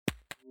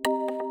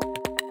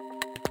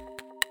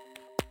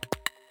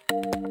Hey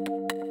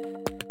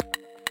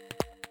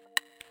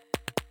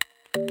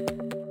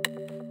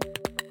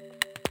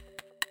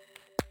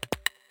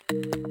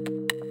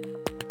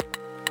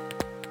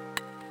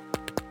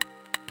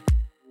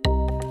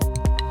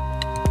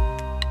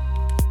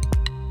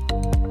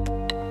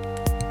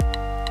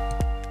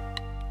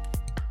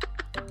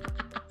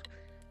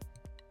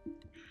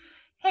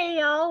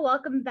y'all,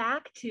 welcome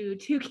back to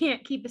Two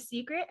Can't Keep a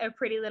Secret, a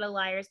Pretty Little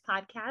Liars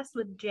podcast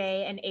with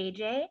Jay and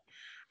AJ.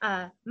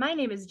 My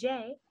name is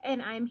Jay,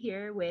 and I'm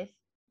here with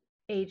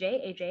AJ.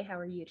 AJ, how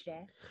are you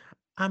today?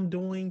 I'm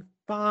doing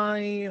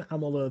fine.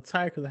 I'm a little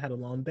tired because I had a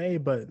long day,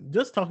 but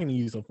just talking to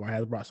you so far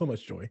has brought so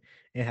much joy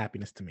and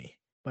happiness to me.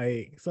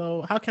 Like,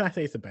 so how can I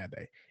say it's a bad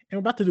day? And we're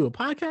about to do a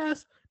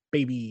podcast,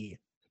 baby,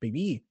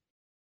 baby,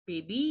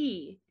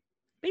 Baby.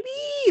 baby.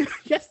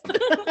 Yes.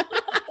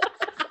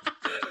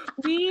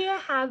 We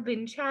have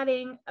been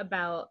chatting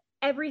about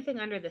everything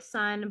under the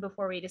sun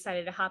before we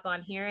decided to hop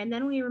on here, and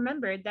then we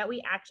remembered that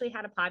we actually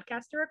had a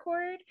podcast to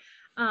record.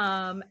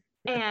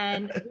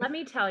 And let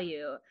me tell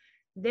you,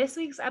 this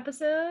week's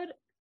episode,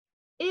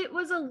 it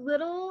was a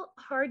little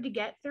hard to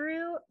get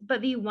through,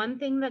 but the one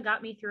thing that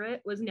got me through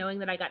it was knowing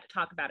that I got to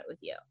talk about it with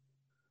you.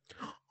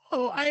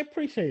 Oh, I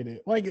appreciate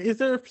it. Like, is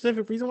there a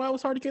specific reason why it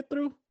was hard to get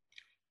through?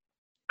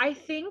 I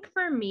think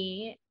for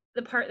me,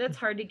 the part that's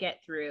hard to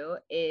get through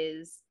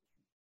is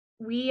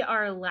we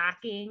are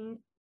lacking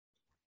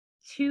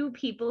two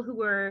people who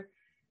were,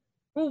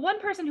 well, one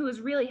person who was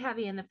really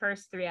heavy in the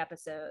first 3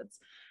 episodes,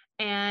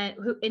 and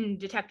who in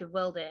Detective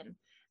Wilden,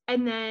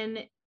 and then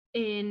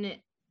in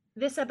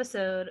this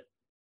episode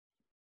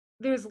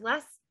there's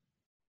less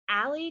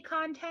Allie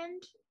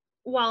content,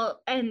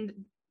 and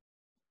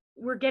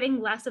we're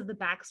getting less of the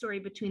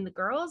backstory between the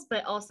girls,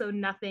 but also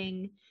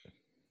nothing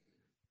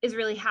is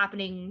really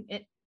happening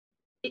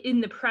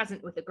in the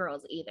present with the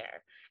girls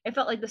either. It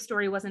felt like the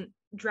story wasn't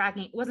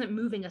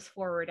moving us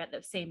forward at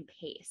the same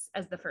pace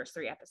as the first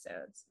 3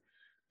 episodes.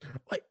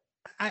 Like,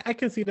 I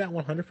can see that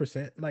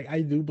 100%. Like,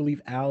 I do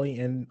believe Allie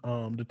and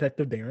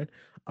Detective Darren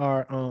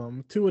are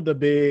two of the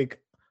big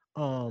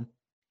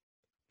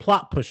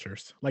plot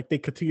pushers. Like, they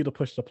continue to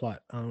push the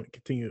plot,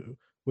 continue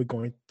with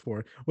going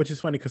forward, which is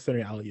funny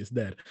considering Allie is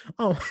dead.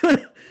 Or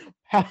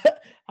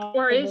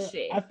is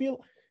she? I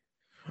feel,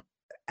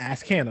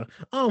 ask Hannah.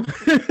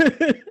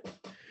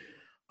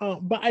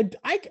 But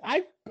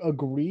I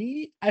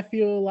agree. I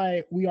feel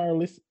like we are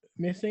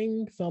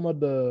missing some of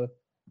the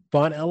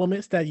fun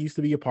elements that used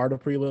to be a part of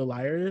Pretty Little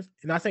Liars.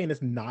 And not saying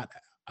it's not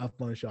a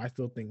fun show. I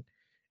still think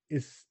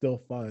it's still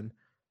fun,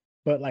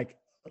 but like,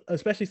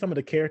 especially some of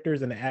the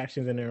characters and the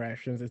actions and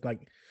interactions, it's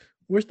like,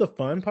 where's the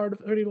fun part of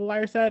Pretty Little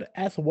Liars at,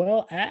 as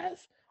well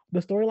as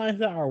the storylines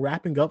that are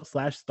wrapping up /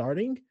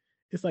 starting.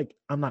 It's like,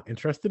 I'm not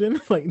interested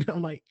in. Like,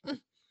 I'm like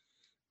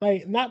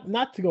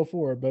not to go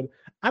forward, but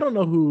I don't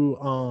know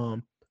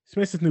who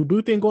Spencer's new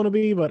boo thing going to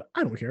be, but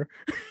I don't care.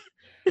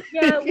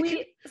 Yeah,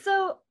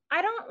 so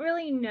I don't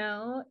really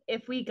know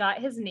if we got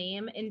his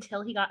name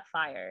until he got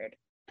fired.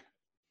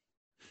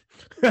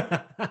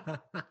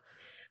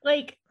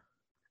 Like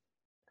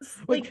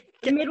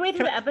midway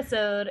through the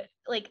episode,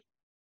 like,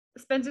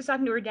 Spencer's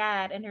talking to her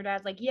dad, and her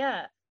dad's like,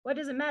 yeah, what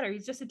does it matter?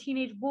 He's just a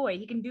teenage boy.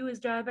 He can do his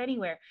job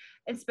anywhere.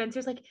 And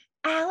Spencer's like,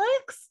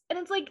 Alex? And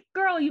it's like,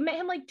 girl, you met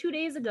him like 2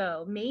 days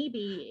ago.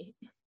 Maybe.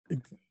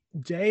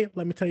 Jay,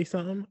 let me tell you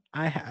something.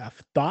 I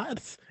have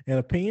thoughts and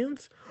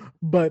opinions,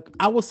 but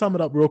I will sum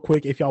it up real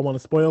quick if y'all want a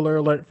spoiler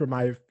alert for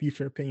my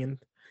future opinion.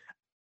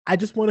 I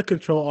just want to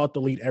control, alt,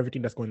 delete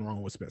everything that's going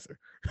wrong with Spencer.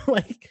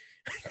 Like,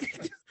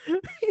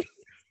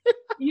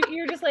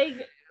 you're just like,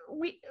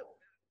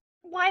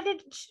 why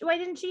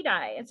didn't she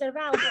die instead of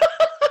Alex?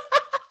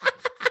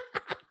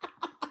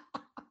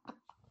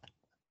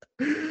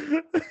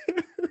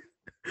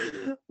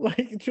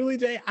 Like, truly,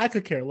 Jay, I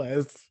could care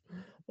less.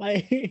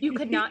 Like, you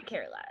could not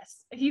care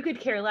less. If you could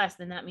care less,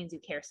 then that means you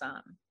care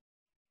some.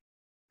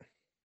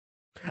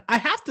 I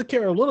have to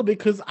care a little bit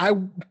because I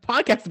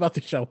podcast about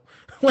the show.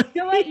 Like,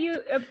 you know what?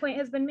 A point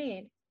has been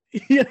made.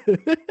 Yeah.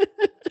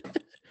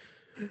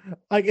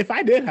 Like, if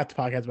I did have to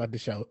podcast about the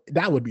show,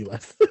 that would be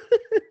less.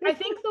 I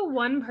think the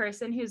one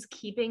person who's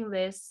keeping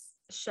this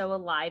show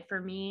alive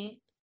for me,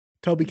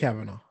 Toby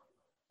Cavanaugh.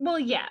 Well,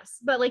 yes,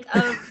 but of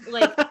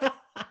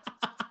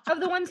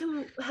the ones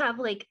who have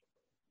like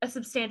a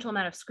substantial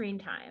amount of screen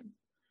time,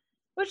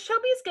 which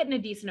Toby's getting a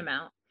decent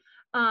amount.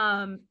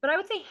 But I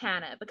would say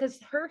Hannah, because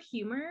her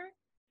humor,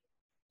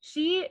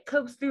 she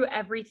copes through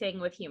everything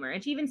with humor.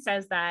 And she even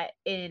says that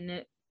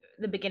in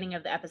the beginning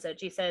of the episode.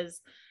 She says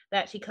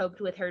that she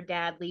coped with her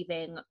dad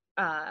leaving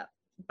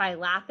by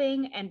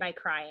laughing and by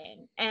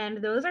crying. And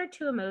those are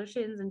 2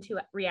 emotions and 2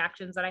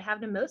 reactions that I have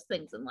to most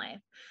things in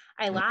life.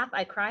 I laugh,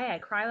 I cry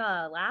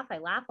while I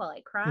laugh while I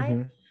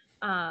cry.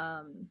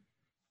 Mm-hmm.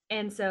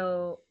 And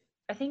so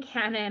I think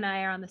Hannah and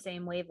I are on the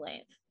same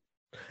wavelength.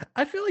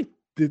 I feel like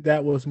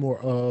that was more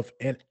of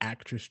an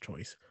actress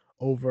choice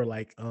over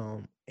like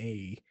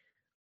a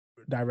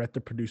director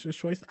producer's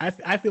choice.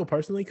 I feel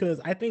personally, because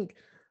I think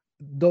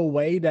the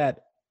way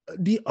that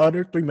the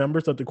other 3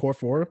 members of the core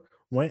 4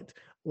 went,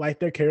 like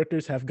their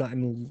characters have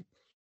gotten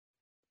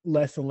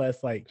less and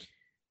less like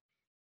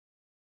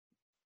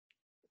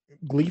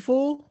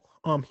gleeful,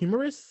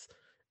 humorous,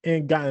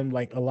 and gotten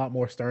like a lot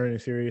more stern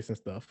and serious and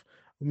stuff.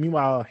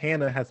 Meanwhile,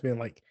 Hannah has been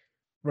like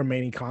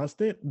remaining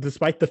constant,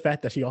 despite the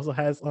fact that she also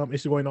has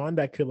issues going on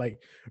that could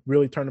like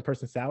really turn a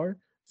person sour.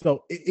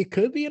 So it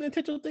could be an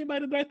intentional thing by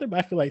the director, but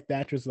I feel like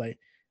Thatcher's like,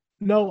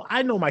 no,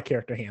 I know my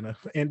character Hannah,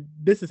 and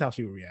this is how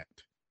she would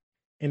react.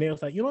 And it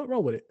was like, you know what,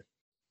 roll with it.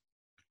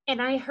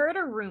 And I heard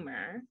a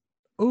rumor.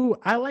 Ooh,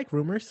 I like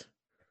rumors.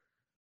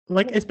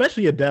 Like,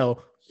 especially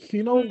Adele.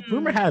 You know,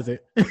 rumor has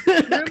it.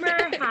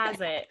 Rumor has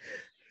it.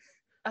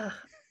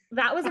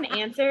 That was an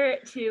answer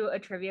to a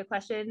trivia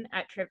question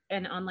at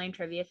an online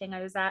trivia thing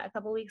I was at a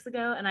couple weeks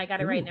ago, and I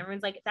got it right. And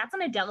everyone's like, "That's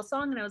an Adele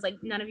song," and I was like,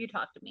 "None of you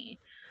talk to me."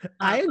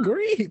 I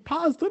agree.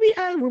 Pause. Let me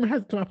add rumor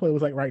has it to my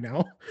playlist like right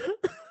now.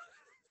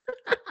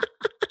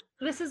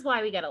 This is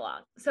why we get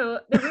along. So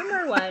the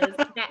rumor was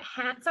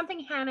that something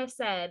Hannah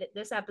said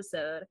this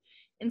episode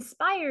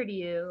inspired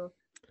you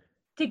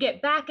to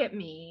get back at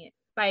me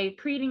by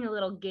creating a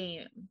little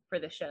game for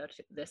the show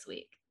this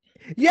week.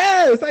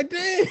 Yes, I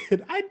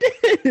did. I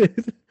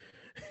did.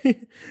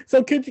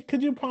 So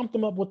could you prompt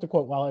them up with the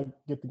quote while I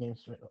get the game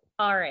straight up?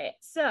 All right.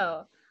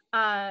 So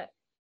I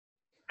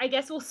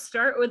guess we'll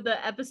start with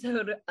the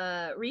episode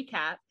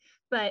recap.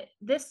 But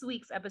this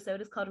week's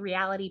episode is called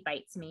Reality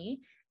Bites Me.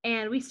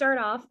 And we start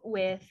off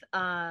with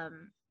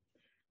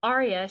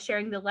Arya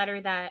sharing the letter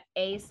that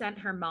A sent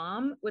her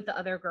mom with the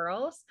other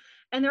girls.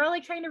 And they're all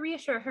like trying to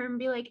reassure her and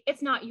be like,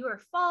 it's not your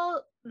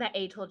fault that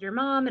A told your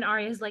mom. And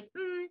Arya's like,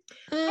 I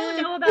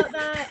don't know about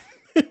that.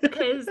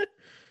 Because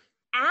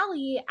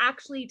Allie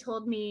actually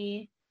told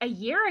me a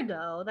year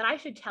ago that I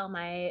should tell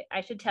my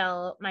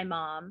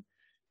mom.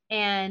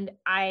 And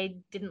I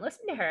didn't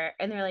listen to her.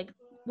 And they're like,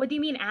 what do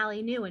you mean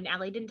Allie knew? And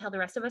Allie didn't tell the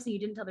rest of us and you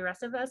didn't tell the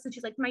rest of us? And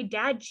she's like, my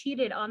dad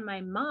cheated on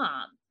my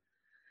mom.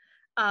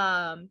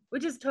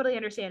 Which is totally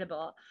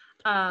understandable.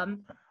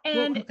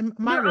 And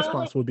my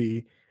response would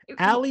be,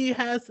 Allie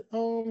has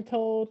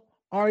told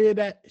Arya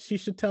that she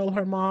should tell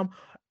her mom.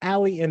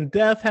 Allie in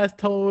death has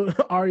told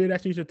Arya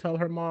that she should tell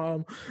her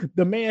mom.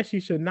 The man she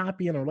should not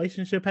be in a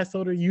relationship has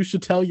told her, you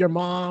should tell your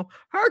mom.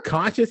 Her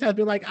conscience has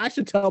been like, I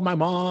should tell my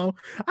mom.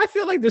 I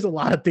feel like there's a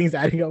lot of things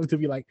adding up to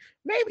be like,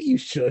 maybe you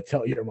should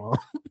tell your mom.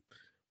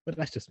 But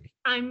that's just me.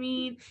 I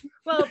mean,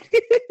 well,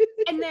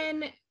 and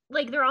then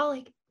like they're all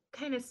like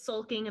kind of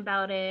sulking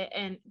about it,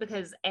 and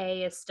because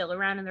A is still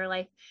around in their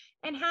life,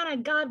 and Hannah,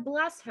 God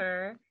bless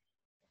her,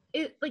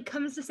 it like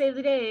comes to save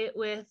the day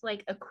with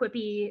like a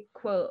quippy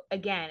quote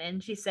again,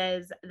 and she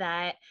says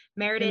that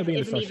Meredith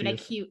isn't even a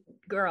cute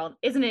girl,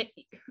 isn't it?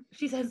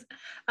 She says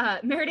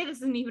Meredith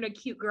isn't even a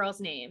cute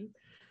girl's name.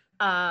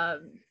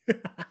 And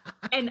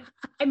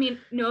I mean,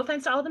 no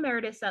offense to all the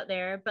Merediths out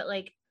there, but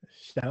like,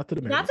 shout out to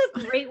the Merediths. That's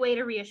a great way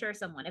to reassure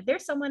someone. If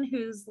there's someone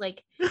who's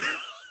like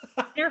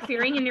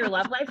interfering in your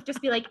love life,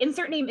 just be like,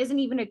 insert name isn't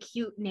even a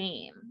cute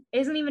name,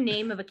 isn't even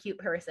name of a cute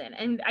person,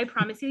 and I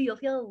promise you'll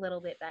feel a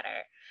little bit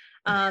better.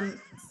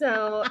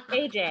 So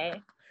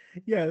AJ,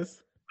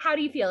 yes, how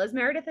do you feel? Is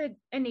Meredith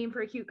a name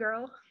for a cute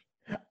girl?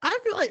 I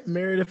feel like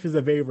Meredith is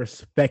a very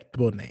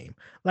respectable name.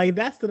 Like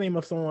that's the name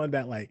of someone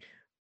that like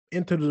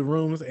enters the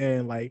rooms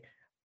and like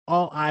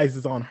all eyes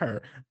is on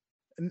her,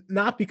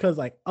 not because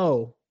like,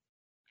 oh,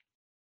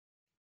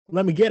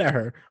 let me get at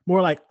her.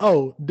 More like,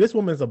 oh, this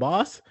woman's a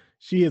boss.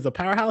 She is a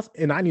powerhouse,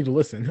 and I need to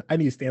listen. I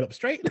need to stand up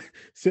straight,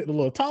 sit a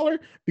little taller,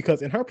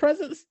 because in her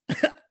presence,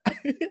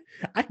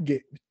 I can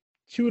get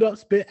chewed up,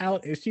 spit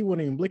out, and she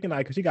wouldn't even blink an eye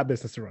because she got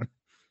business to run.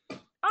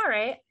 All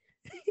right.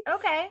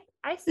 Okay.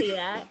 I see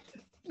that.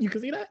 You can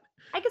see that?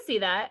 I can see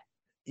that.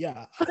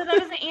 Yeah. So that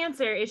is the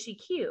answer. Is she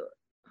cute?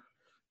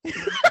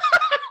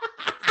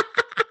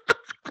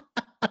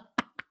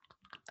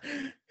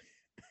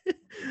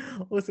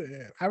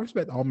 Listen, I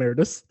respect all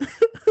Merediths.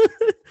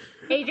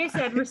 AJ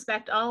said,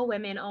 respect all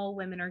women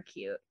are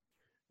cute.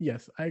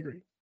 Yes, I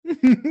agree.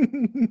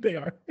 They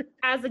are.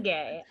 As a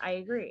gay, I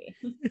agree.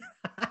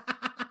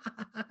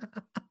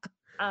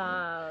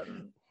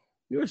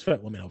 You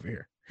respect women over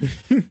here.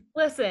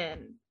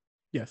 Listen.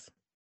 Yes.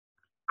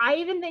 I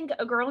even think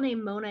a girl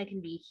named Mona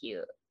can be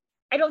cute.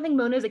 I don't think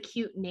Mona is a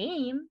cute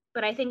name,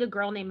 but I think a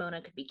girl named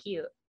Mona could be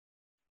cute.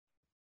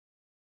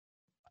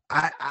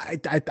 I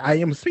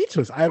am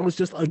speechless. I was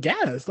just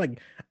aghast. Like,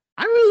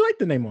 I really like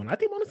the name Mona. I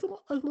think Mona's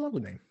a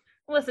lovely name.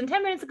 Listen,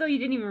 10 minutes ago, you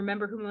didn't even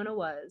remember who Mona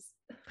was.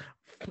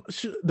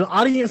 The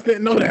audience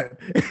didn't know that.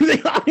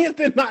 The audience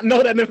did not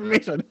know that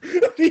information.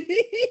 You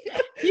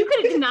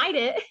could have denied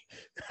it.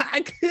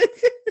 I could.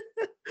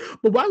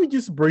 But why would you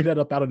just bring that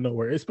up out of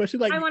nowhere? Especially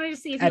like, I wanted to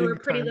see if you were a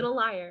pretty little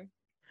liar.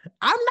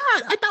 I'm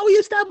not. I thought we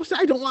established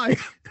I don't lie.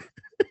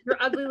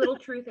 You're ugly little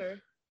truther.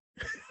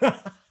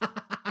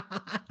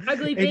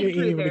 Ugly big AJ truther.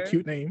 ain't even a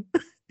cute name.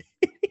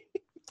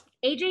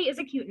 AJ is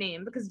a cute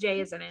name because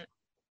Jay is in it.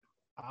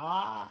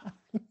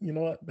 You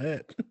know what?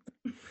 Bet.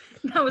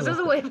 That was just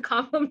a way of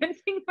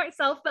complimenting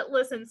myself, but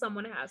listen,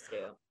 someone has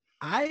to.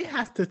 I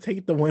have to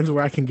take the ones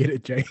where I can get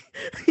it, Jay.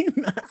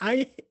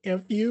 I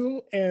am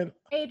few and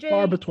AJ,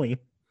 far between.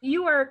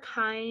 You are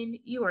kind.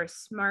 You are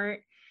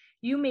smart.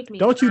 You make me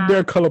Don't you laugh.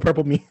 dare color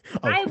purple me.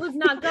 Oh. I was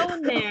not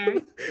going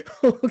there.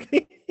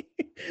 Okay.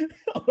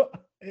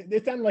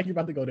 It sounded like you're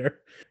about to go there.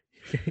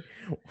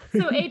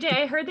 So AJ,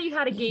 I heard that you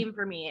had a game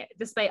for me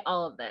despite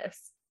all of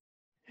this.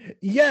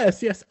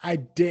 Yes, I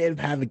did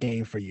have a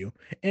game for you.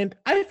 And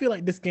I feel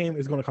like this game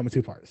is going to come in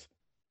two parts.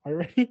 Are you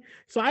ready?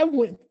 So I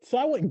went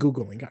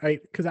Googling, right?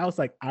 Because I was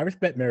like, I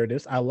respect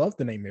Meredith. I love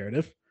the name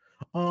Meredith.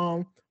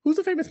 Who's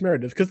a famous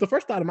Meredith? Because the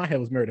first thought in my head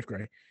was Meredith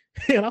Grey.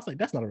 And I was like,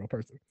 that's not a real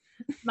person.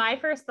 My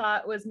first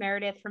thought was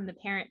Meredith from The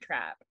Parent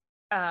Trap.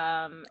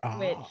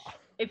 Which,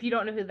 if you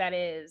don't know who that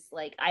is,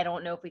 like, I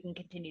don't know if we can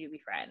continue to be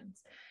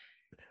friends.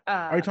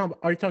 Are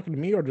you talking to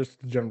me or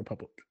just the general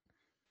public?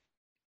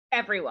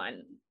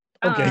 Everyone.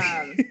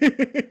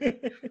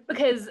 Okay.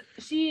 Because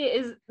she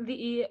is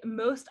the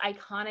most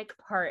iconic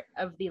part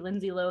of the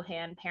Lindsay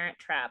Lohan Parent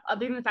Trap,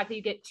 other than the fact that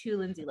you get two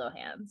Lindsay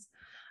Lohans.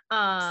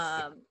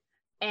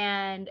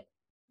 And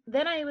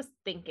then I was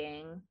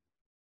thinking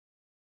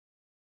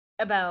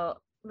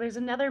about, there's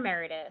another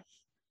Meredith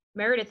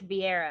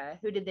Vieira,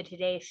 who did the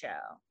Today Show.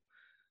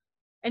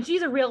 And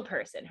she's a real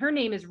person. Her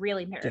name is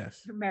really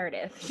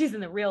Meredith. She's in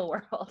the real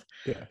world.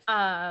 Yes.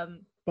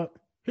 But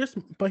here's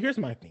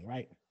my thing,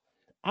 right?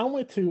 I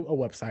went to a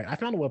website. I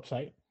found a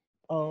website,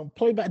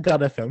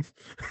 playback.fm.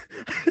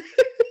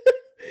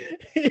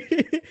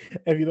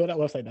 If you know that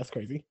website, that's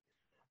crazy.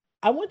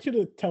 I want you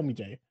to tell me,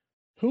 Jay,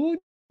 who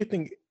do you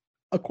think,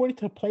 according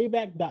to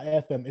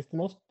playback.fm, is the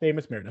most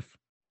famous Meredith?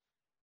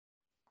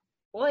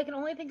 Well, I can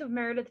only think of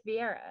Meredith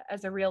Vieira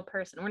as a real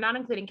person. We're not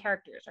including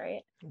characters,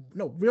 right?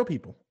 No, real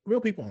people. Real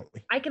people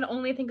only. I can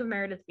only think of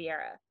Meredith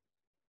Vieira.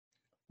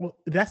 Well,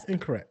 that's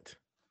incorrect.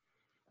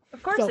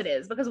 Of course it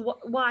is, because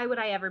why would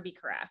I ever be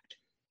correct?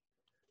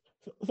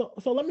 So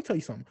let me tell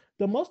you something.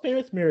 The most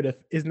famous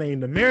Meredith is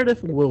named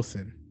Meredith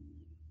Wilson.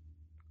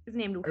 Is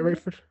named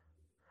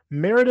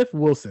Meredith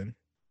Wilson.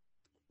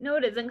 No,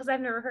 it isn't, because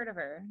I've never heard of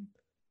her.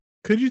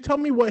 Could you tell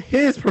me what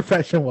his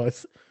profession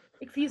was?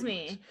 Excuse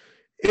me.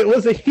 It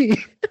was a he.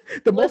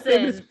 Most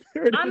famous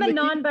Meredith. I'm a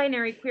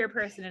non-binary queer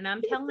person, and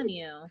I'm telling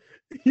you.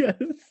 Yes.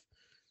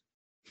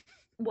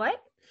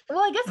 What? Well,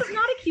 I guess it's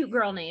not a cute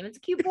girl name. It's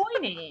a cute boy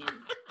name.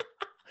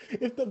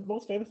 If the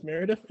most famous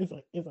Meredith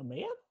is a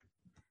man?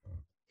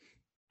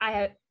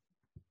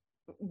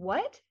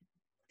 What?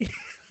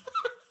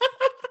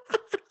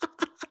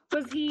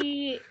 Was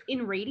he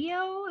in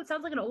radio? It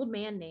sounds like an old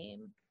man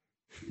name.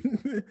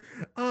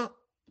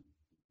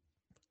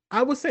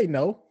 I would say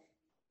no,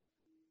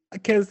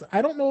 because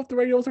I don't know if the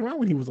radio was around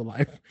when he was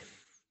alive.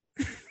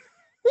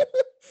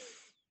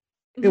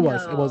 It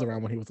was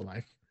around when he was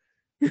alive.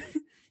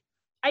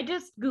 I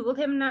just Googled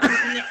him.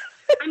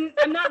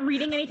 I'm not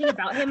reading anything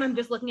about him. I'm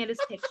just looking at his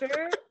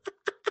picture.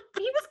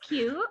 He was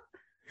cute.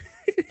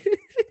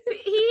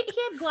 He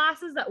had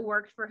glasses that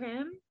worked for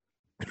him.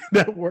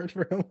 That worked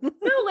for him.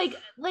 No,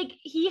 like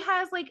he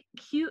has like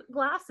cute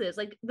glasses.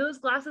 Like those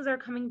glasses are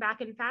coming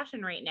back in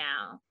fashion right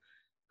now.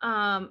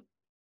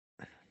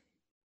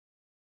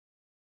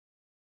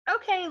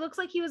 Okay, looks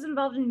like he was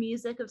involved in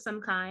music of some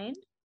kind.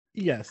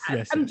 Yes.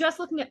 I'm just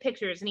looking at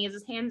pictures, and he has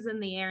his hands in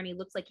the air, and he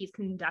looks like he's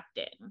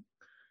conducting.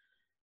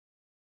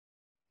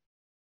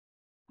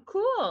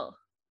 Cool.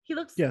 He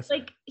looks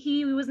like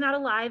he was not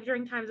alive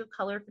during times of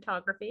color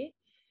photography.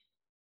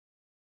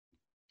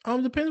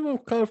 Depends on when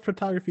color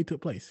photography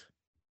took place.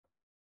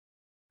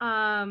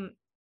 That's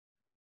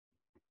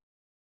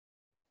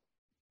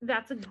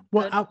a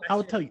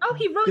I'll tell you. Oh,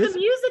 he wrote The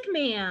Music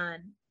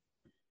Man.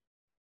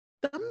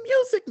 The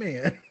Music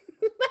Man.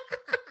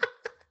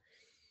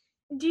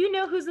 Do you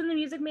know who's in The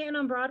Music Man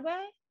on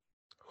Broadway?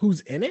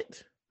 Who's in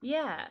it?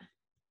 Yeah.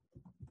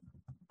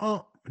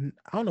 I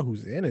don't know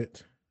who's in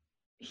it.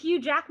 Hugh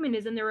Jackman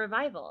is in the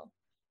revival.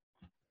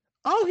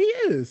 Oh, he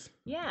is.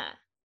 Yeah.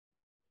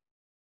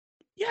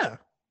 Yeah.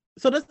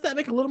 So does that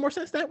make a little more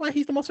sense? That why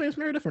he's the most famous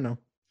Meredith or no?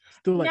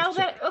 So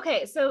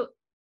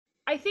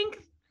I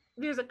think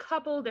there's a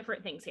couple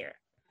different things here.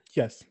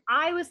 Yes.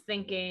 I was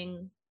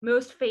thinking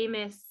most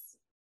famous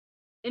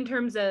in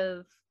terms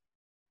of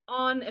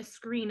on a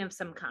screen of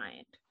some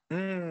kind.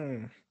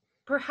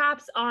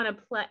 Perhaps on a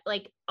play,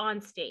 like on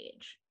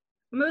stage.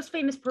 Most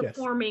famous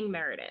performing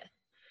Meredith.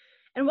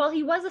 And while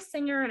he was a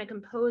singer and a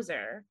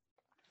composer,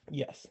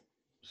 yes,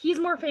 he's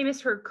more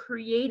famous for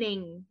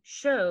creating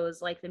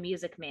shows like The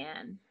Music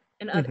Man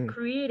and other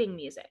creating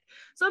music.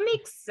 So it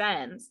makes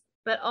sense,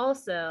 but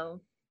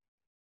also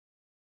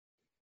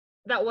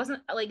that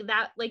wasn't like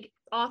that. Like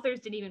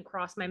authors didn't even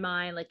cross my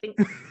mind. Like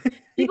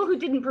people who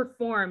didn't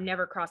perform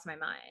never crossed my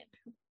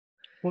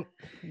mind.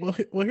 Well,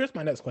 here's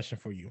my next question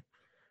for you.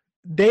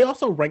 They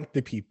also rank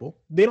the people.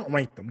 They don't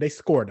rank them. They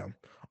score them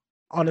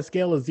on a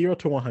scale of 0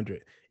 to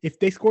 100. If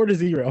they scored a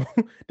 0,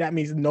 that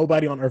means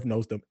nobody on Earth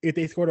knows them. If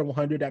they scored a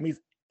 100, that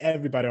means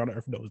everybody on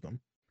Earth knows them.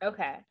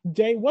 Okay.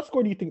 Jay, what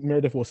score do you think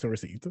Meredith Wilson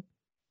received?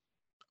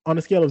 On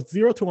a scale of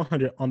 0 to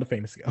 100 on the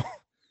famous scale.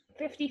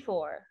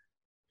 54.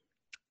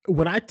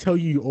 When I tell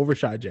you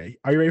overshot Jay,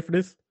 are you ready for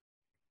this?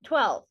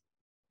 12.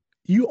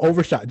 You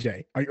overshot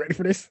Jay. Are you ready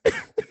for this?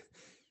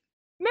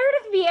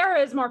 Meredith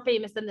Vieira is more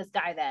famous than this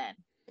guy then.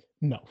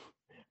 No.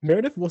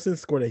 Meredith Wilson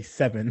scored a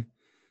 7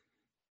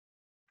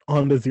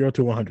 on the 0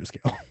 to 100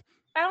 scale.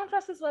 I don't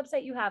trust this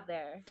website you have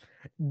there.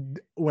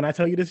 When I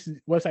tell you this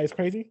website is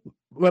crazy,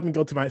 let me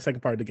go to my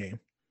second part of the game.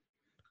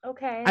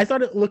 Okay. I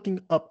started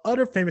looking up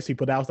other famous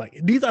people that I was like,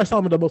 these are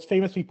some of the most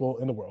famous people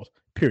in the world,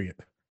 period.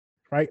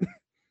 Right?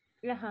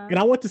 Uh-huh. And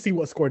I want to see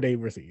what score they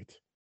received.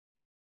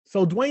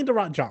 So Dwayne "The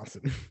Rock"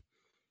 Johnson.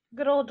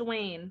 Good old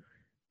Dwayne.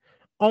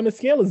 On a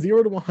scale of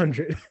 0 to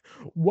 100,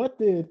 what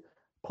did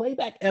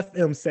Playback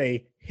FM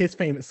say his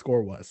famous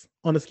score was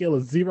on a scale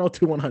of 0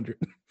 to 100?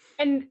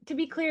 And to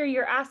be clear,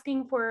 you're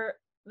asking for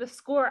the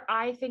score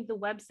I think the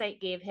website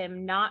gave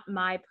him, not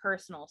my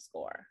personal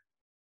score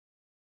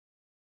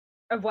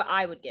of what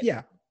I would give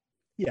him.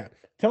 Yeah.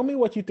 Tell me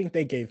what you think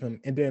they gave him,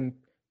 and then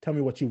tell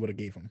me what you would have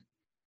gave him.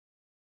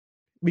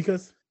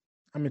 Because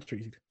I'm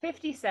intrigued.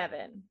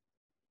 57.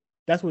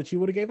 That's what you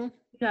would have gave him?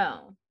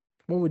 No.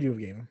 What would you have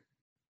gave him?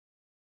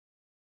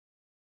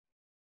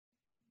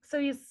 So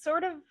he's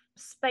sort of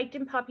spiked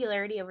in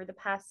popularity over the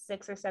past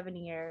 6 or 7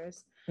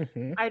 years.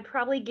 Mm-hmm. I'd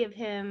probably give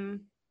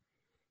him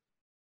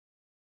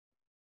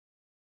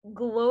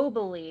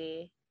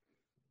globally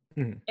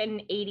an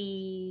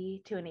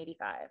 80 to an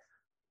 85.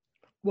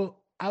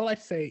 Well, I like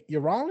to say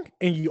you're wrong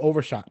and you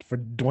overshot for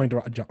Dwayne "The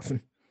Rock"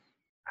 Johnson.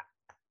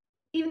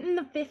 Even in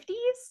the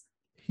 50s?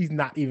 He's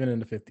not even in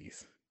the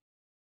 50s.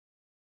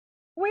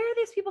 Where are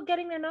these people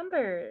getting their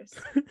numbers?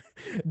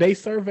 They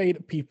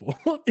surveyed people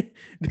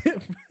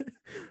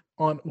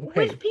on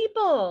which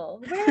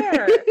people?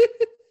 Where?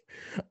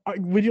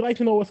 Would you like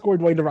to know what score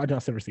Dwayne "The Rock"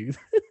 Johnson received?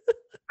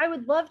 I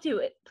would love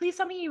to. Please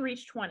tell me you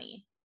reached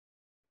 20.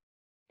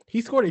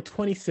 He scored a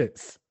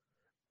 26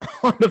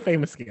 on the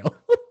famous scale.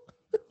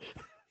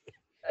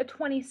 A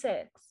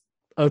 26.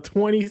 A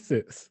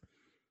 26.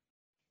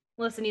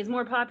 Listen, he's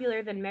more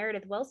popular than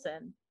Meredith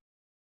Wilson.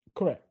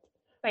 Correct.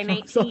 By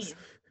 19.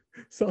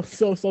 So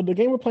the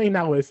game we're playing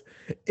now is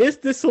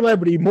this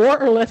celebrity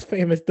more or less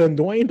famous than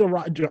Dwayne "The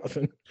Rock"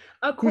 Johnson?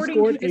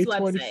 According to this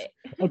website.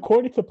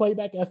 According to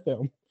Playback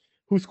FM,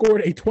 who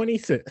scored a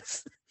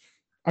 26.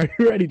 Are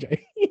you ready,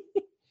 Jay?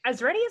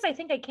 As ready as I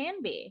think I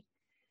can be.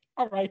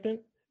 All right, then.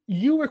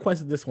 You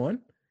requested this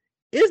one.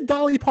 Is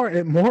Dolly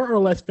Parton more or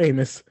less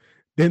famous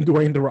than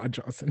Dwayne "The Rock"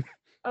 Johnson?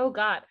 Oh,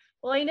 God.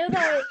 Well, I know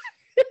that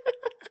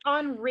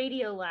on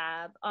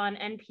Radiolab on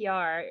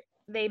NPR,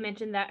 they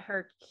mentioned that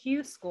her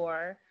Q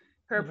score,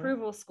 her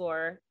approval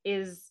score,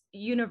 is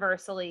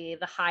universally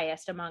the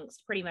highest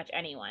amongst pretty much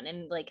anyone.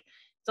 And like,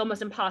 it's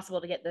almost impossible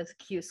to get the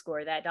Q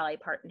score that Dolly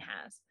Parton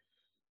has.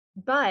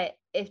 But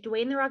if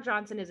Dwayne "The Rock"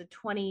 Johnson is a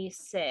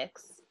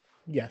 26,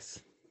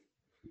 yes,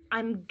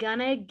 I'm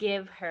gonna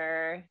give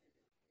her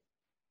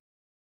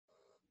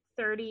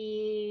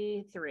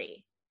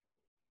 33.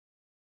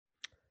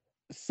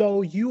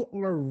 So you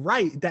are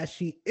right that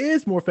she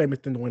is more famous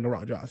than Dwayne "The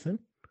Rock" Johnson.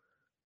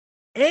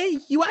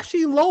 And you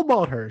actually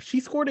lowballed her. She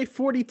scored a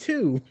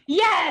 42.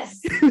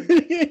 Yes!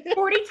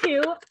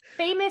 42,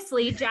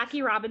 famously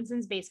Jackie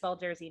Robinson's baseball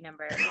jersey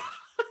number.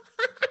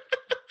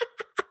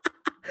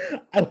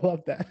 I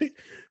love that.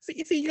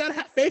 See, you gotta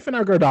have faith in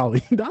our girl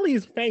Dolly. Dolly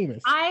is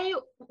famous. I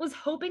was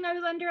hoping I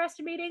was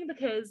underestimating,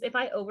 because if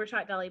I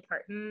overshot Dolly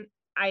Parton,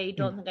 I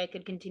don't think I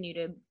could continue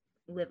to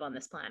live on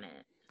this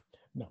planet.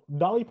 No,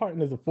 Dolly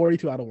Parton is a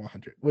 42 out of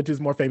 100, which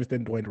is more famous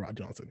than Dwayne "The Rock"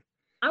 Johnson.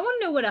 I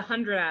want to know what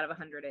 100 out of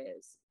 100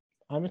 is.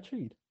 I'm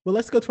intrigued. Well,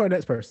 let's go to our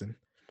next person.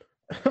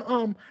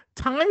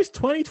 Times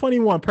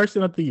 2021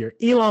 Person of the Year,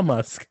 Elon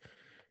Musk.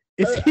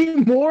 Is he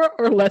more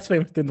or less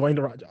famous than Dwayne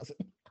 "The Rock" Johnson?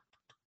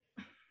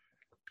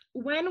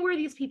 When were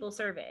these people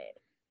surveyed?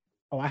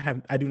 Oh,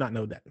 I do not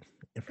know that.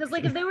 Because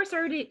like if they were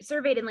surveyed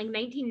in like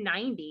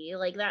 1990,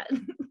 like that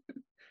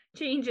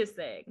changes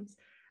things.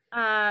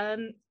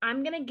 I'm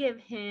gonna give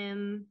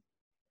him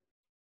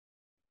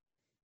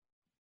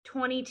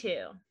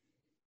 22.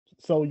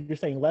 So you're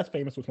saying less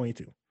famous with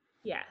 22?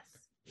 Yes.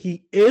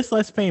 He is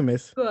less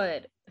famous.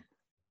 Good.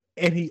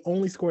 And he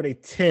only scored a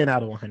 10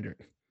 out of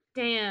 100.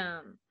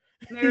 Damn.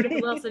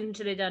 Meredith Wilson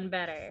should have done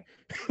better.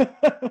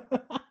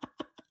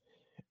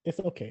 It's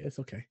okay.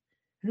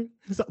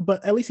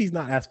 But at least he's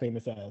not as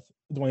famous as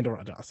Dwayne "The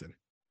Rock" Johnson.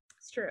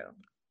 It's true.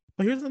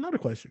 But here's another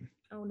question.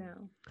 Oh,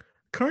 no.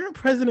 Current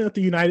president of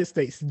the United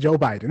States, Joe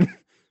Biden,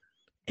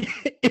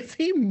 is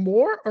he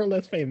more or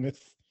less famous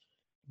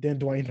than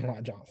Dwayne "The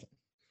Rock" Johnson?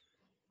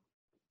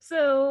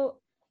 So,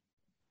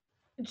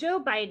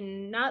 Joe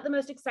Biden, not the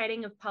most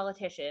exciting of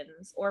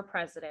politicians or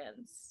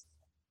presidents.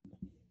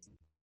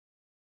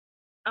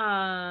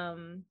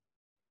 Not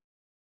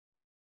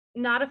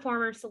a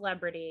former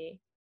celebrity,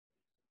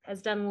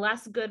 has done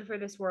less good for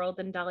this world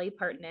than Dolly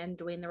Parton and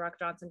Dwayne "The Rock"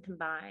 Johnson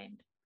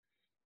combined.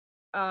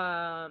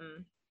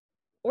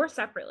 Or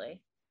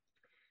separately.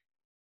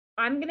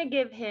 I'm gonna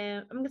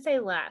say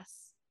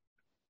less.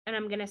 And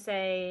I'm gonna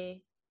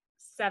say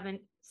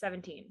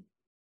 17.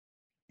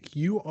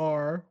 You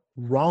are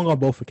wrong on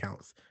both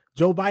accounts.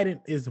 Joe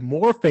Biden is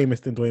more famous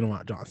than Dwayne "The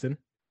Rock" Johnson.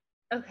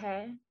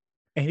 Okay.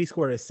 And he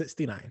scored a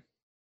 69.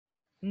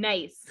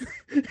 Nice.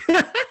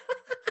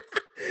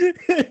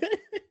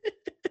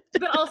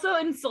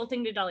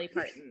 insulting to Dolly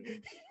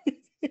Parton.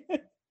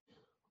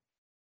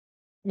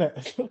 No,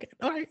 okay.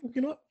 All right.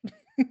 You know what?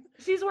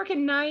 She's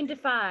working 9 to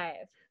 5.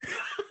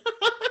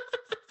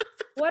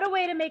 What a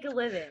way to make a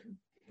living.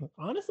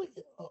 Honestly,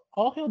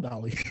 all hail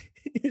Dolly.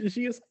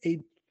 She is a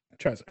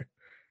treasure.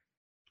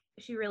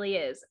 She really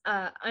is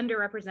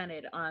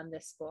underrepresented on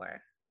this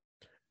score.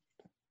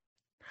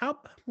 How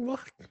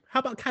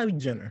about Kylie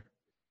Jenner?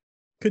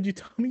 Could you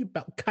tell me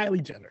about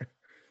Kylie Jenner?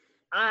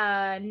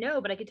 No,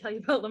 but I could tell you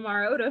about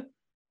Lamar Odom.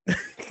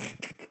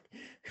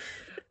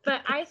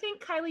 But I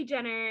think Kylie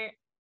Jenner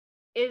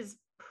is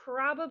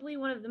probably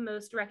one of the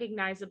most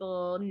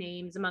recognizable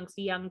names amongst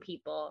young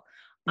people.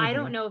 Mm-hmm. I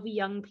don't know if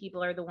young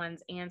people are the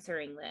ones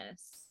answering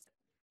this.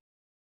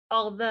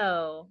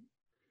 Although,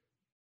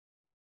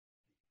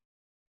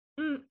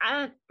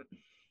 I'm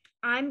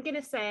going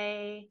to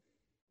say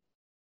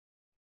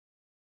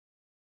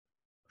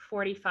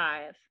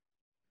 45.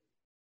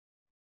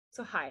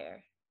 So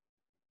higher.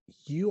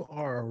 You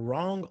are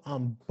wrong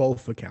on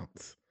both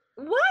accounts.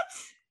 What?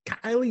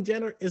 Kylie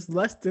Jenner is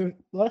less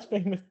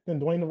famous than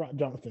Dwayne The Rock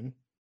Johnson.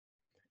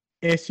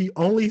 And she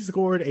only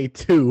scored a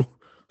 2.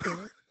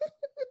 I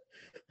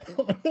don't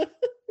know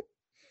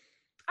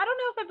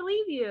if I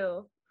believe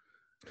you.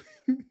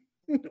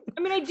 I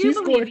mean, I do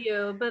believe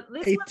you, but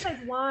this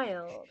website's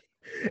wild.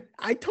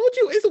 I told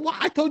you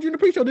I told you in the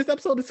pre-show. This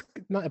episode is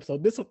not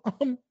episode. This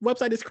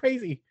website is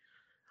crazy.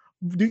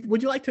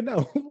 Would you like to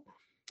know?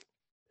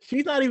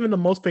 She's not even the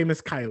most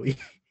famous Kylie.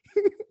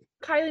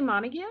 Kylie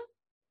Montague?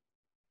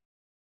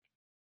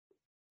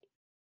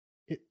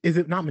 Is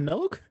it not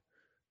Minogue?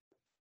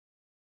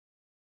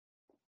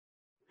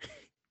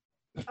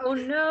 Oh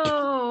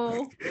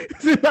no!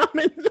 Is it not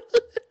Minogue?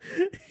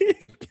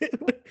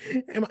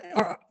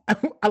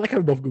 I like how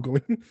we're both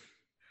Googling.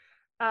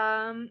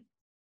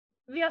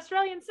 The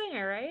Australian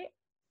singer, right?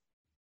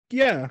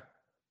 Yeah.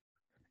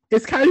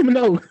 It's Kylie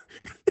Minogue.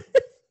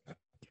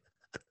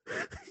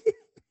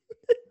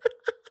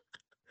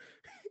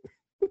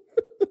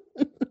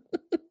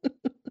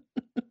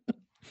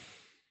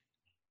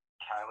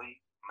 Kylie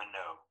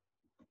Minogue.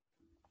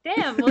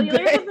 Damn, well, you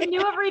learn something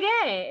new every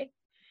day.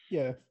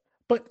 Yeah.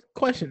 But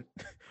question,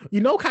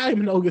 Kylie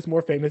Minogue is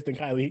more famous than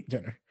Kylie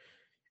Jenner.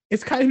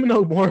 Is Kylie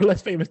Minogue more or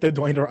less famous than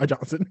Dwayne The Rock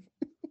Johnson?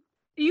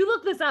 You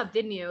looked this up,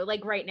 didn't you?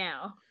 Like right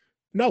now.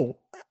 No.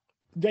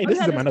 Jay, this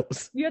is in my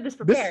notes. You had this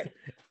prepared.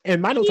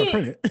 And my notes are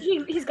printed.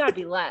 He's got to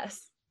be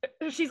less.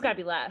 She's got to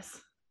be less.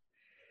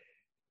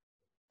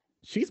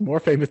 She's more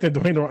famous than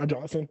Dwayne The Rock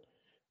Johnson.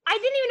 I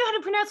didn't even know how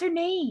to pronounce her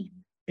name.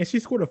 And she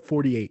scored a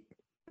 48.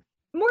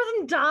 More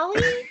than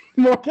Dolly?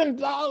 More than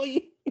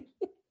Dolly.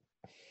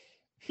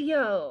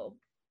 Yo.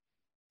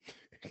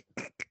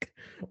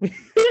 We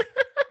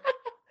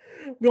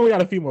only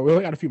got a few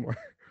more.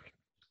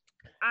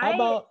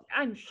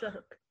 I'm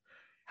shook.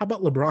 How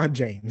about LeBron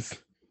James?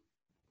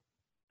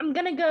 I'm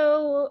gonna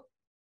go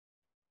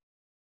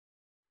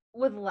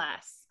with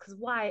less, because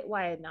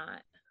why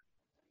not?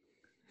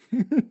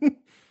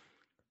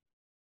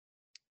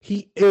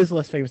 He is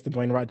less famous than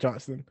Dwayne The Rock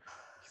Johnson,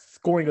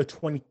 scoring a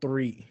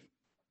 23.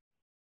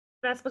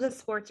 That's because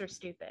sports are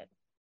stupid.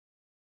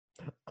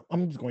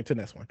 I'm just going to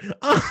the next one.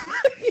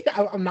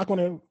 I'm not going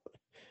to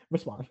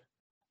respond.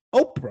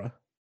 Oprah.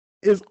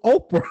 Is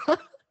Oprah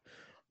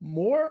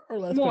more or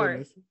less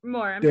famous?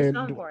 More. I'm just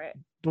going for it.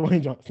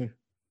 Dwayne Johnson.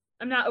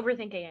 I'm not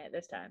overthinking it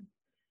this time.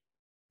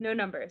 No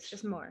numbers,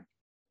 just more.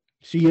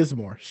 She is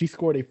more. She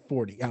scored a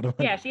 40 out of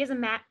 100. Yeah, she has a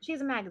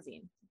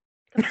magazine.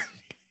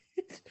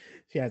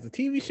 She has a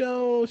TV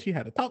show. She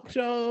had a talk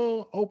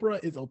show.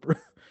 Oprah is Oprah.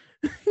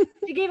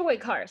 She gave away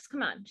cars.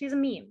 Come on. She's a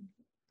meme.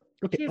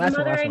 Okay, she's the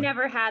mother I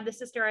never had, the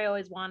sister I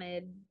always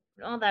wanted,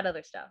 all that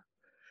other stuff.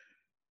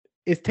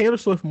 Is Taylor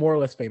Swift more or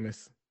less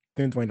famous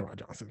than Dwayne The Rock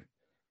Johnson?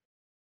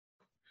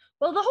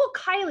 Well, the whole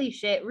Kylie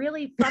shit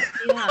really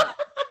fucked me up.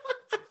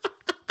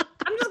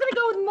 I'm just going to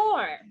go with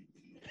more.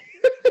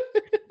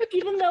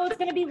 Even though it's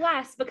going to be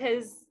less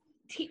because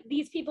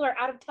these people are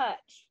out of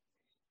touch.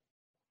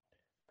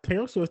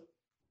 Taylor Swift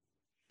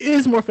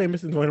is more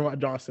famous than Dwayne The Rock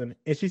Johnson,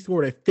 and she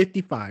scored a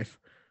 55.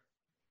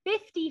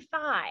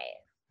 55?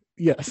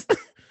 Yes.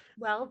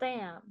 Well,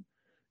 damn.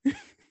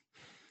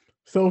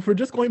 So if we're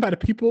just going by the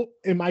people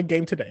in my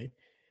game today,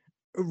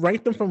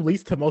 rank them from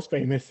least to most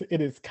famous.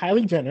 It is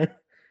Kylie Jenner,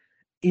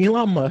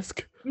 Elon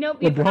Musk, nope,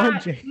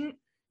 LeBron James.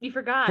 You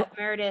forgot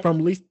Meredith. From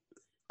least,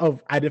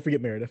 I did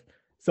forget Meredith.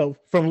 So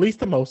from least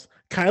to most,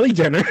 Kylie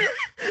Jenner,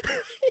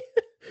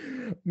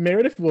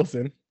 Meredith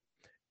Wilson,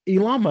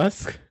 Elon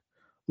Musk,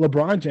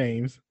 LeBron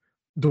James,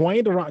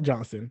 Dwayne The Rock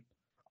Johnson,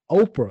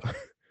 Oprah,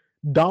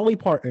 Dolly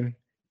Parton,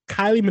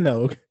 Kylie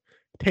Minogue,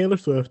 Taylor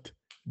Swift,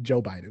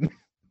 Joe Biden.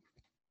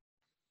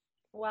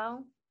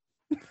 Well,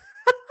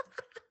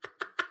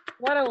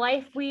 what a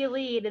life we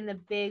lead in the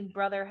Big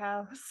Brother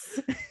house.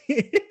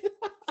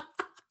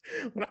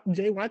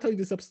 Jay, when I told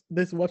you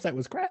this website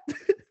was crap,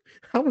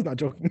 I was not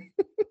joking.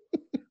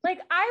 Like,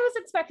 I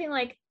was expecting,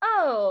 like,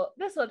 oh,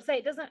 this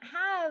website doesn't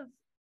have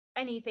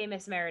any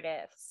famous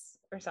Merediths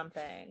or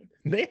something.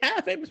 They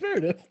have famous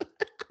Meredith.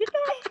 Did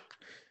they?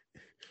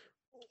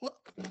 Well,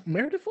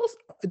 Meredith Wilson.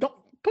 Don't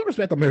put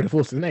respect on Meredith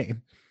Wilson's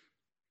name.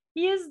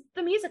 He is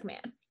the Music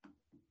Man.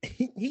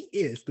 He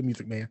is the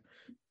Music Man.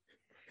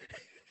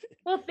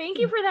 Well, thank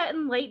you for that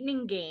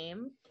enlightening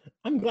game.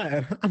 I'm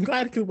glad. I'm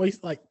glad I could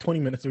waste like 20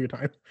 minutes of your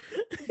time.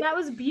 That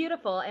was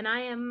beautiful, and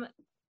I am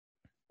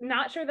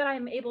not sure that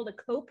I'm able to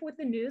cope with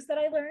the news that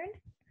I learned.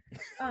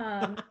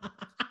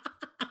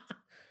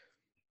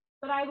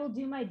 But I will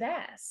do my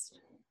best.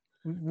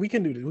 We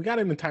can do this. We got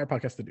an entire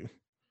podcast to do.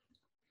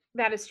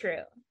 That is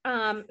true.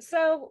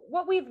 So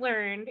what we've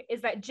learned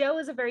is that Joe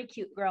is a very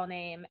cute girl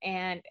name,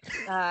 and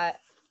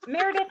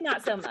Meredith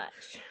not so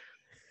much.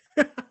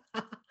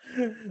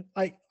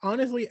 Like,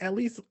 honestly, at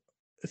least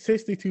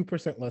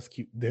 62% less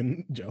cute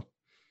than Joe.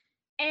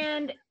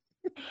 And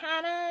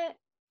Hannah,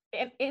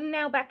 and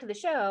now back to the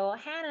show,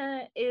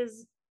 Hannah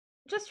is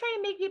just trying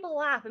to make people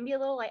laugh and be a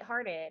little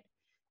lighthearted.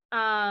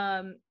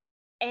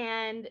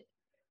 And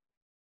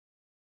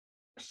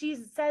she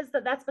says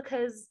that that's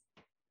because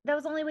that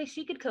was the only way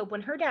she could cope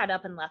when her dad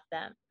up and left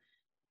them.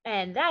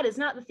 And that is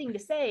not the thing to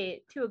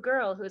say to a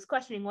girl who is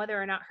questioning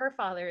whether or not her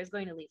father is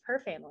going to leave her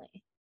family.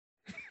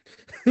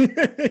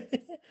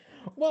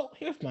 Well,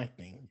 here's my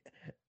thing.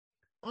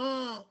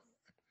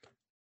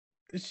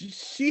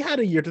 She had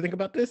a year to think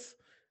about this.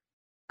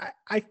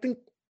 I think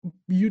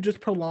you just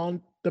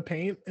prolonged the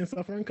pain and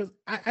suffering, because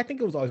I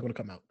think it was always going to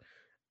come out.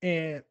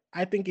 And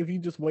I think if you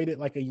just waited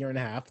like a year and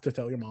a half to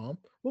tell your mom,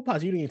 well,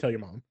 pause, you didn't even tell your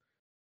mom.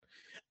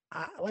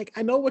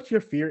 I know what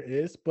your fear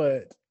is,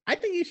 but I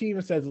think she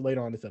even says it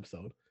later on this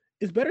episode.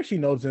 It's better she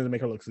knows than to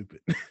make her look stupid,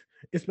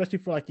 especially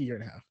for like a year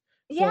and a half.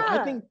 Yeah.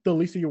 So I think the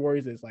least of your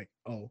worries is like,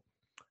 oh,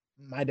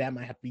 my dad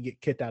might have to get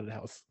kicked out of the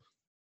house.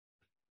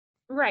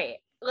 Right.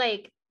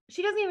 Like,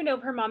 she doesn't even know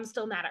if her mom's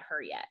still mad at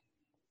her yet.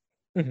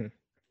 Mm-hmm.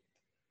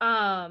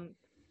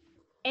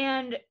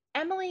 And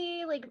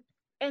Emily, like,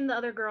 and the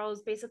other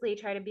girls basically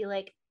try to be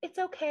like, it's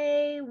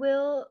okay,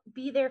 we'll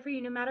be there for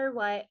you no matter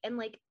what. And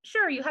like,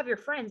 sure, you have your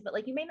friends, but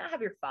like, you may not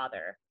have your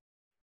father.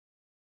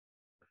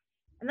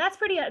 And that's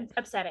pretty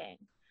upsetting.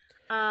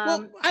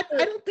 Well, I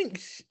don't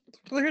think.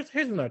 Well,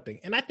 here's another thing,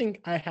 and I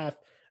think I have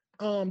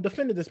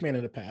defended this man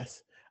in the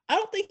past. I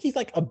don't think he's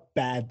like a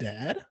bad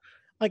dad.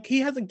 Like, he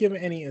hasn't given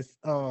any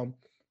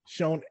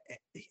shown,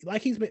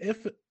 like, he's been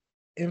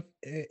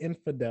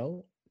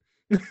infidel,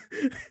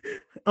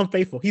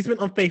 unfaithful. He's been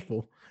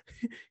unfaithful.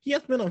 He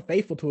has been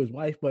unfaithful to his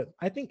wife, but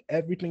I think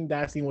everything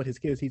that I've seen with his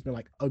kids, he's been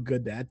like a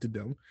good dad to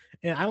them.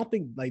 And I don't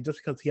think like just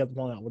because he hasn't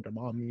gone out with their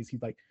mom means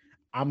he's like,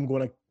 I'm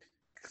gonna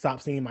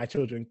stop seeing my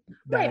children.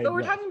 Right, but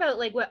we're talking about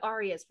like what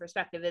Arya's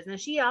perspective is, and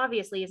she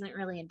obviously isn't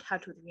really in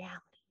touch with reality.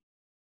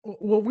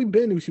 Well, we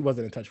knew she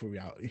wasn't in touch with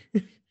reality.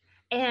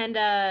 And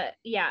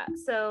yeah,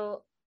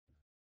 so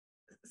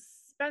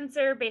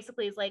Spencer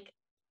basically is like,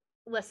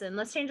 listen,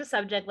 let's change the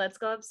subject. Let's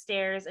go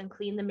upstairs and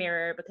clean the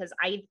mirror, because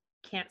I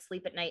can't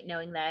sleep at night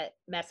knowing that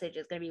message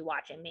is going to be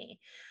watching me.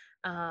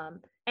 And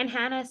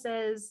Hannah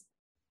says,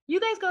 you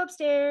guys go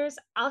upstairs,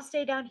 I'll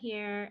stay down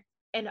here.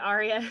 And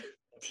Arya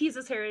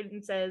teases her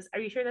and says, are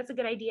you sure that's a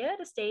good idea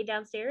to stay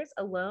downstairs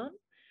alone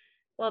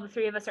while the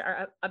three of us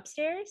are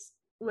upstairs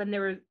when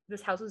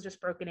this house was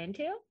just broken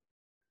into?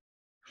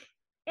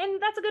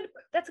 And that's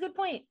a good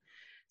point.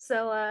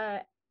 So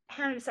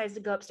Hannah decides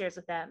to go upstairs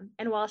with them.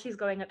 And while she's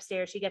going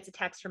upstairs, she gets a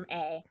text from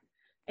A.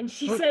 And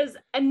she says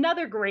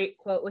another great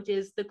quote, which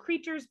is, the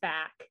creature's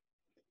back,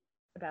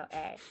 about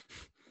A.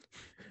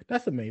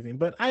 That's amazing.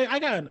 But I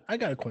got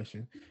a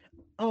question.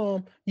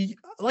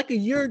 Like a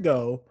year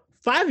ago,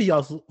 5 of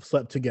y'all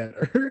slept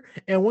together,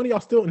 and one of y'all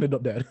still ended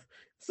up dead.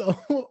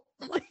 So,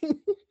 like,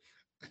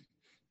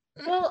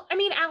 well, I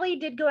mean, Allie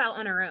did go out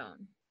on her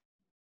own.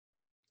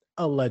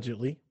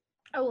 Allegedly.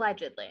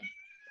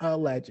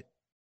 Alleged.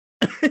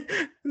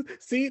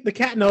 See, the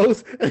cat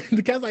knows.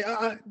 The cat's like,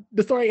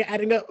 the story ain't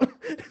adding up.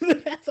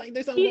 That's like,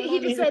 there's something he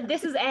just said,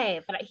 this is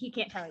A, but he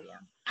can't tell you.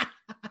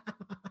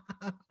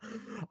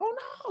 Oh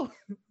no!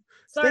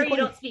 Sorry, you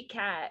don't speak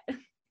cat.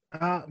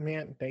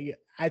 Man,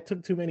 I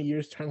took too many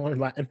years trying to learn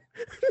Latin.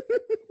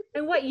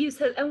 And what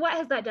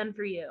has that done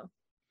for you?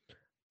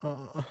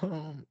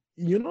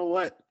 You know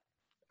what?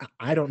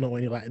 I don't know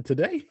any Latin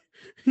today.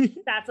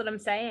 That's what I'm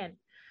saying.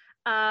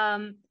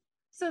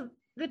 So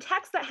the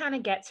text that Hannah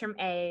gets from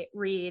A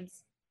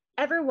reads,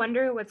 ever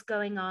wonder what's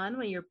going on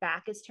when your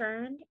back is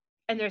turned?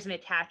 And there's an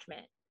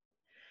attachment.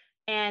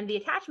 And the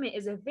attachment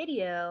is a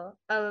video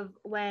of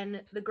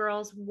when the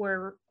girls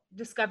were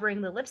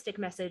discovering the lipstick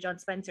message on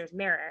Spencer's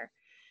mirror.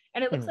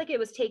 And it looks like it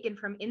was taken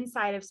from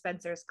inside of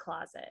Spencer's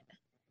closet.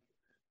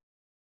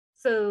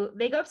 So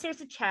they go upstairs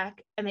to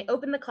check, and they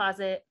open the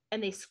closet,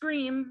 and they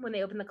scream when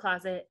they open the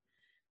closet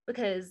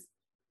because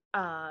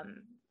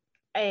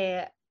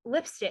a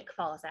lipstick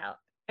falls out.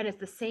 And it's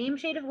the same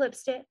shade of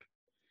lipstick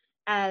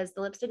as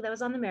the lipstick that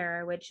was on the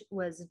mirror, which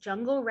was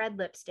jungle red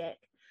lipstick,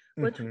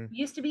 which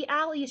used to be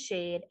Allie's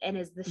shade and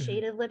is the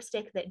shade of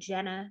lipstick that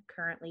Jenna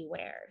currently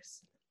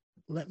wears.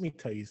 Let me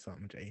tell you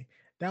something, Jay.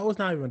 That was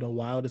not even the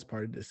wildest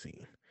part of the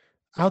scene.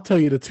 I'll tell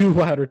you the two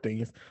wilder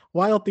things.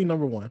 Wild thing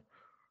number one,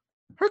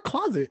 her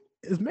closet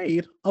is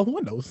made of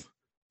windows.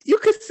 You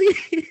could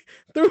see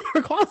through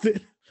her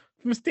closet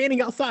from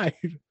standing outside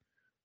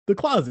the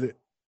closet.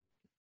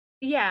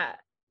 Yeah.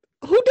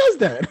 Who does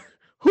that?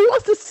 Who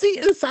wants to see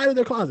inside of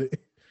their closet?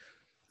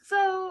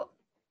 So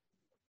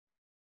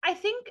I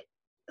think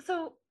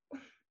so.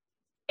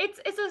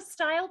 It's a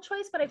style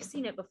choice, but I've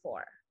seen it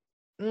before.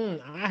 I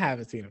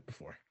haven't seen it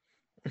before.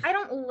 I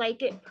don't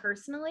like it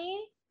personally.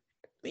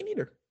 Me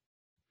neither.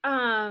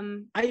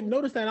 I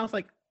noticed that and I was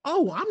like,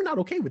 oh, I'm not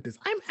okay with this.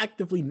 I'm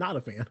actively not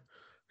a fan.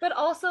 But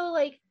also,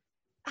 like,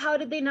 how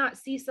did they not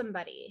see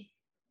somebody?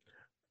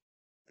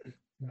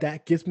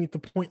 That gets me to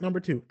point number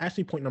 2.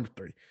 Actually, point number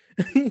 3.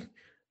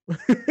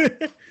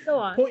 Go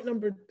on. Point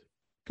number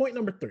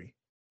 3.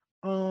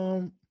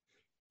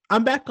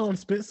 I'm back on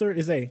Spencer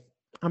is A.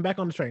 I'm back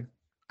on the train.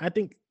 I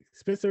think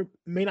Spencer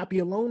may not be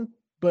alone,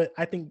 but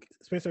I think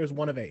Spencer is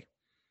one of A.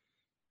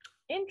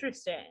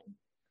 Interesting.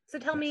 So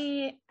tell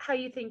me how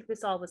you think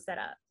this all was set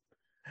up.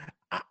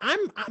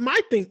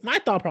 My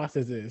thought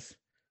process is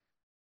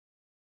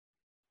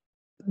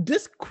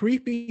this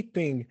creepy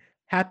thing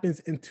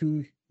happens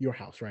into your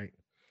house, right?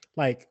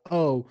 Like,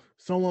 oh,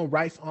 someone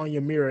writes on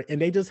your mirror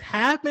and they just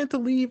happen to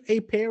leave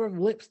a pair of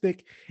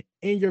lipstick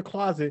in your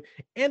closet,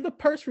 and the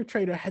purse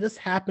retrader just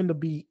happened to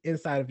be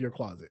inside of your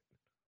closet,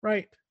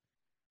 right?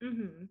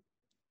 Mm-hmm.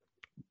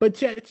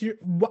 But yet,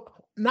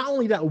 not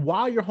only that,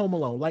 while you're home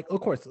alone, like, of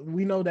course,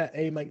 we know that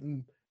A might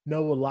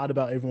know a lot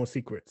about everyone's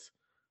secrets.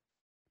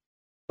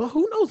 But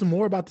who knows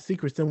more about the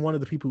secrets than one of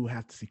the people who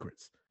have the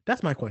secrets?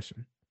 That's my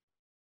question.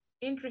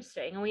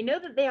 Interesting. And we know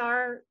that they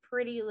are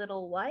pretty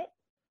little what?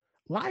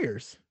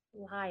 Liars.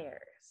 Liars.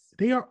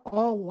 They are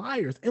all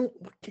liars. And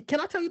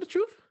can I tell you the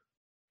truth?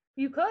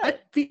 You could.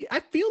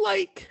 I feel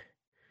like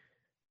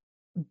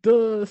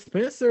the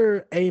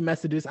Spencer A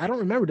messages, I don't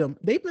remember them.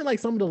 They've been like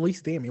some of the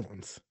least damning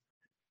ones.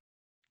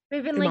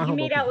 They've been like, you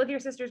made out with your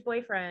sister's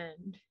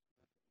boyfriend.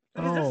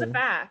 Because that's a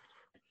fact.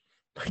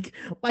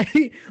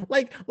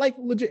 Like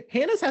legit,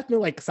 Hannah's has been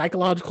like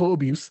psychological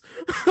abuse.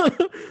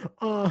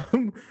 What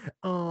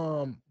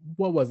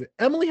was it?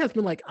 Emily has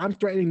been like, I'm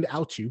threatening to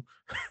out you.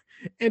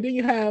 And then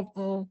you have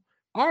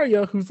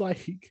Aria, who's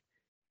like,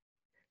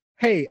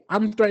 hey,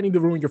 I'm threatening to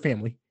ruin your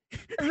family.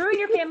 Ruin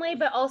your family,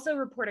 but also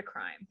report a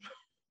crime.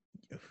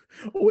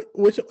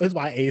 Which is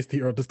why A is the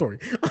hero of the story.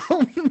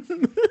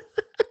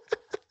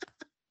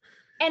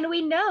 And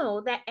we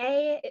know that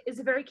A is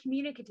a very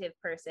communicative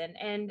person,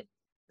 and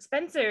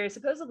Spencer is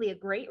supposedly a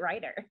great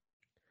writer.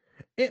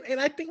 And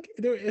I think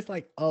there is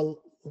like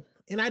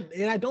and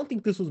I don't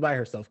think this was by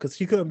herself, because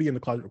she couldn't be in the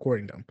closet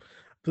recording them.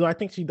 So I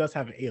think she does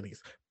have an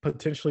alias,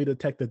 potentially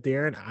Detective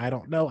Darren. I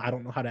don't know how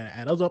that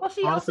adds up. Well,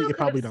 honestly, it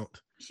probably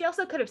don't. She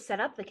also could have set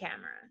up the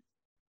camera.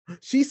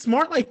 She's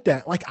smart like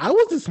that. Like, I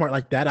wasn't smart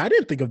like that. I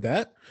didn't think of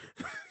that.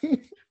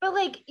 But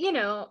like, you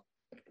know,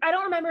 I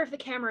don't remember if the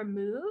camera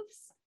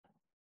moves.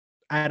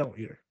 I don't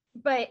either.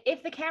 But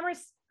if the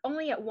camera's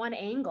only at one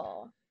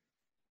angle,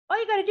 all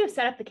you got to do is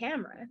set up the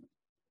camera.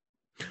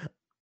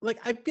 Like,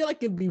 I feel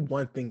like it'd be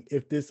one thing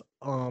if this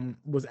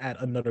was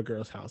at another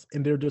girl's house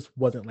and there just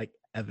wasn't like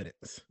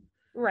evidence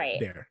right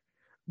there.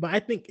 But I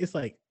think it's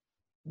like,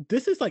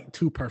 this is like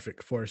too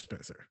perfect for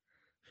Spencer.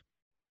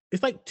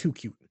 It's like too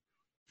cute.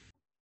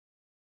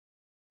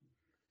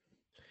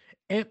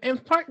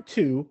 And part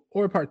 2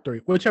 or part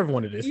 3, whichever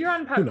one it is. You're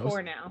on part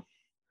 4 now.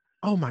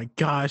 Oh my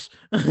gosh.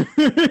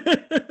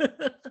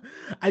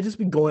 I just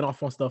been going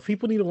off on stuff.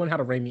 People need to learn how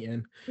to rein me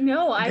in.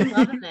 No, I'm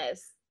loving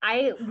this.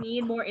 I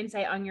need more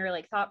insight on your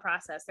like thought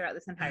process throughout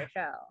this entire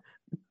show.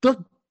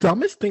 The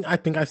dumbest thing I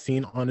think I've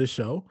seen on this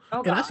show,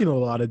 and I've seen a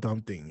lot of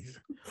dumb things,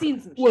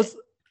 seen some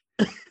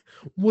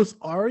was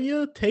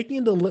Aria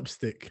taking the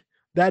lipstick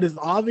that is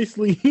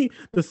obviously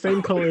the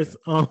same color as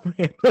Hannah,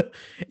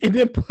 and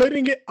then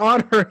putting it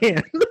on her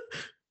hand,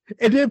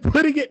 and then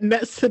putting it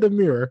next to the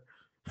mirror,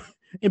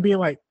 and being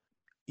like,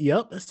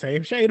 "Yep, the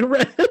same shade of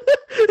red."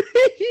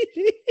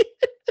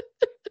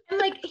 And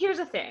like, here's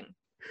the thing.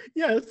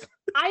 Yes.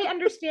 I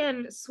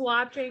understand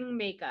swatching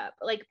makeup,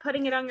 like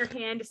putting it on your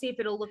hand to see if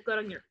it'll look good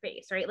on your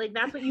face, right? Like,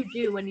 that's what you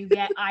do when you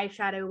get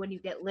eyeshadow, when you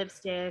get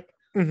lipstick.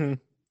 Mm-hmm.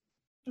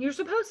 You're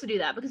supposed to do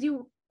that because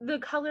the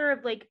color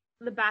of like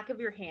the back of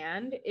your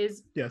hand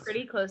is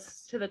pretty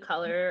close to the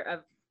color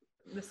of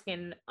the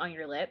skin on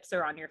your lips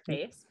or on your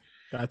face.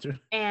 Gotcha.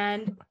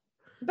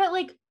 But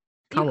like,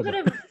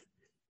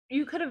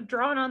 you could have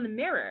drawn on the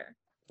mirror.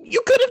 You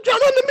could have drawn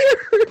on the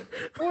mirror.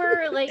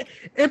 Or like,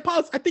 and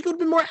pause. I think it would have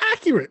been more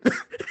accurate.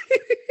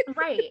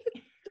 Right.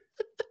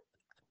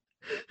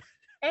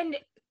 And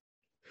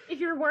if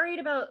you're worried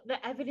about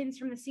the evidence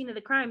from the scene of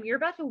the crime, you're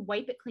about to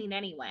wipe it clean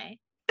anyway.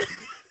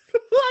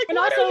 And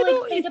also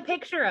like take a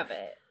picture of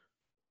it.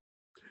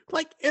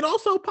 Like, and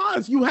also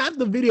pause. You have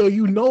the video,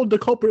 you know the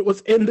culprit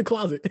was in the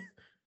closet.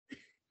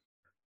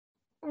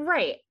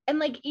 Right. And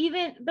like,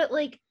 but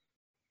like,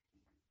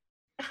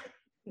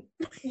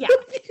 yeah.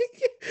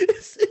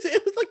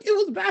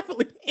 It was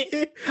baffling.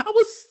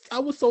 I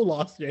was so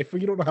lost, Jay, for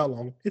you don't know how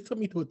long. It took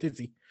me to a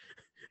dizzy.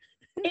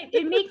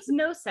 It makes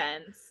no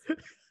sense.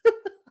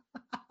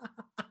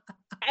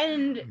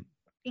 And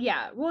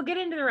yeah, we'll get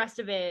into the rest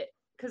of it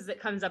because it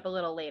comes up a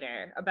little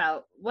later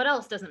about what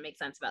else doesn't make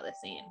sense about this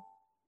scene.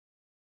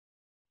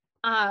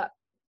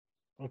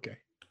 Okay.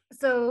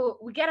 So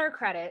we get our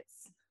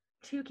credits.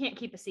 Two can't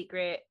keep a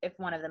secret if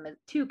one of them is.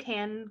 Two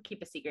can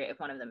keep a secret if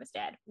one of them is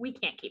dead. We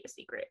can't keep a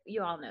secret.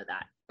 You all know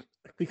that.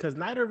 Because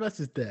neither of us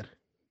is dead.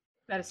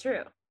 That is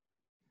true.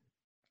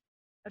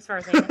 As far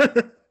as I know.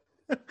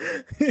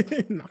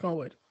 Knock on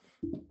wood.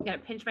 I'm gonna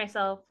pinch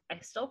myself. I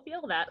still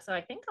feel that, so I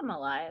think I'm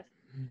alive.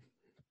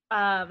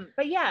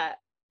 But yeah,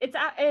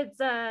 it's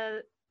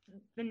the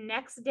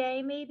next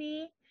day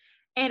maybe,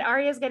 and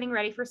Arya's getting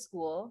ready for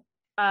school.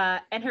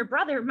 And her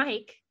brother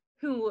Mike,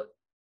 who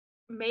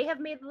may have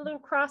made the little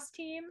cross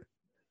team,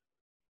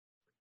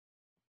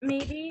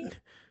 maybe.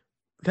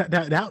 I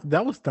didn't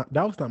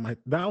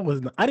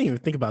even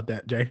think about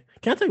that, Jay.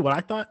 Can I tell you what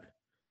I thought?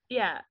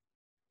 Yeah.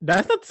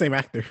 That's not the same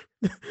actor.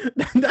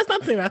 That's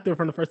not the same actor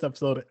from the first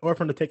episode or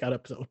from the Takeout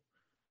episode.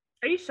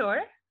 Are you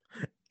sure?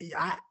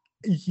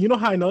 You know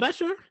how I know that,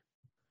 sure?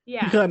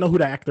 Yeah. Because I know who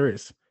that actor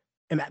is.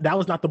 And that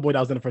was not the boy that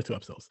was in the first two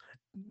episodes.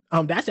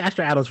 That's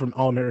Asher Adams from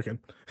All American.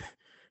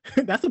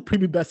 That's the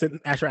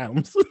prepubescent Asher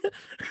Adams.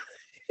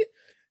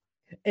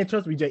 And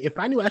trust me, Jay, if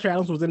I knew Asher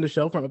Adams was in the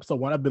show from episode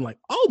 1, I'd been like,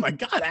 oh my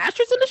God,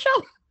 Asher's in the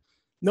show.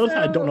 Notice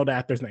how I don't know the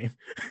actor's name.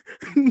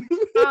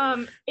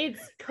 It's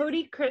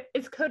Cody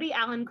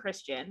Allen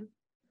Christian.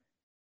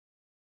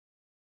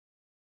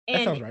 And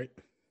that sounds right.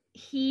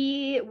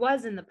 He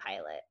was in the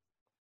pilot.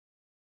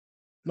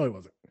 No, he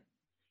wasn't.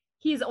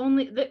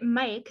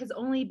 Mike has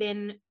only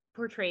been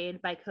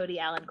portrayed by Cody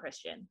Allen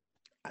Christian.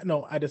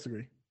 No, I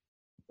disagree.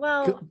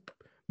 Well,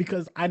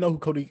 because I know who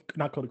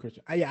not Cody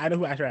Christian. I know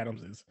who Asher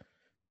Adams is.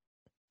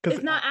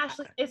 It's not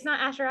Asher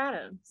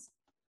Adams.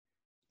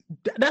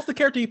 That's the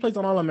character he plays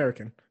on All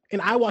American,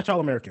 and I watch All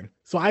American,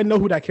 so I know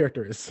who that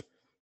character is.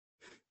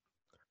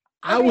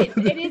 Okay,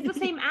 it is the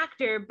same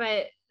actor,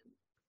 but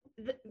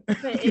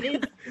it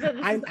is.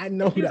 I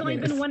know who that is. There's only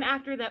been one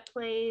actor that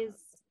plays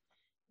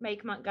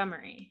Mike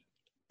Montgomery.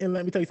 And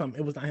let me tell you something.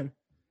 It was not him.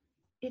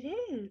 It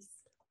is.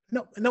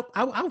 No.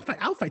 I'll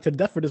fight to the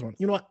death for this one.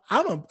 You know what?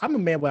 I'm a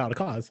man without a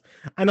cause.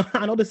 I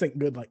know this ain't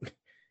good. Like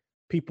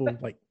people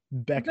like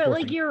back. But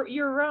like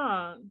you're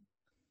wrong.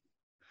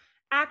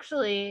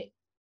 Actually,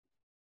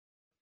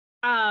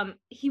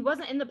 he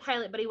wasn't in the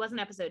pilot, but he was in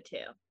episode 2.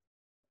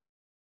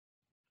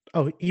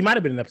 Oh, he might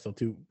have been in episode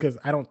 2 because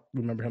I don't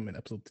remember him in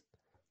episode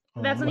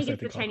 2. That's when he gets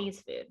the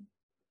Chinese food.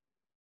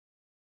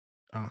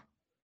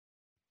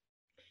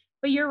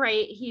 But you're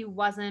right, he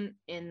wasn't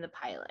in the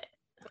pilot.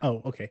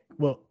 Oh, okay.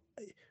 Well,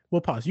 we'll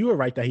pause. You were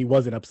right that he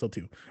was in episode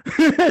 2.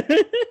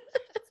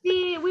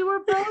 See, we were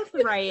both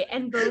right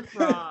and both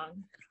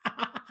wrong.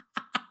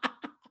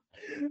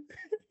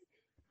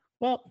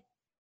 Well,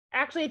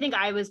 actually, I think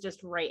I was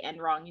just right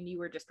and wrong, and you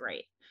were just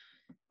right.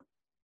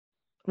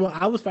 Well,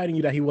 I was fighting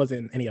you that he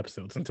wasn't in any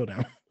episodes until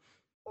now.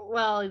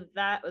 Well,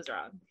 that was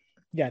wrong.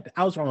 Yeah,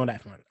 I was wrong on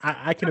that one.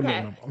 I can admit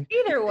I'm wrong.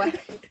 Either way.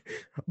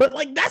 But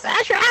like, that's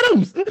Asher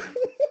Adams.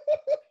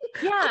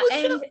 Yeah,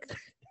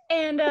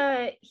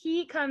 and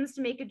he comes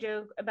to make a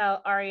joke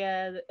about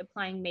Arya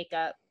applying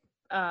makeup,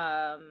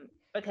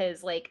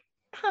 because like,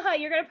 haha,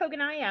 you're gonna poke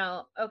an eye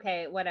out.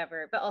 Okay,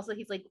 whatever. But also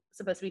he's like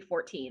supposed to be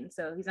 14,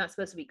 so he's not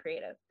supposed to be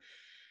creative.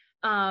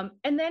 And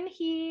then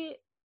he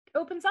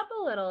opens up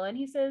a little and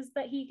he says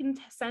that he can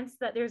sense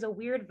that there's a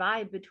weird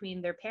vibe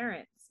between their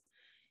parents.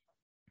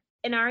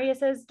 And Arya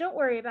says, don't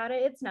worry about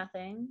it, it's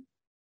nothing.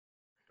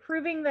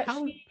 Proving that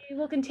she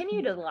will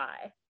continue to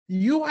lie.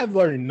 You have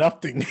learned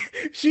nothing.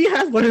 She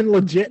has learned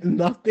legit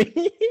nothing.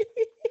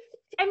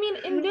 I mean,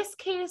 in this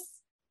case,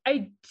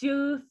 I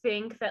do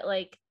think that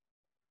like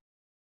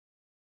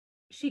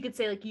she could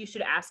say like, you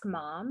should ask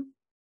mom.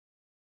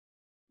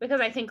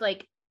 Because I think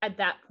like at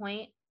that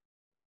point,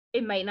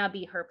 it might not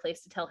be her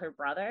place to tell her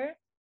brother.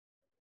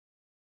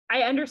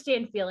 I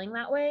understand feeling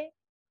that way,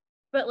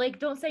 but like,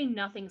 don't say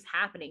nothing's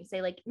happening.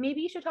 Say like, maybe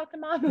you should talk to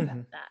mom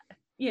about that,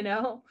 you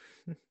know?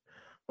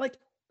 Like,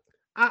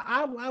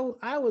 I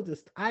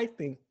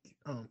think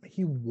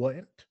he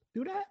wouldn't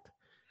do that.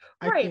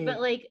 Right,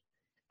 but like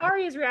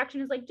Arya's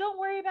reaction is like, don't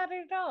worry about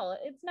it at all.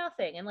 It's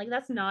nothing. And like,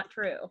 that's not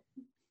true.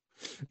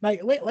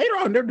 Like later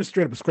on, they're just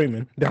straight up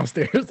screaming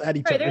downstairs at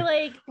each other. They're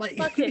like,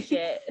 fuck this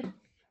shit.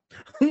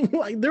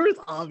 Like there is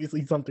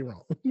obviously something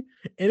wrong.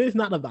 It is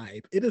not a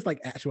vibe. It is like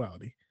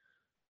actuality.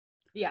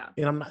 Yeah.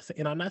 And I'm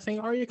not saying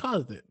Arya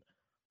caused it.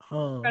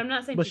 But I'm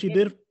not saying. But she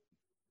did.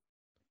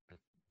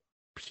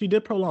 She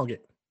did prolong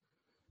it.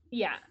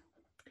 Yeah.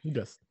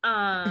 Yes.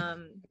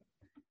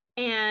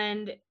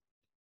 And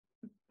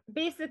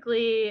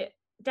basically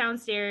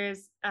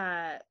downstairs,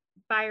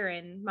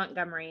 Byron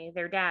Montgomery,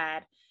 their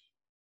dad,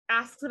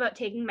 asks about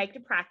taking Mike to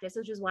practice,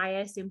 which is why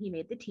I assume he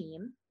made the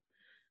team.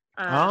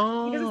 He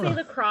doesn't say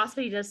lacrosse,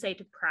 but he does say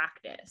to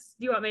practice.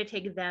 Do you want me to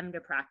take them to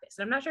practice?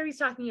 And I'm not sure if he's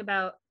talking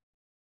about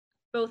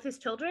both his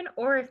children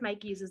or if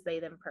Mike uses they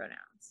them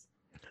pronouns.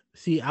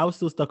 See, I was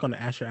still stuck on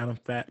the Asher Adams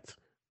fact.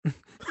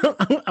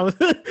 I was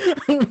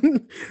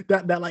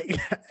that like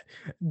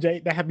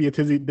Jay, that had me a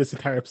tizzy this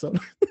entire episode.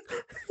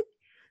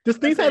 This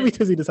thing's had me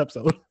tizzy this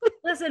episode.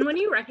 Listen, when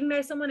you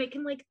recognize someone, it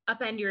can like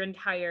upend your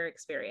entire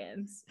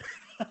experience.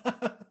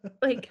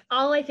 Like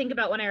all I think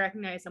about when I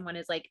recognize someone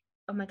is like,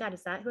 oh my God,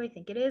 is that who I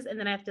think it is? And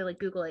then I have to like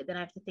Google it. Then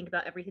I have to think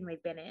about everything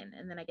they've been in,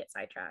 and then I get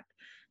sidetracked.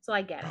 So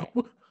I get it.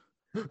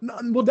 No,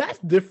 well, that's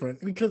different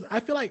because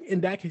I feel like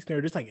in that case,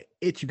 there's just like an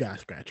itch you gotta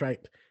scratch, right?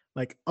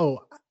 Like,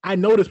 oh, I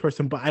know this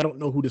person, but I don't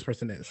know who this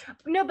person is.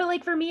 No, but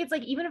like for me, it's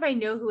like even if I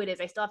know who it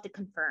is, I still have to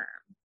confirm.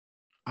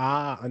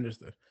 Ah,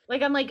 understood.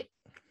 Like I'm like,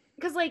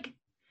 because like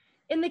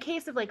in the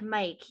case of like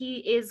Mike, he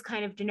is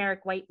kind of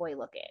generic white boy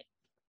looking.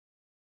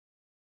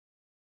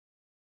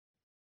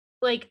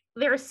 Like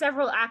there are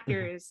several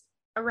actors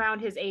around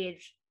his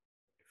age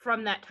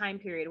from that time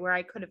period where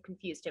I could have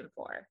confused him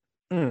for.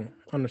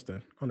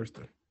 Understood.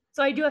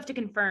 So I do have to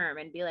confirm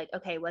and be like,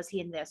 okay, was he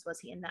in this? Was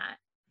he in that?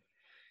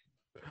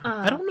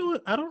 I don't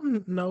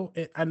know.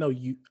 I know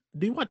you.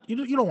 Do you watch?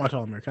 You don't watch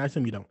All American. I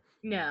assume you don't.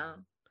 No.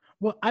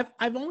 Well,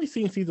 I've only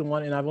seen season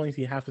 1 and I've only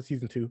seen half of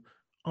season 2.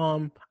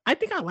 I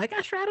think I like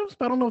Asher Adams,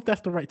 but I don't know if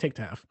that's the right take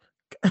to have.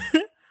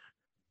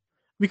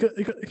 because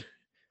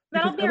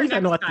That'll be at our least next I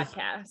know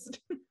podcast.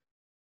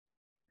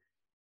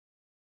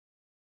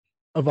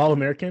 Of All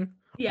American.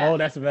 Yeah. Oh,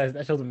 that's a mess.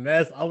 That show's a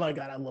mess. Oh my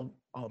God, I love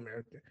All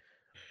American.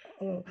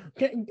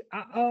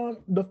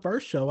 The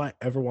first show I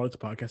ever wanted to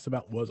podcast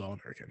about was All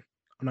American.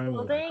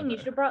 Well, dang, you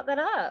should have brought that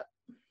up.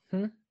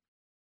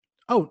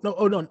 Oh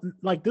no!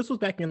 Like this was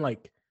back in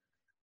like.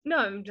 No,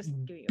 I'm just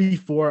giving you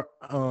before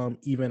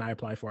even I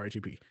applied for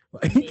RGP.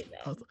 Like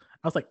I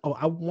was like, oh,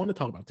 I want to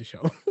talk about the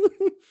show.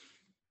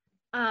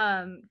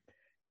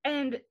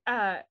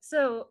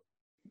 So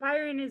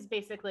Byron is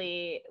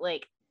basically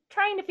like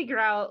trying to figure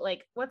out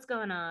like what's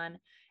going on,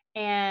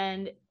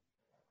 and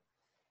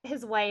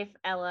his wife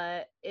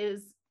Ella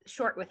is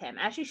short with him,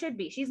 as she should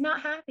be. She's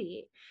not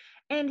happy,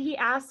 and he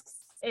asks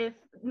if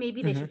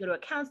maybe they should go to a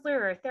counselor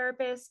or a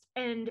therapist,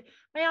 and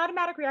my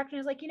automatic reaction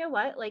is like, you know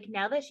what, like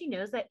now that she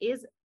knows, that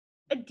is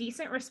a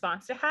decent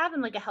response to have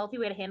and like a healthy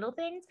way to handle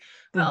things,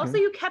 but also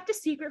you kept a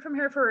secret from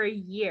her for a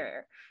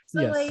year,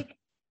 so like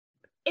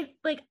it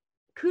like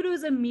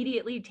kudos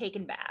immediately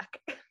taken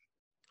back.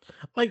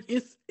 Like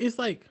it's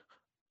like,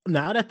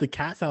 now that the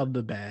cat's out of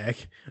the bag,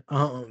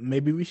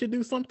 maybe we should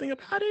do something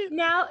about it.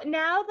 Now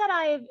that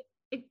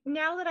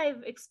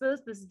I've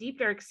exposed this deep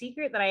dark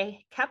secret that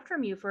I kept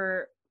from you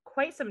for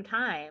quite some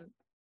time.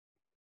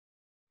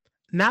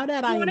 Now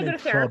that I want to go to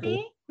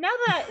therapy. Now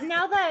that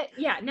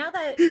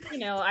you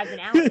know I've been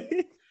out.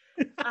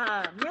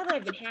 Now that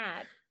I've been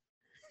had.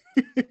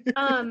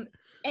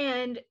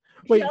 And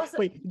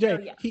wait,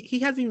 Jay. He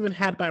hasn't even been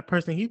had by a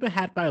person. He's been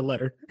had by a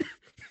letter.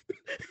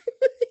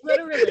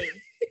 Literally,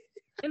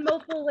 in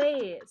multiple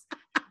ways.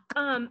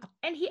 And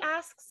he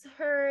asks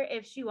her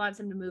if she wants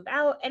him to move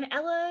out, and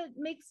Ella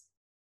makes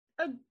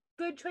a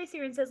good choice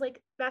here and says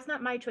like, that's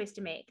not my choice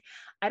to make.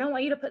 I don't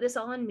want you to put this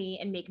all on me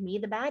and make me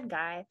the bad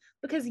guy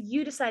because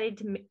you decided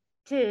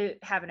to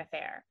have an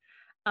affair.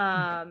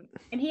 And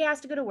he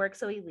has to go to work,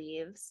 so he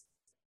leaves,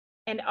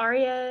 and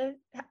Arya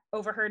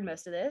overheard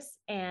most of this,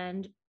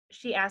 and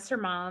she asks her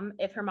mom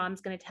if her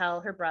mom's going to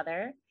tell her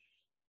brother,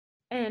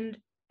 and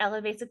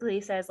Ella basically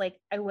says like,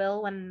 I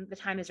will when the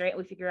time is right,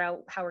 we figure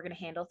out how we're going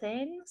to handle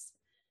things.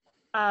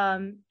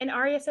 And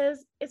Arya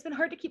says it's been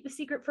hard to keep the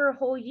secret for a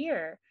whole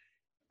year,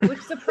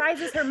 which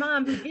surprises her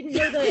mom, who didn't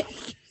know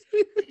that.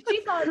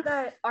 She thought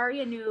that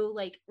Arya knew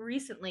like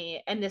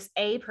recently, and this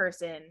A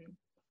person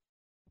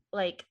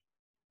like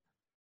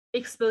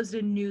exposed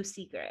a new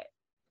secret,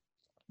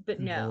 but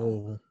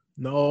no.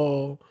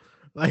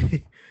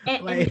 Like,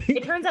 and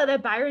it turns out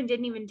that Byron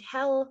didn't even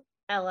tell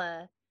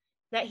Ella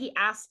that he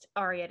asked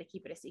Arya to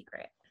keep it a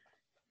secret.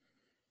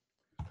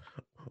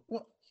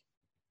 Well,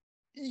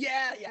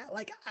 yeah,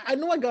 like I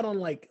know I got on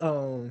like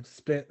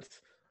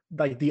Spence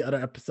like the other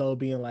episode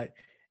being like,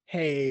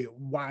 hey,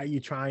 why are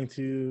you trying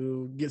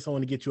to get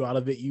someone to get you out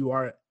of it? You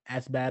are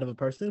as bad of a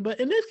person. But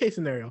in this case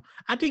scenario,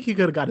 I think he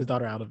could have got his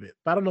daughter out of it.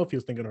 But I don't know if he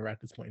was thinking of her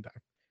at this point in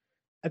time.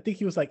 I think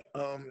he was like,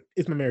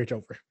 is my marriage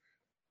over?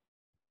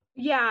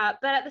 Yeah,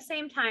 but at the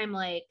same time,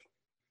 like,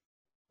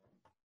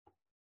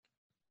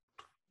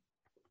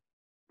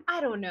 I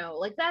don't know.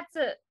 Like,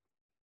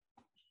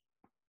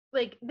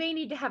 they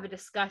need to have a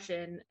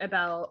discussion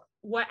about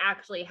what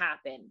actually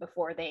happened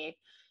before they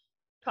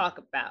talk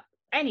about.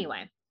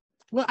 Anyway.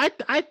 Well,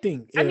 I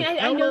think I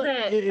know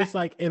that it's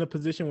like in a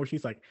position where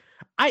she's like,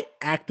 I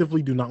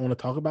actively do not want to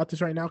talk about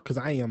this right now because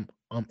I am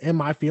in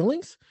my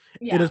feelings.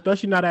 Yeah. And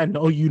especially now that I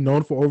know you've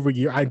known for over a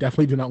year, I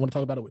definitely do not want to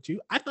talk about it with you.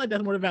 I feel like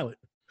that's more valid.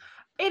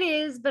 It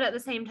is, but at the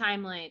same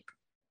time, like,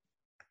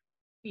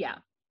 yeah,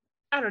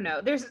 I don't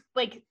know. There's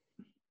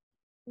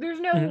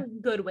no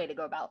good way to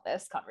go about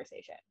this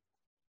conversation.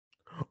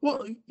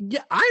 Well,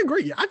 yeah, I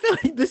agree. I feel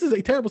like this is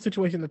a terrible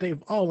situation that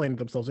they've all landed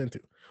themselves into.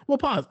 Well,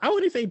 pause. I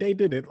wouldn't say they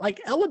did it.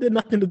 Like, Ella did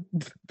nothing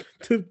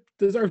to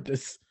deserve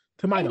this,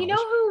 to my knowledge. You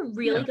know who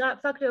really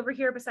got fucked over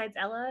here besides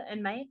Ella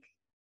and Mike?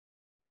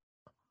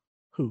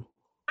 Who?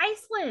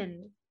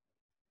 Iceland.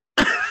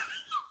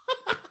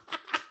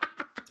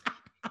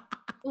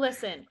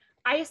 Listen,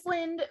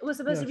 Iceland was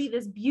supposed to be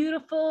this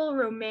beautiful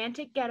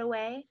romantic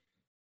getaway.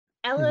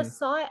 Ella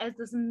saw it as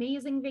this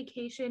amazing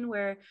vacation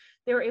where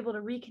they were able to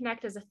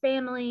reconnect as a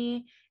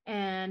family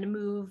and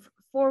move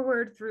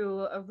forward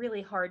through a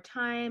really hard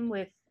time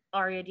with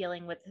Arya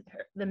dealing with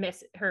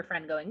her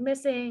friend going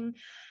missing.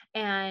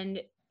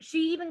 And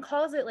she even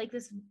calls it like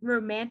this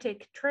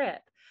romantic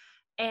trip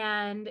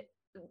and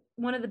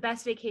one of the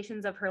best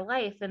vacations of her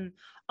life and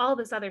all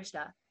this other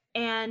stuff.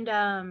 And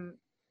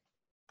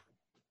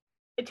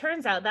it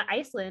turns out that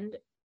Iceland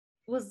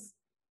was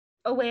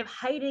a way of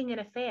hiding an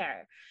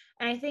affair.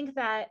 And I think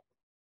that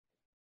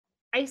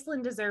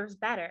Iceland deserves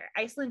better.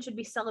 Iceland should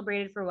be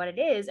celebrated for what it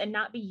is and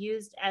not be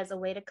used as a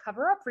way to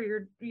cover up for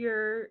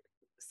your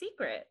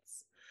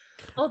secrets.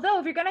 Although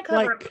if you're going to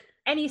cover up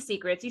any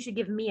secrets, you should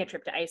give me a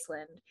trip to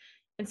Iceland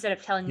instead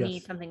of telling me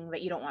something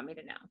that you don't want me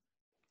to know.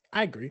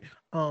 I agree.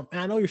 And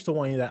I know you're still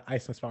wanting that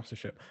Iceland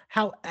sponsorship.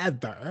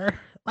 However,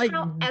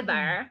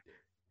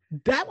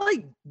 that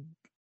like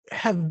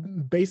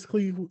have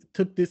basically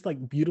took this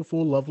like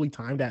beautiful, lovely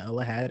time that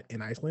Ella had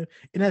in Iceland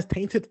and has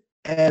tainted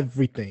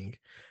everything.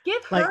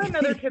 Give her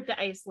another trip to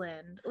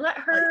Iceland. Let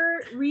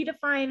her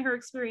redefine her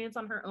experience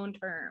on her own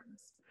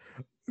terms.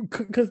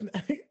 Because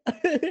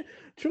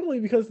truly,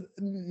 because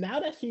now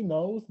that she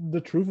knows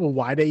the truth of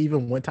why they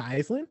even went to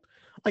Iceland,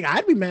 like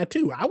I'd be mad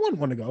too. I wouldn't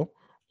want to go.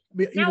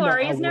 Now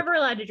Arya's never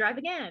allowed to drive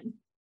again.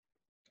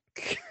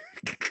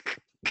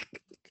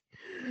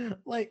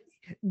 Like,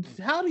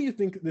 how do you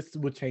think this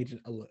would change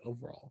it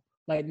overall?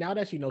 Like now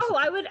that she knows. Oh,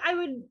 I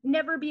would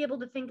never be able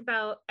to think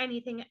about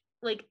anything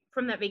like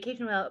from that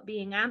vacation without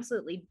being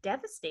absolutely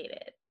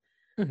devastated.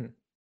 Mm-hmm.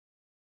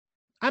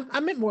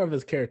 I meant more of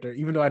his character,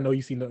 even though I know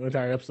you've seen the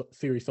entire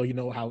series, so you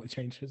know how it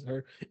changes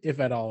her, if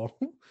at all.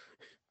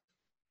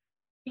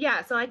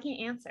 Yeah, so I can't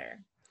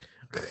answer.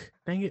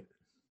 Dang it.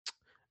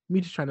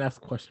 Me just trying to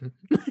ask a question.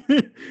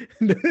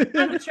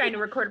 I'm just trying to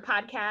record a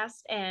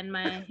podcast and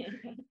my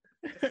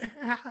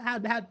how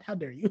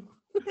dare you?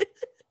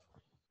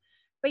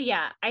 But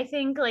yeah, I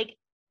think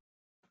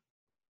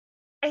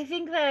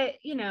that,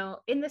 you know,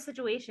 in this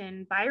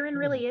situation, Byron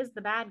really is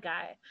the bad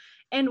guy.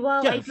 And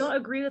while I don't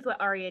agree with what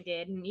Arya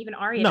did, and even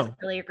Arya doesn't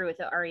really agree with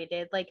what Arya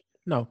did, like,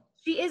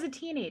 she is a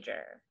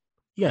teenager.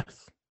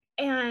 Yes.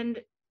 And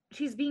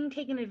she's being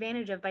taken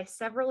advantage of by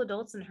several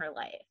adults in her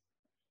life.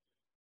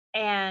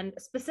 And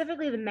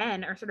specifically the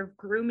men are sort of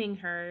grooming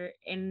her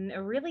in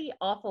a really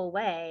awful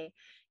way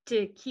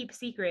to keep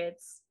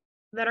secrets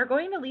that are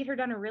going to lead her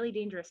down a really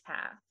dangerous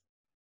path.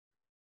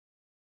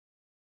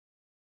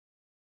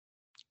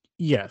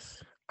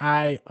 Yes,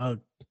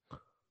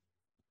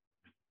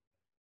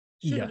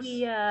 Should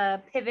we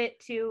pivot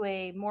to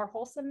a more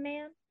wholesome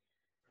man?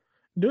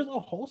 There's a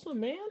wholesome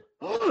man?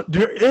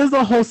 There is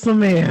a wholesome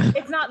man.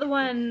 It's not the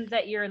one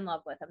that you're in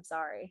love with. I'm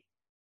sorry.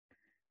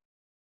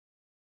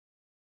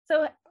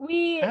 So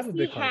we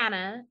see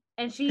Hannah,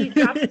 and she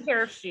drops a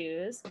pair of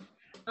shoes,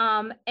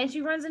 and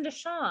she runs into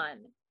Sean.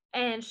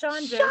 And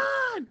Sean jokes,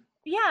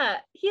 yeah,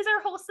 he's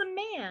our wholesome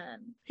man.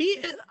 He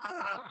is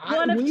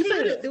one of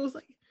two. It was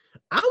like,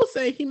 I would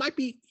say he might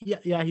be.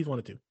 Yeah, he's one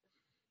of two.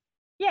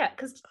 Yeah,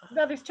 because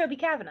the other's Toby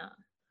Kavanaugh.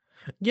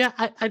 Yeah,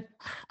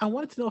 I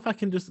wanted to know if I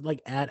can just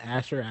like add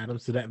Asher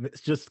Adams to that,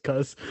 just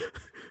because.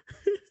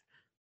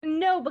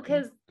 No,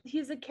 because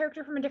he's a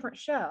character from a different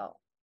show.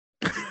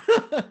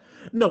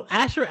 No,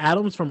 Asher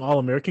Adams from All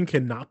American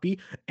cannot be,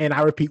 and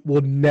I repeat,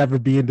 will never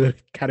be in the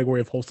category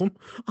of wholesome.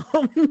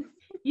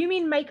 You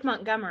mean Mike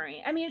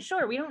Montgomery? I mean,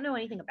 sure, we don't know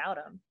anything about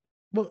him.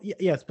 Well,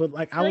 yes, but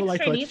like I would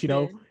like to let you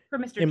know, for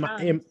Mr.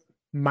 In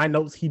my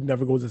notes, he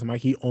never goes as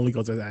Mike. He only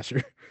goes as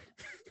Asher.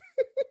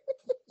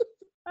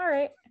 All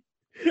right.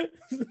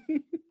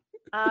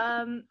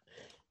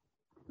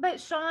 But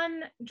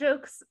Sean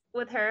jokes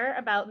with her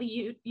about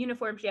the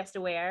uniform she has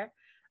to wear.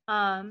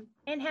 And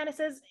Hannah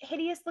says,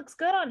 hideous looks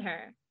good on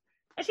her.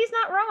 And she's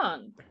not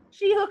wrong.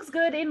 She looks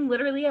good in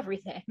literally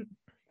everything.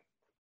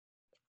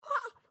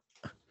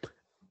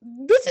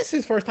 This is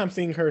his first time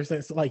seeing her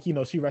since, like, you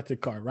know, she wrecked the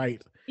car,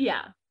 right?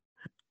 Yeah.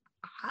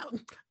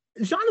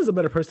 Sean is a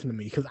better person than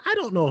me, because I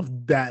don't know if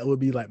that would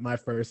be like my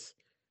first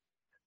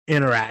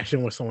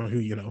interaction with someone who,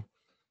 you know.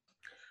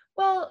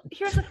 Well,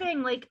 here's the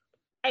thing. Like,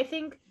 I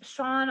think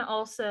Sean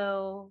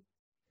also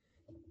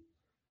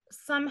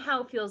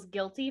somehow feels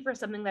guilty for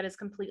something that is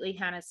completely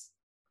Hannah's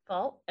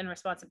fault and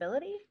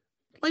responsibility.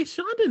 Like,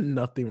 Sean did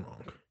nothing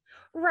wrong.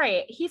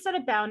 Right. He set a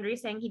boundary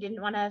saying he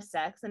didn't want to have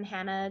sex, and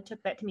Hannah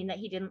took that to mean that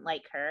he didn't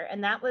like her.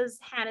 And that was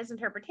Hannah's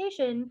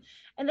interpretation.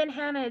 And then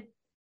Hannah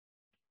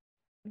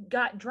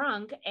got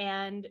drunk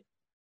and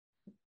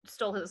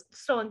stole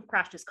and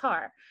crashed his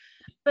car.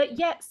 But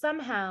yet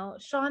somehow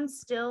Sean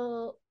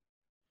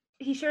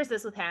he shares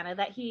this with Hannah,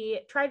 that he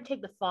tried to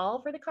take the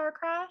fall for the car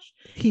crash.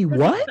 He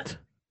what?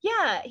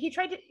 Yeah, he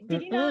tried to.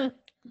 Did you know?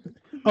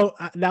 Oh,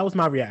 that was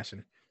my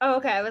reaction. Oh,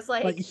 okay. I was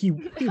like I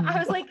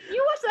was like,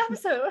 you watched the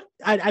episode.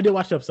 I did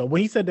watch the episode.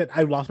 When he said that,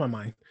 I lost my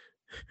mind.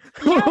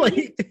 Yeah, like,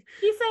 he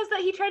says that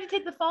he tried to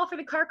take the fall for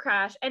the car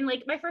crash, and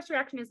like my first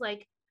reaction is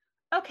like,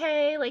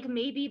 okay, like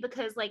maybe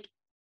because like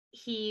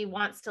he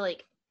wants to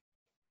like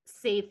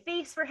save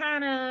face for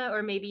Hannah,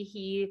 or maybe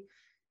he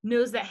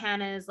knows that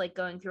Hannah is like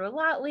going through a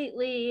lot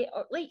lately,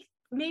 or like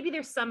maybe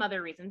there's some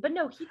other reason, but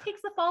no, he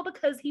takes the fall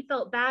because he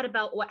felt bad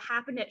about what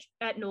happened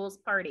at Noel's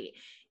party,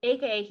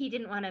 aka he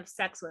didn't want to have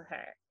sex with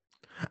her.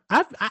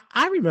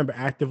 I remember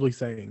actively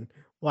saying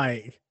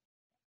like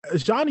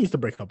Sean needs to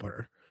break up with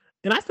her,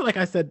 and I feel like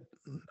I said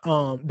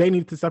they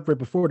need to separate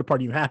before the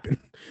party even happened.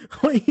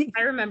 Like,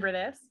 I remember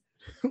this.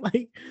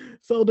 like,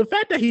 so the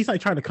fact that he's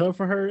like trying to cover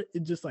for her,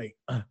 it just like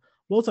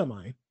blows my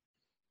mind.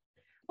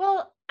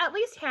 Well, at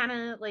least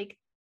Hannah like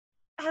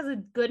has a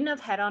good enough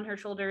head on her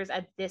shoulders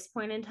at this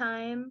point in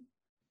time.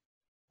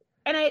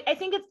 And I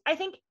think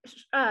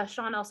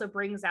Sean also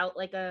brings out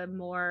like a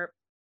more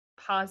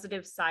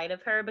positive side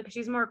of her because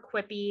she's more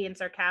quippy and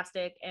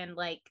sarcastic and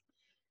like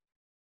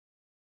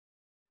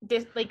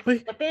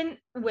flippant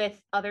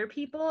with other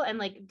people, and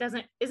like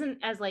isn't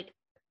as like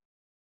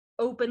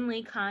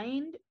openly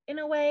kind in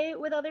a way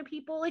with other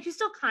people. Like she's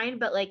still kind,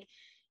 but like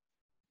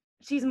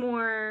she's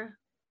more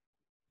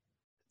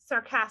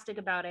sarcastic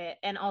about it,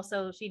 and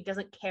also she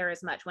doesn't care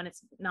as much when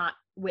it's not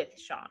with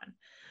Sean.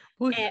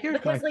 Well, And here's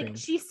because my like thing.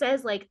 she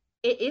says like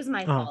it is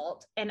my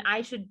fault and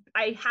I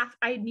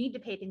need to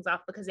pay things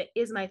off because it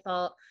is my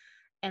fault,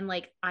 and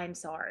like I'm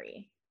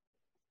sorry.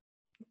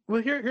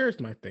 Well, here's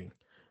my thing.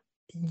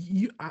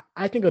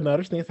 I think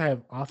another stance I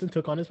have often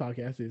took on this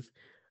podcast is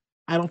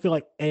I don't feel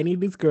like any of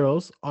these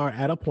girls are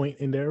at a point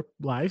in their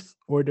lives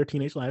or their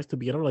teenage lives to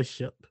be in a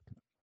relationship.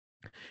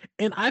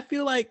 And I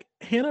feel like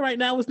Hannah right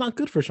now is not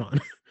good for Sean.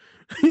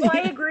 Well,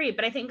 I agree,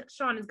 but I think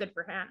Sean is good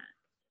for Hannah.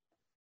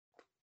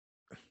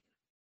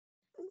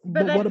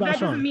 But what about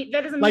Sean?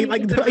 That doesn't mean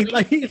it's a good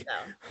relationship,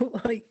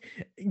 though. Like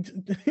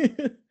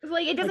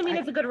it doesn't mean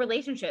it's a good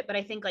relationship, but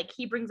I think like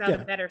he brings out a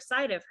better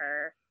side of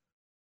her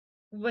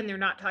when they're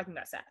not talking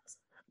about sex.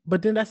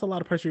 But then that's a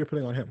lot of pressure you're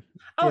putting on him.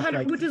 Oh,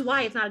 like, which is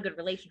why it's not a good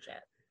relationship.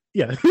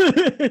 Yeah.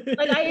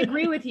 Like I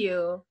agree with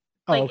you.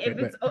 Like if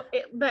it's,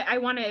 but I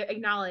want to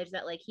acknowledge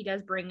that like he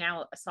does bring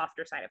out a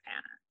softer side of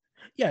Hannah.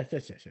 Yes.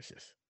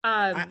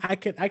 I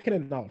can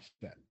acknowledge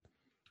that.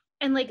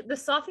 And like the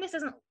softness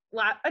doesn't.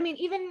 I mean,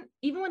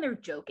 even when they're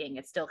joking,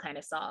 it's still kind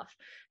of soft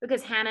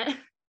because Hannah,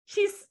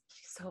 she's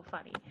so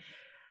funny.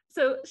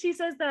 So she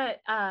says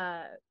that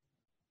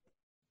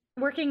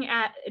working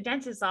at a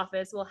dentist's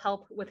office will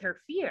help with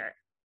her fear.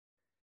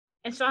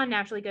 And Sean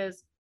naturally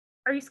goes,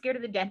 "Are you scared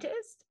of the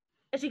dentist?"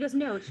 And she goes,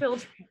 "No,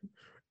 children."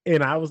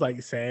 And I was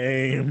like,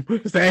 same.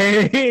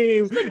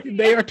 They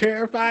are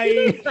terrifying.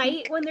 They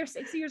bite when they're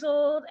 6 years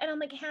old. And I'm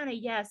like, Hannah,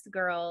 yes,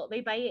 girl. They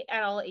bite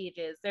at all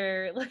ages.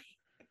 They're like,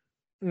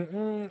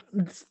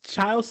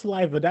 child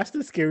saliva. That's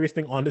the scariest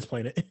thing on this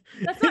planet.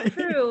 That's not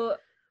true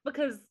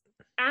because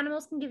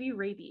animals can give you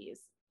rabies.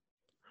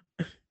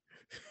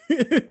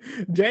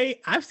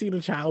 Jay, I've seen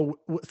a child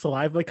with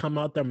saliva come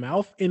out their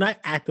mouth and I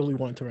actively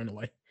want to run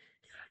away.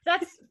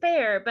 That's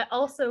fair, but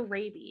also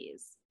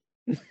rabies.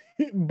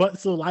 But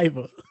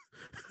saliva.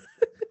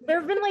 There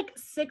have been like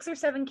 6 or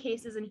 7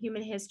 cases in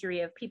human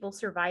history of people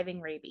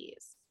surviving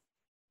rabies.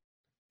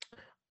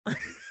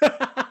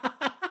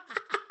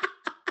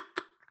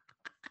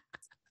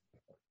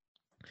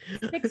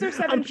 6 or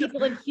 7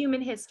 people in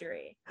human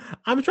history.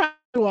 I'm trying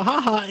to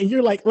haha, and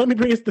you're like, let me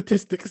bring you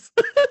statistics.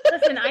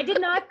 Listen, I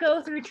did not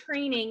go through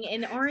training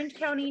in Orange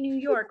County, New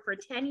York for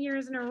 10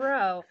 years in a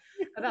row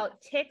about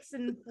ticks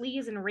and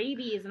fleas and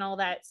rabies and all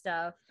that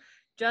stuff,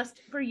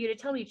 just for you to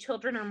tell me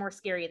children are more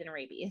scary than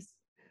rabies.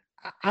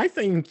 I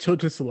think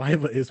children's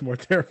saliva is more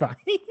terrifying.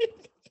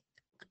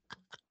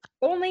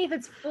 Only if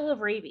it's full of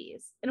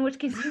rabies, in which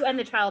case you and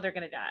the child are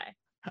going to die.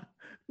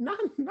 Not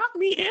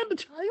me and the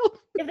child.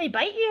 If they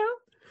bite you.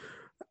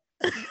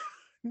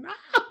 No.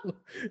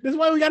 This is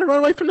why we got to run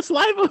away from the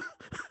saliva.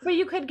 But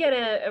you could get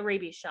a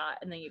rabies shot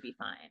and then you'd be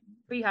fine.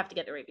 But you have to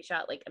get the rabies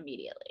shot like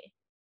immediately.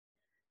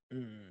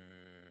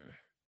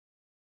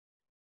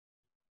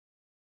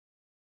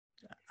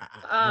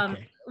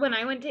 Okay. When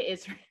I went to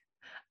Israel,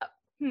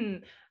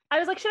 I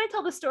was like, should I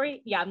tell the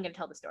story? Yeah, I'm going to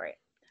tell the story.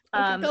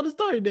 Okay, tell the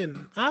story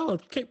then. I'll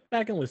kick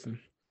back and listen.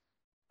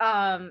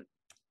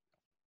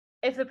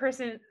 If the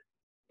person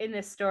in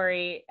this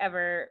story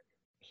ever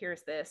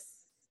hears this,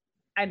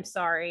 I'm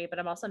sorry, but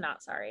I'm also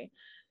not sorry.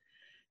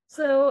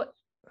 So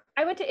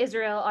I went to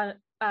Israel on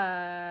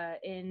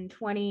in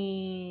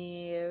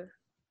 20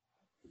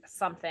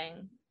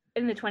 something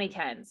in the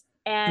 2010s.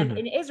 And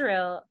in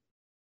Israel,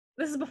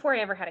 this is before I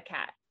ever had a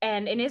cat.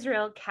 And in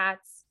Israel,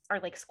 cats are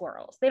like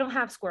squirrels. They don't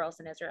have squirrels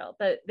in Israel,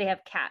 but they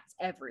have cats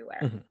everywhere.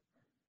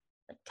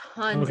 Like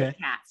tons of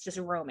cats just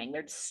roaming.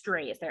 They're just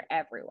strays. They're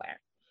everywhere.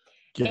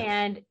 Yes.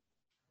 And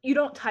you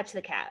don't touch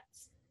the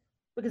cats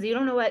because you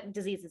don't know what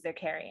diseases they're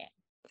carrying.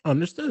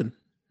 Understood.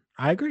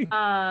 I agree.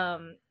 No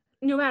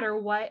matter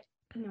what,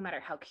 no matter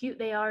how cute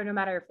they are, no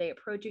matter if they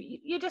approach you,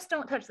 you just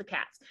don't touch the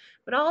cats.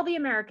 But all the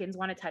Americans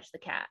want to touch the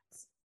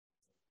cats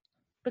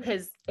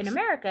because in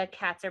America,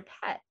 cats are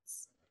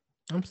pets.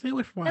 I'm staying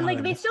away from and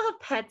like they still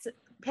have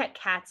pet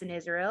cats in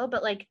Israel,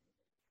 but like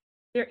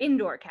they're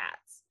indoor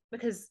cats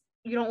because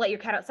you don't let your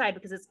cat outside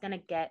because it's gonna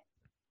get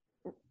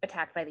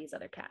attacked by these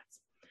other cats.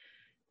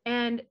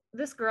 And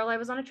this girl I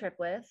was on a trip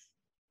with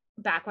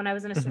back when I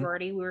was in a Mhm.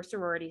 sorority, we were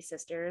sorority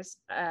sisters.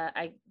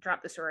 I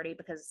dropped the sorority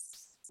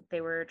because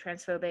they were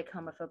transphobic,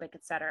 homophobic,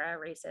 etc.,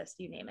 racist,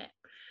 you name it.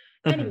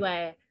 Mhm.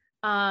 Anyway,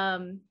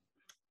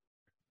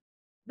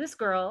 this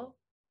girl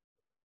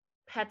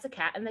pets a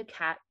cat and the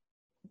cat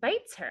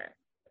bites her.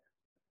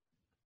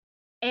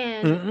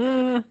 And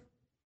Mm-mm.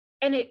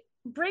 and it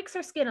breaks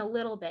her skin a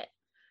little bit.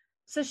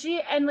 So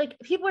like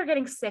people are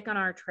getting sick on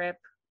our trip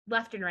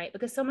left and right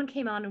because someone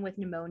came on with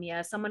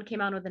pneumonia, someone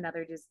came on with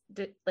another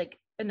like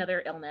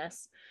another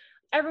illness.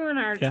 Everyone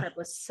on our Yeah. trip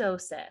was so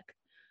sick.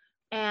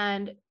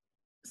 And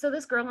so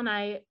this girl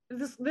and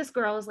this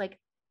girl is like,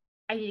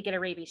 I need to get a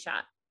rabies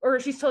shot. Or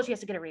she's told she has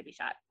to get a rabies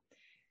shot.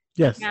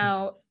 Yes.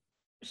 Now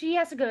she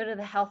has to go to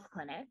the health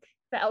clinic,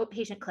 the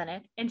outpatient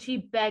clinic, and she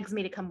begs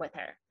me to come with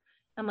her.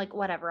 I'm like,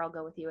 whatever, I'll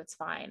go with you. It's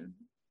fine.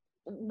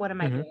 What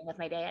am I Mhm. doing with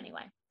my day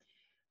anyway?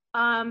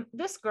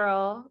 This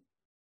girl,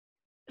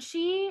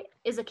 she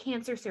is a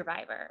cancer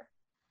survivor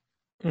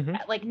Mhm.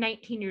 at like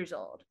 19 years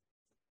old.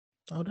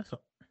 Oh,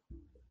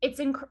 It's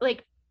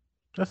like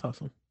that's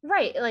awesome.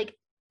 right, like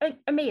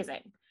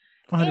amazing.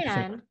 100%.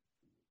 And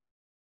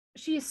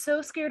she is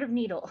so scared of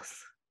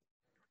needles.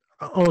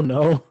 Oh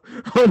no.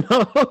 Oh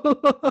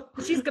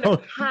no. She's gonna Oh,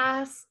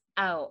 pass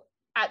out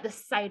at the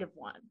sight of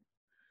one.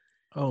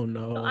 oh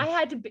So I no.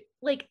 had to be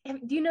like,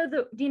 do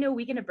you know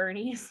Weekend at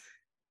Bernie's?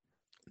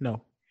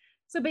 No.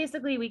 So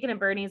basically, Weekend at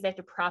Bernie's, they have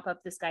to prop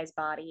up this guy's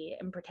body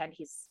and pretend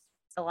he's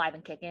alive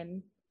and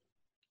kicking.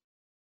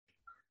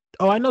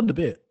 Oh, I know the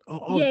bit.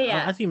 Yeah,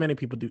 yeah, I see many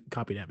people do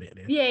copy that bit.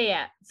 Yeah. yeah,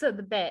 yeah. So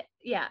the bit,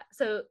 yeah.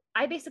 So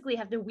I basically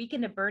have to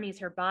Weekend at Bernie's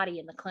her body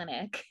in the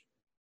clinic,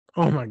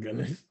 Oh my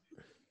goodness.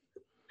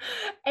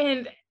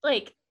 and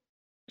like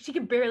she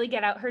can barely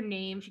get out her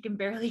name. She can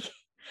barely,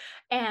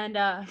 and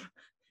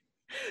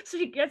so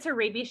she gets her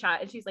rabies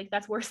shot, and she's like,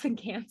 "That's worse than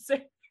cancer."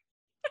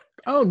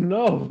 Oh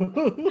no. And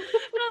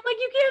I'm like,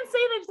 "You can't say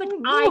that." She's like,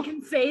 Oh, "I no.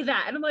 can say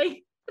that," and I'm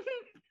like, "But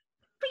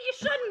you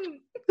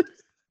shouldn't."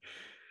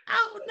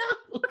 Oh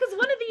no. Because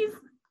one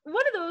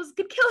of those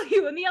could kill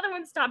you and the other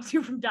one stops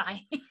you from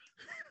dying.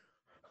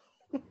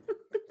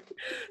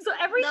 So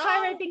every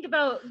time I think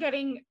about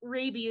getting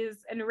rabies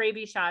and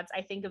rabies shots,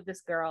 I think of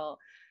this girl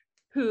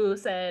who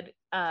said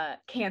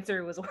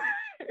cancer was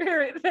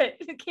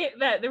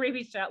that the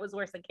rabies shot was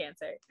worse than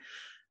cancer.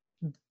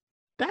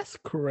 That's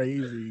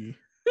crazy.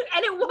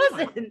 And it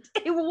wasn't.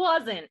 It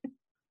wasn't.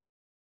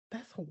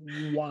 That's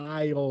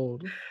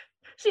wild.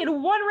 She had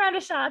one round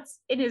of shots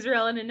in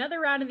Israel and another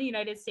round in the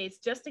United States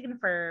just to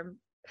confirm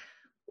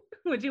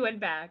when she went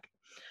back.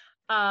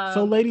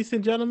 So, ladies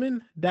and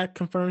gentlemen, that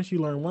confirms you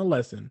learned one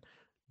lesson.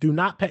 Do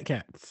not pet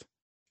cats.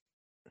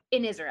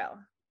 In Israel.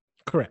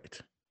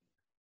 Correct.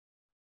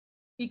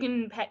 You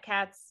can pet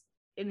cats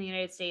in the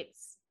United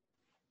States.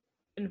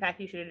 In fact,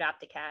 you should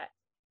adopt a cat.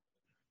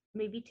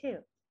 Maybe two.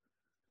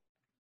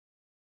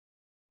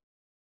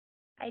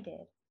 I did.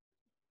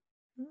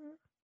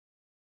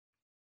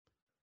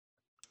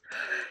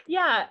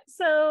 Yeah.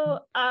 So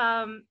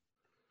Hannah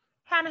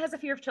has a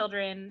fear of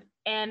children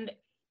and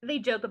they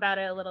joke about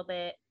it a little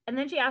bit. And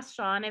then she asks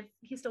Sean if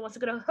he still wants to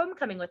go to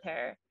homecoming with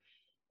her.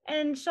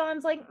 And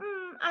Sean's like,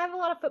 I have a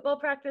lot of football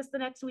practice the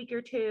next week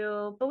or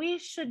two, but we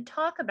should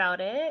talk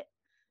about it.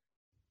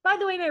 By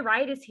the way, my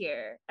ride is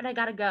here and I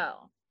gotta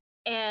go.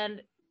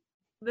 And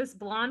this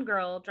blonde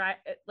girl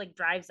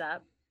drives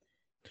up.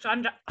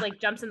 Sean like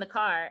jumps in the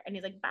car and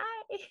he's like, bye.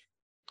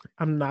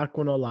 I'm not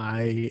gonna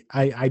lie.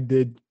 I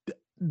did.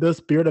 The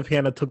spirit of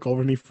Hannah took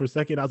over me for a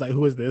second. I was like,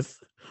 "Who is this?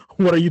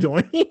 What are you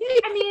doing?"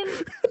 I mean,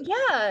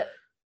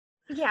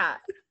 yeah.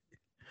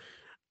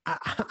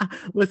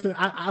 Listen,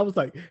 I was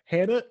like,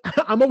 Hannah.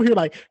 I'm over here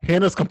like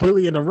Hannah's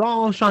completely in the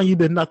wrong. Sean, you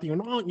did nothing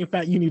wrong. In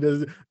fact, you need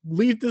to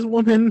leave this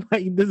woman.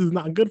 Like, this is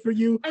not good for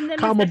you. And then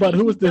Comma, but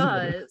who is this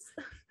woman?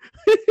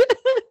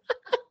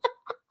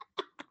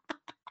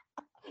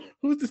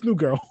 Who's this new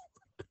girl?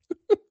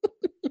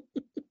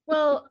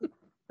 Well,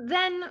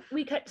 then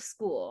we cut to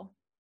school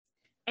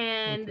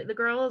and Okay. the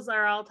girls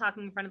are all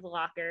talking in front of the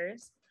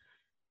lockers.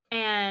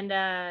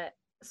 And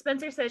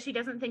Spencer says she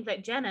doesn't think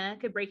that Jenna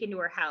could break into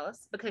her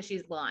house because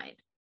she's blind.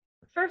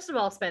 First of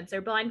all,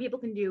 Spencer, blind people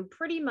can do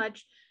pretty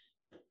much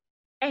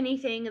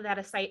anything that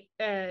a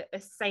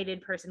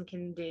sighted person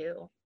can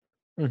do.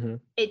 Mm-hmm.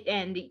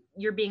 And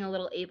you're being a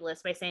little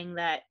ableist by saying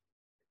that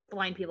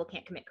blind people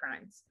can't commit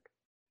crimes.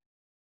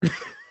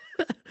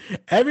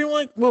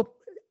 Everyone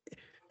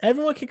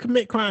can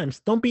commit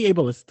crimes. Don't be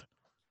ableist.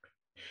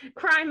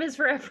 Crime is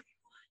for everyone.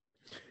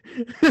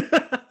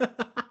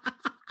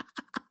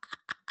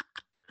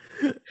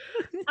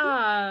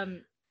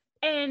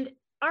 And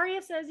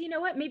Arya says, you know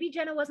what? Maybe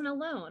Jenna wasn't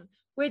alone,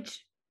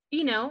 which,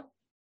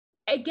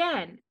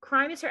 again,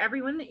 crime is for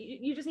everyone.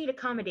 You just need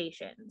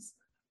accommodations.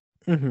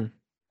 Mm-hmm.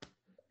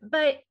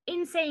 But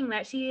in saying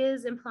that, she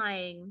is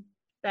implying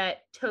that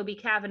Toby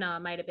Kavanaugh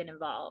might have been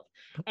involved.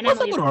 And What's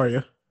up with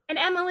Arya? And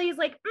Emily's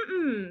like,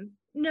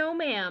 no,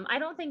 ma'am. I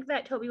don't think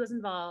that Toby was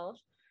involved.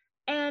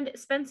 And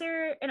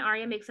Spencer and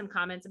Arya make some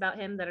comments about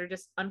him that are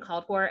just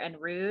uncalled for and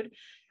rude.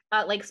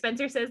 Like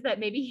Spencer says that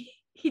maybe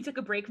he took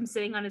a break from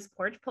sitting on his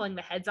porch pulling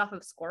the heads off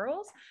of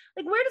squirrels.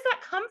 Like, where does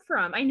that come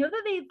from? I know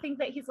that they think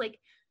that he's like,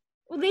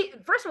 well, they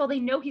first of all, they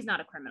know he's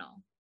not a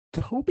criminal.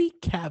 Toby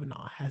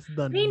Kavanaugh has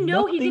done They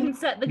know he nothing didn't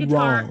set the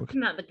guitar, wrong.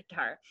 not the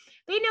guitar.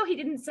 They know he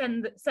didn't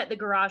set the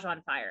garage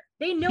on fire.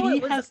 They know He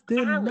it was has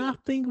done Allie.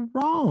 nothing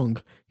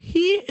wrong.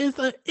 He is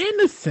an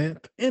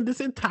innocent in this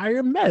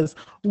entire mess.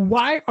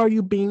 Why are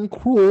you being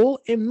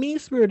cruel and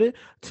mean-spirited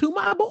to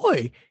my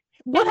boy?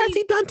 What has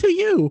he done to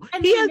you?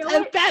 He has,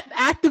 in fact,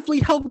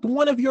 actively helped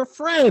one of your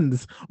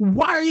friends.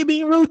 Why are you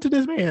being rude to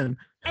this man?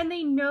 And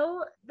they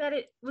know that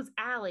it was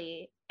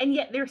Allie, and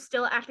yet they're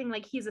still acting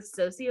like he's a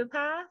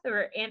sociopath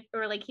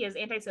or like he has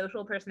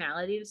antisocial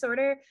personality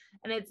disorder.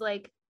 And it's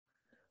like,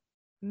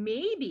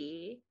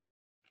 maybe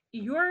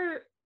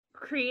you're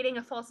creating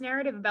a false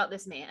narrative about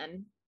this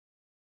man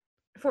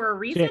for a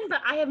reason,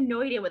 but I have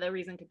no idea what that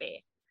reason could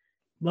be.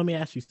 Let me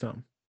ask you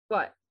something.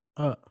 What?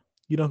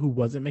 You know who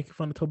wasn't making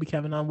fun of Toby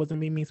Kavanaugh,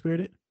 wasn't being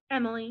mean-spirited?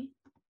 Emily.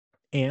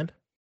 And?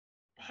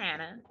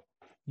 Hannah.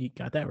 You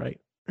got that right.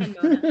 And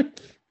Mona.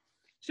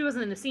 She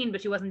wasn't in the scene,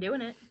 but she wasn't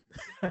doing it.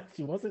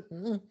 She wasn't.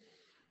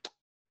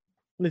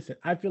 Listen,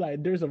 I feel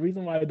like there's a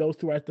reason why those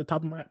two are at the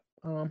top of my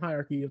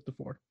hierarchy of the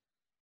four.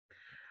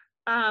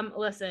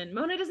 Listen,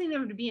 Mona doesn't even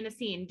have to be in a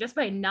scene. Just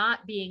by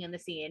not being in the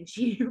scene,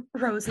 she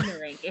rose in the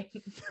ranking.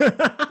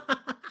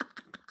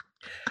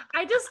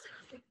 I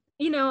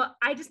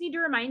just need to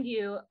remind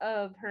you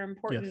of her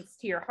importance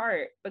to your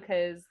heart,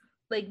 because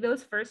like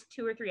those first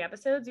 2 or 3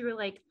 episodes, you were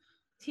like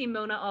Team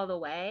Mona all the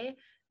way.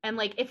 And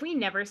like, if we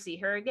never see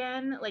her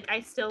again, like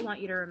I still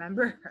want you to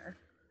remember her.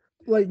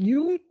 Like,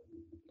 you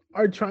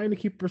are trying to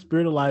keep her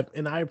spirit alive,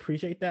 and I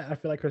appreciate that. I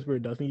feel like her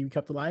spirit does need to be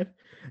kept alive,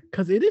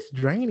 because it is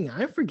draining.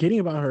 I'm forgetting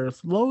about her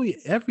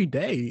slowly every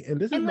day, and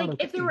this is not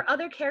okay. If there were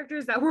other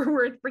characters that were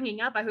worth bringing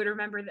up, I would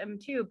remember them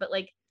too. But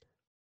like,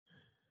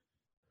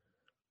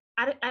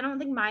 I don't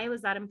think Maya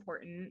was that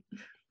important.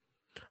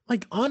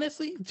 Like,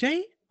 honestly,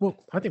 Jay. Well,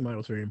 I think Maya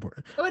was very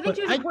important. Oh, I think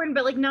she was important,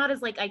 but like not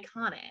as like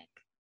iconic.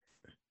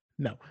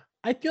 No.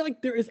 I feel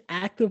like there is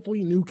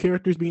actively new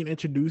characters being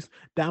introduced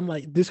that I'm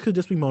like, this could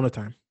just be Mona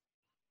time.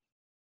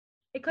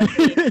 It could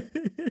be.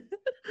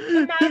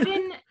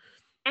 Imagine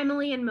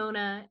Emily and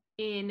Mona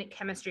in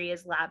chemistry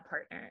as lab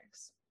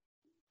partners.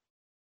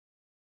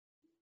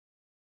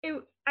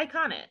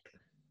 Iconic.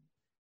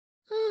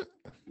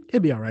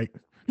 It'd be all right.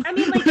 I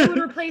mean, like, it would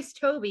replace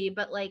Toby,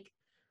 but like,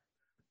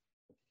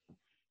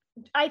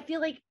 I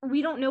feel like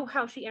we don't know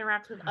how she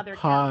interacts with other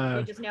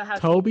characters. We just know how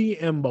Toby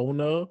and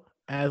Mona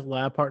as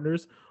lab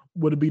partners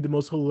would be the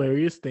most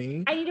hilarious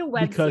thing. I need a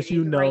web because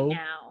series right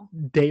now.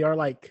 They are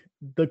like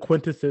the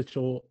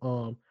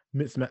quintessential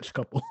mismatched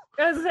couple.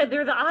 As I said,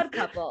 they're the odd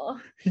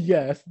couple.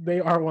 Yes, they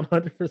are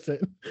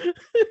 100%.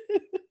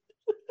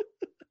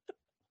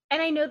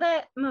 And I know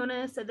that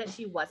Mona said that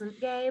she wasn't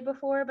gay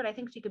before, but I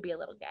think she could be a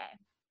little gay.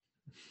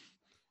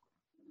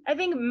 I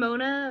think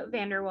Mona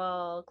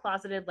Vanderwall,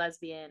 closeted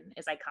lesbian,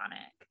 is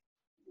iconic.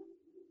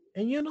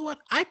 And you know what?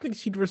 I think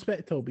she'd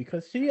respect Toby,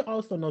 because she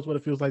also knows what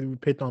it feels like to be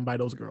picked on by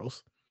those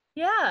girls.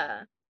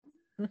 Yeah.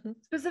 Mm-hmm.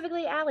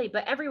 Specifically Allie,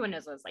 but everyone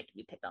knows what it's like to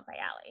be picked on by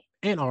Allie.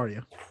 And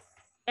Arya.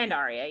 And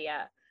Arya,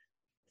 yeah.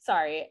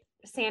 Sorry,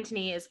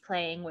 Santony is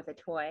playing with a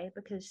toy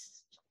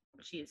because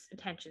she's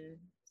attention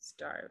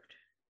starved.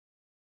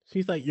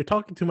 She's like, you're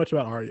talking too much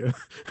about Arya.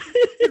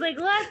 She's like,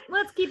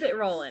 let's keep it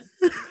rolling.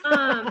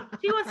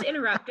 She wants to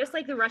interrupt, just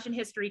like the Russian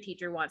history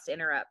teacher wants to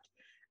interrupt.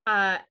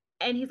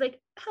 And he's like,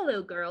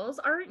 hello, girls.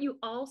 Aren't you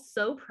all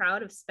so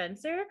proud of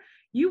Spencer?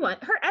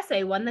 Her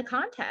essay won the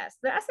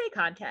essay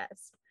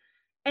contest.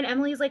 And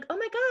Emily's like, oh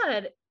my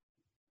God,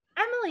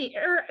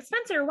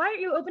 Spencer, why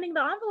aren't you opening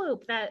the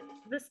envelope that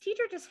this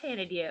teacher just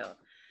handed you?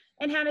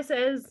 And Hannah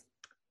says,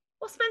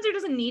 well, Spencer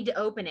doesn't need to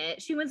open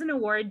it. She wins an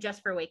award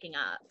just for waking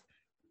up,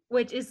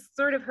 which is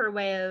sort of her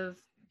way of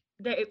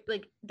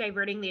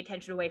diverting the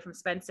attention away from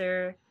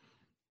Spencer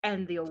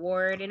and the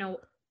award in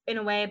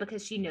a way,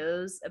 because she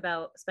knows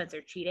about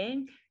Spencer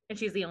cheating and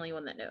she's the only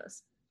one that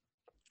knows.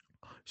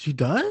 She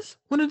does?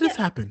 When did this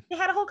happen? They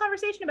had a whole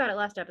conversation about it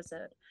last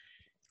episode.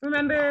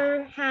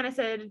 Remember, Hannah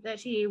said that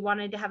she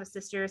wanted to have a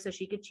sister so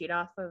she could cheat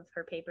off of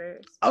her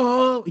papers.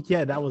 Oh,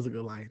 yeah, that was a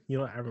good line. You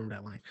know, I remember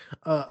that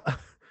line.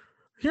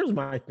 Here's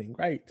my thing,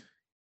 right?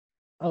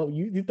 Oh,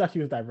 you thought she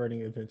was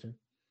diverting attention?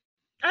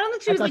 I don't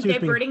think she was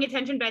diverting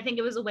attention, but I think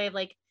it was a way of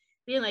like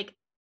being like,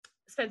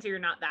 Spencer, you're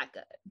not that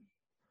good.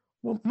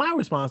 Well, my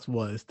response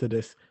was to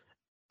this: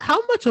 how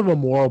much of a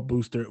moral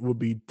booster it would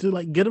be to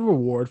like get a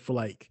reward for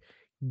like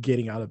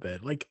getting out of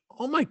bed? Like,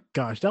 oh my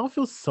gosh, that would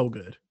feel so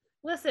good.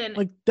 Listen,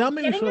 like that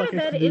made me feel like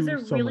getting out of bed is a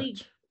really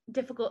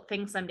difficult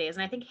thing some days,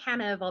 and I think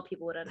Hannah of all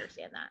people would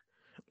understand that.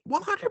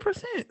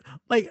 100%.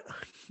 Like,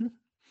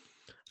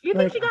 you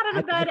think she got out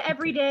of bed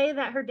every day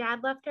that her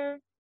dad left her?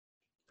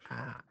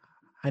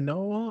 I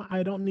know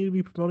I don't need to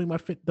be promoting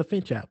the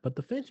Finch app, but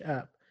the Finch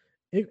app,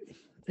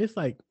 it's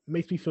like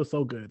makes me feel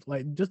so good.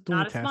 Like just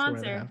doing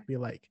tasks where I have to be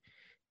like,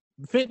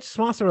 Finch,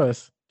 sponsor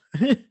us.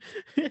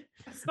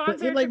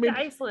 Sponsor like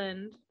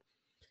Iceland.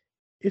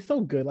 It's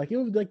so good. Like it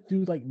would like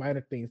do like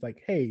minor things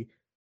like, hey,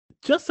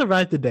 just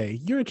survived the day.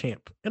 You're a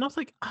champ. And I was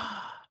like,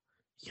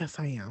 yes,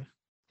 I am.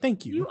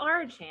 Thank you. You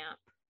are a champ.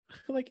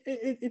 Like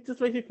it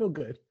just makes me feel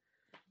good.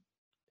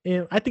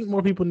 And I think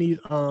more people need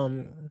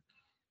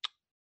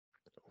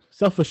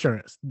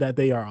self-assurance that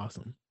they are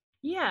awesome.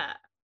 Yeah.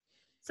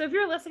 So if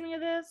you're listening to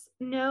this,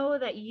 know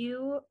that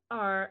you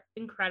are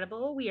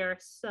incredible. We are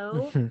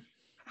so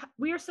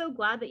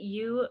glad that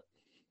you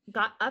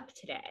got up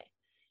today.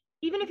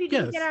 Even if you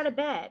didn't get Yes. out of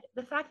bed,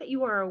 the fact that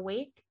you are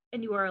awake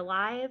and you are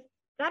alive,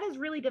 that is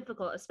really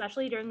difficult,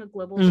 especially during a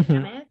global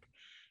pandemic.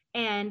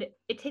 And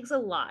it takes a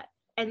lot.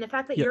 And the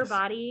fact that your Yes.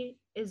 body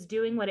is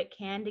doing what it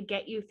can to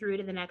get you through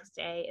to the next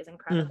day is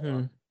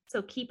incredible.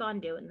 So keep on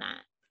doing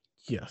that.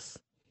 Yes.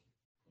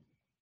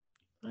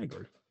 I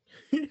agree.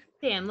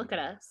 Damn, look at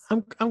us.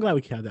 I'm glad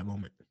we had that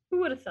moment. Who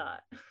would have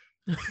thought?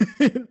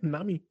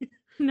 Not me.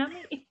 Not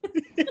me.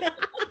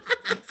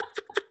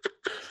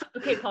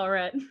 Okay, Paul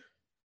Rudd.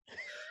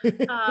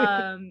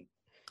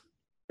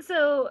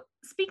 So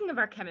speaking of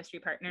our chemistry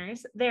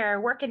partners,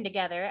 they're working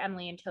together,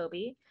 Emily and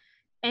Toby,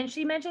 and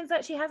she mentions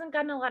that she hasn't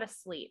gotten a lot of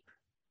sleep.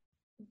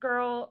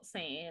 Girl,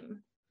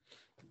 same.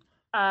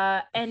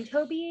 And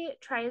Toby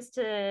tries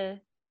to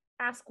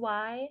ask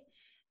why,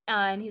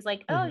 and he's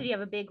like, "Oh, did you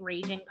have a big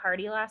raging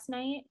party last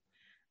night?"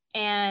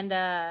 And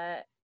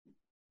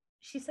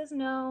she says,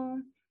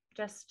 "No,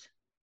 just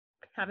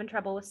having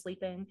trouble with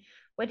sleeping.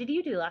 What did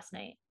you do last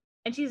night?"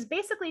 And she's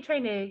basically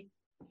trying to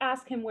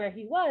ask him where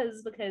he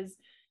was because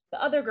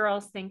the other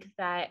girls think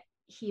that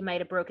he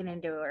might have broken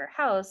into her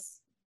house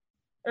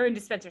or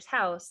into Spencer's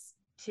house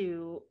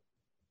to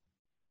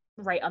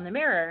write on the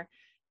mirror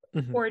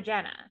for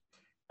Jenna,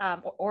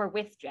 or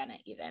with Jenna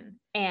even.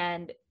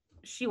 And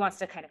she wants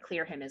to kind of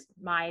clear him, is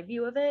my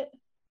view of it,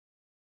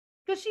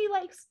 because she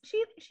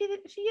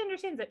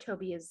understands that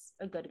Toby is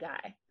a good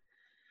guy.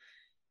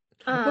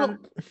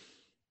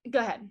 Go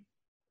ahead.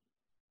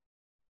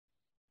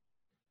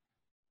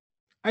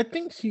 I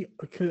think she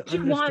could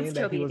understand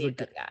that he was a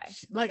good guy.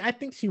 Like, I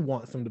think she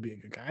wants him to be a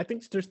good guy. I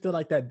think there's still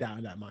like that doubt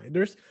in that mind.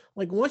 There's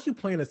like, once you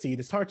plant a seed,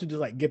 it's hard to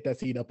just like get that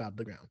seed up out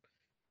the ground.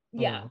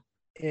 Yeah.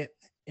 And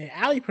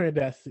Allie planted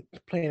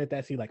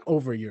that seed like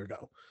over a year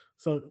ago.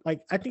 So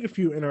like, I think a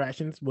few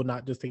interactions will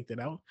not just take that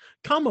out.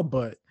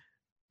 But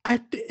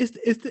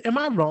am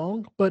I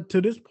wrong? But to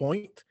this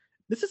point,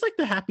 this is like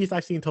the happiest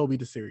I've seen Toby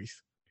this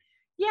series.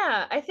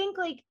 Yeah, I think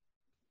like,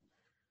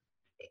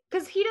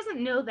 because he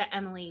doesn't know that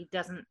Emily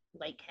doesn't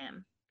like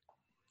him,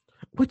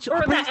 or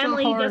that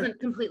Emily doesn't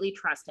completely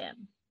trust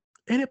him.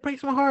 And it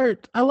breaks my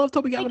heart. I love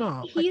Toby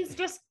Kavanaugh. He's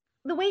just,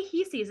 the way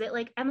he sees it,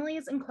 like Emily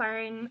is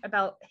inquiring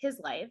about his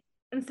life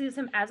and sees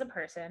him as a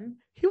person.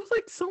 He was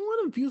like,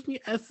 someone views me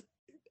as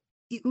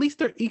at least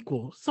they're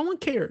equal. Someone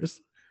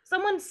cares.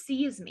 Someone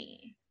sees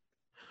me.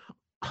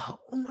 Oh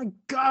my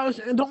gosh.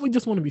 And don't we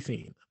just want to be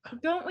seen?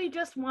 Don't we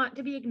just want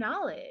to be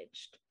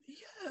acknowledged?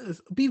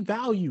 Yes. Be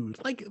valued.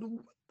 Like,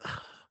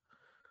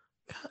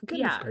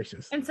 goodness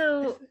gracious. And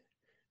so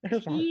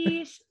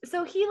he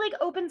like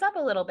opens up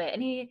a little bit,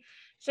 and he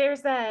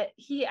shares that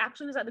he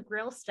actually was at the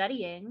Grill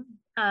studying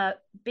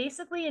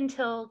basically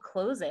until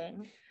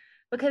closing,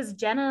 because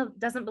Jenna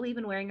doesn't believe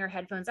in wearing her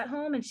headphones at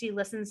home, and she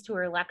listens to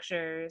her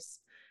lectures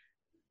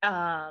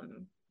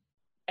and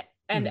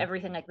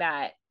everything like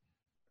that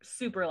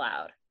super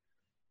loud.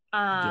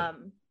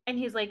 And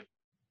he's like,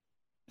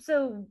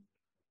 "So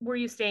were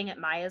you staying at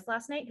Maya's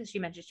last night?" Because she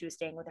mentioned she was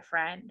staying with a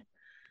friend.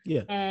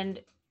 Yeah. And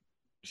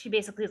she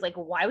basically is like,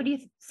 "Why would you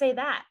say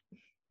that?"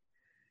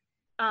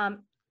 And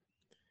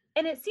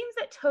it seems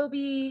that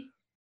Toby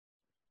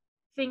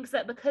thinks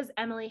that because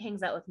Emily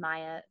hangs out with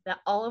Maya, that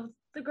all of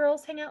the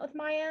girls hang out with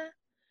Maya.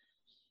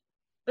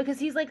 Because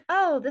he's like,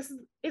 "Oh,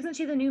 isn't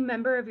she the new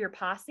member of your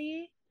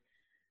posse?"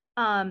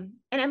 And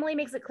Emily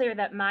makes it clear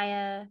that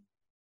Maya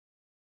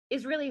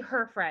is really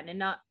her friend and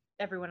not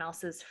everyone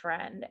else's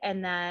friend,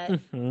 and that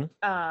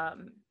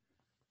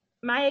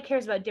Maya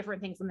cares about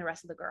different things than the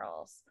rest of the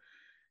girls.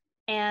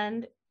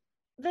 And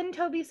then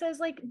Toby says,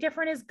 like,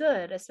 different is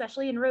good,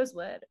 especially in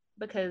Rosewood,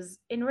 because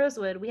in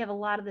Rosewood we have a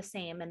lot of the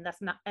same, and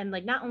that's not, and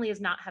like, not only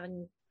is not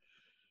having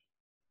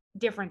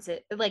differences,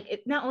 like,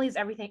 it not only is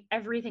everything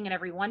and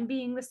everyone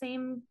being the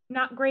same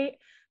not great,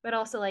 but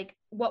also like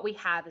what we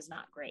have is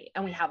not great,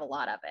 and we have a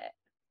lot of it.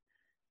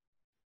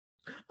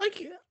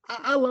 Like,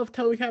 I love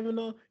Toby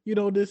Kavanaugh.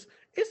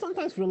 It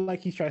sometimes feels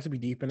like he tries to be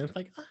deep, and it's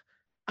like,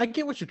 I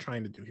get what you're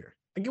trying to do here.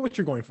 I get what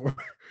you're going for.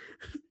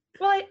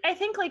 Well, I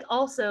think like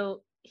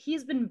also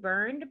he's been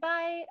burned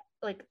by,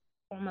 like,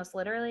 almost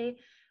literally,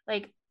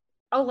 like,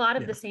 a lot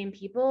of the same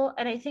people.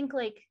 And I think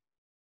like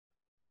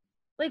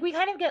we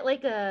kind of get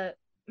like a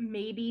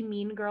maybe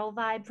Mean Girl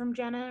vibe from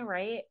Jenna,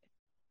 right?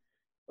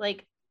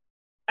 Like,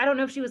 I don't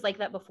know if she was like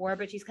that before,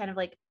 but she's kind of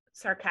like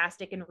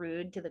sarcastic and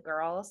rude to the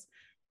girls,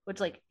 which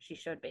like she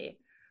should be.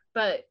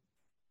 But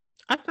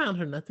I found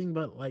her nothing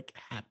but like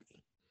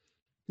happy.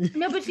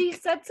 No, but she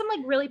said some like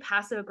really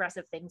passive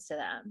aggressive things to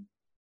them.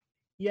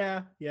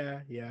 Yeah.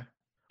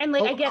 And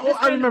like I get this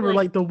I kind remember of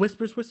like the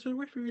whispers.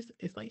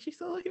 It's like she's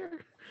still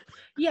here.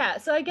 Yeah,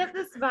 so I get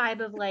this vibe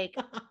of like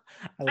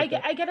I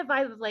get a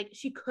vibe of like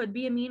she could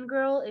be a mean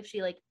girl if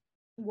she like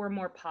were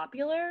more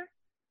popular.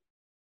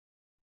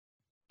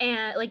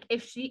 And like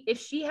if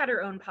she had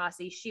her own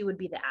posse, she would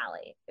be the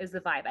ally, is the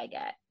vibe I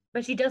get.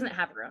 But she doesn't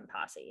have her own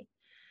posse.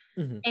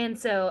 Mm-hmm. And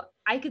so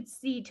I could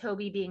see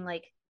Toby being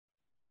like,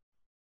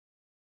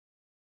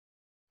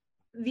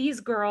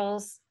 these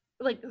girls,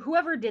 like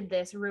whoever did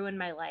this ruined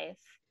my life.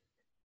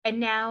 And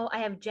now I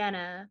have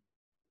Jenna,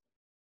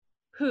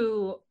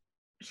 who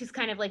she's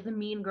kind of like the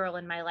mean girl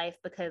in my life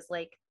because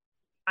like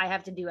I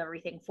have to do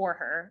everything for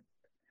her.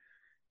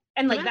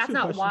 And like that's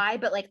not why,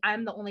 but like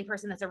I'm the only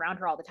person that's around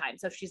her all the time.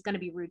 So if she's gonna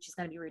be rude, she's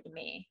gonna be rude to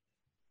me.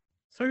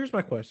 So here's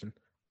my question.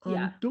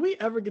 Yeah. Do we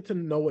ever get to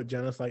know what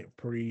Jenna's like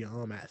pre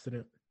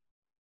accident?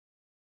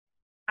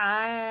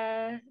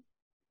 I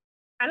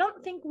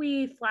don't think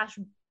we flash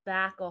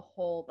back a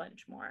whole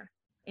bunch more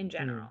in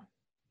general.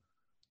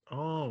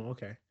 Oh,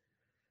 okay.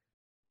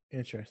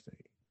 Interesting.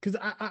 Because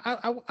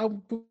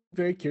I'm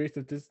very curious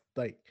if this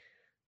like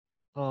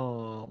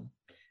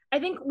I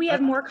think we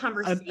have more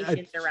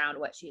conversations around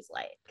what she's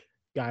like.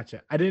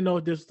 Gotcha. I didn't know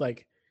if this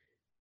like,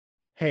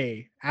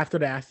 hey, after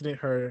the accident,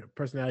 her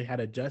personality had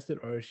adjusted,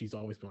 or if she's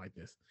always been like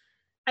this.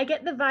 I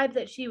get the vibe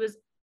that she was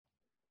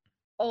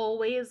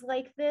always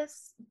like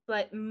this,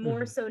 but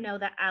more so now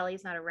that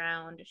Allie's not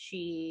around,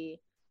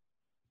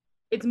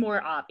 it's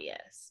more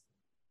obvious.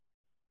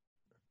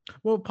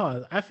 Well,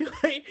 pause. I feel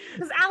like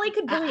because Allie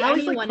could bully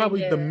Allie's anyone. Like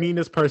probably the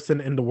meanest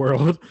person in the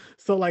world.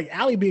 So like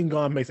Allie being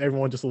gone makes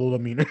everyone just a little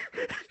meaner.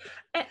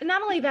 And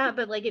not only that,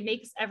 but like it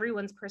makes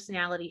everyone's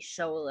personality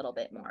show a little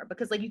bit more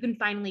because like you can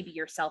finally be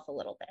yourself a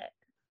little bit.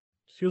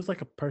 She was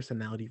like a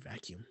personality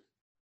vacuum.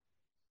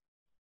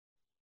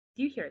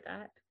 Do you hear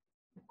that?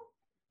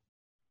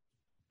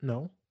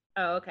 No.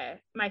 Oh,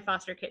 okay. My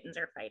foster kittens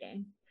are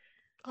fighting.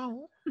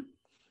 Oh,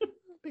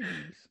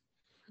 babies.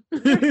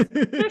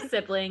 They're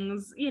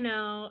siblings, you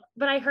know,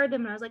 but I heard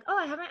them and I was like, oh,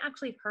 I haven't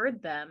actually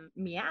heard them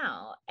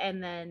meow.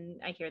 And then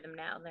I hear them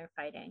now and they're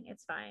fighting.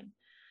 It's fine.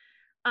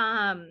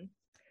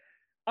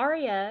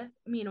 Arya,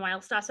 meanwhile,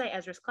 stops by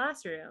Ezra's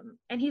classroom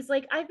and he's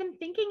like, I've been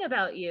thinking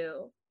about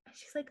you. And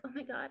she's like, oh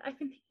my God, I've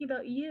been thinking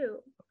about you.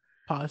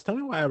 Pause. Tell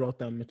me why I wrote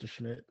down Mr.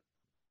 Schmidt.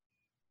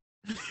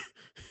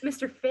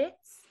 Mr.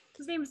 Fitz?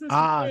 His name is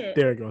Mr. Fitz.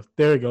 There it goes.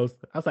 There it goes.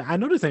 I was like, I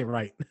know this ain't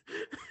right.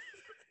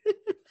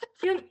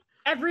 You know,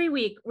 every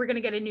week we're gonna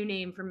get a new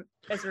name from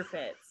Ezra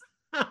Fitz.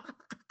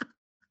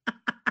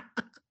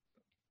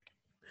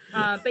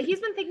 But he's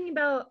been thinking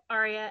about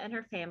Arya and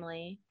her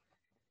family.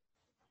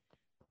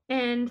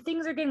 And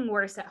things are getting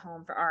worse at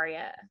home for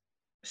Arya.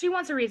 She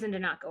wants a reason to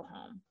not go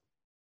home.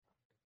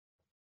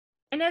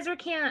 And Ezra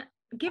can't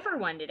give her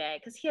one today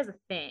because he has a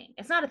thing.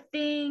 It's not a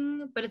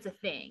thing, but it's a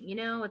thing. You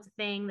know, it's a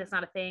thing that's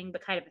not a thing,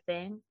 but kind of a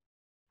thing.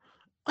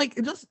 Like,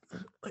 it just,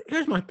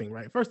 here's my thing,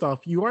 right? First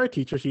off, you are a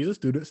teacher. She's a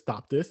student.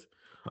 Stop this.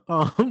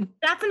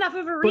 That's enough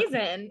of a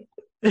reason.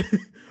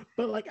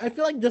 But like, I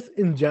feel like just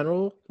in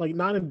general, like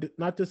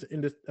not just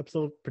in this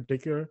episode in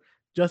particular,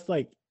 just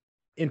like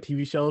in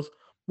TV shows,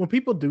 when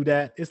people do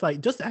that, it's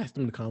like just ask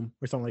them to come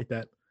or something like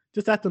that.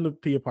 Just ask them to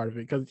be a part of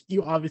it because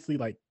you obviously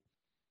like,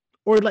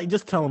 or like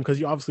just tell them because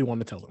you obviously want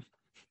to tell them.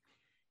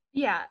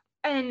 Yeah,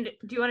 and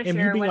do you want to and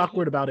share? And you being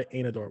awkward about it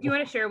ain't adorable. Do you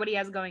want to share what he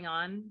has going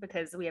on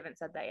because we haven't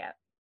said that yet?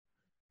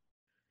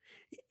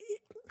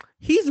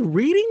 He's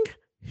reading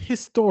his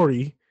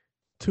story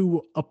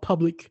to a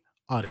public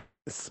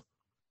audience.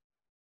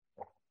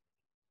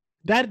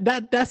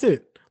 That's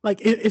it. Like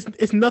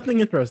it's nothing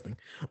interesting.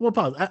 Well,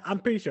 pause. I'm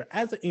pretty sure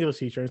as an English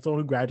teacher and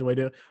someone who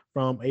graduated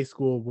from a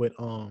school with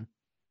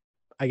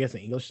I guess an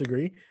English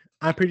degree,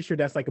 I'm pretty sure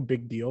that's like a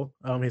big deal.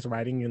 His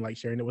writing and like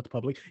sharing it with the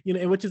public, you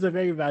know, which is a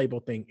very valuable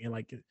thing and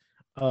like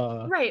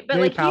right, but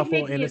very like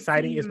powerful and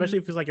exciting, especially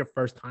if it's like your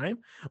first time,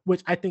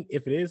 which I think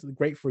if it is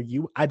great for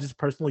you. I just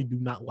personally do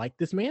not like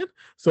this man,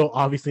 so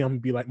obviously I'm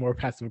gonna be like more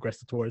passive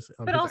aggressive towards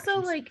but also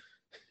actions. Like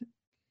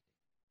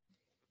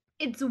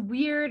it's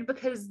weird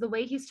because the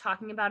way he's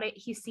talking about it,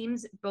 he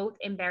seems both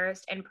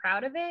embarrassed and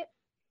proud of it.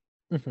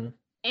 Mm-hmm.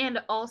 And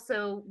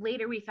also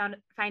later we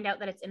find out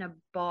that it's in a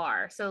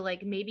bar, so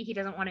like maybe he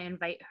doesn't want to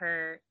invite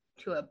her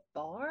to a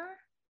bar.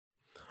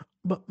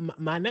 But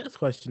my next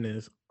question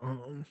is,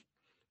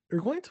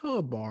 you're going to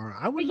a bar.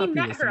 I would. But he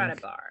met her at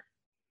a bar.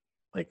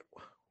 Like,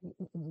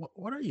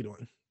 what are you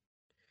doing?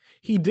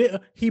 He did.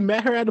 He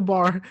met her at a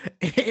bar,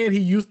 and he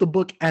used the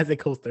book as a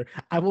coaster.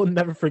 I will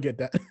never forget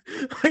that.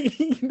 Like,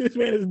 this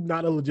man is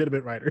not a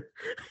legitimate writer.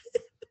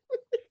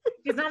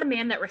 He's not a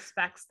man that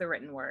respects the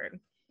written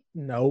word.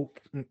 Nope.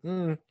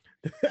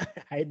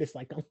 I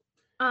dislike him.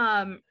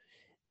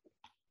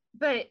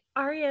 But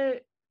Arya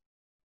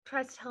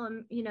tries to tell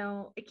him, you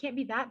know, it can't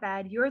be that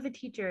bad. You're the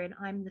teacher and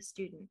I'm the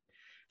student.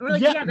 And we're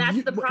like, yeah,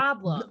 that's the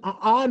problem.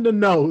 On the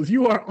nose.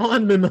 You are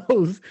on the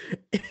nose.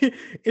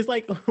 It's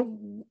like,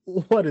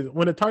 what is it?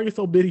 When a target's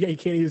so big, you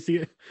can't even see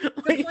it. The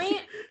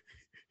point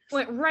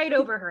went right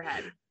over her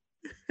head.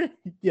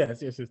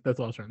 Yes, yes, yes. That's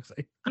what I was trying to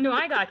say. No,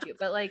 I got you,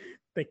 but like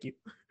Thank you.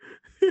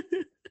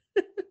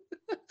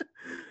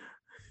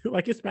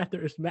 Like it's smack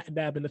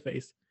dab in the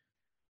face.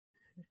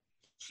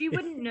 she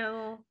wouldn't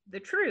know the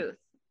truth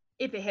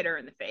if it hit her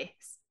in the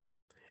face.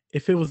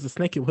 If it was a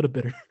snake, it would have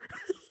bit her.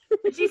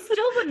 But she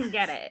still wouldn't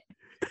get it.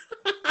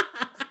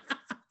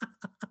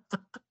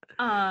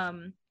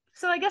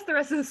 So I guess the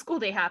rest of the school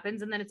day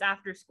happens, and then it's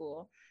after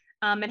school.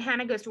 And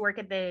Hannah goes to work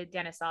at the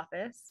dentist's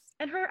office,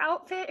 and her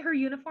outfit, her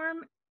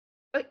uniform,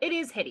 it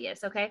is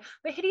hideous, okay?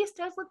 But hideous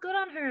does look good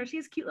on her. She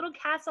has cute little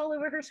cats all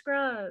over her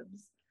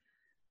scrubs.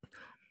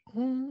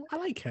 Oh, I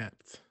like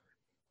cats.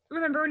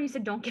 Remember when you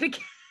said don't get a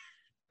cat?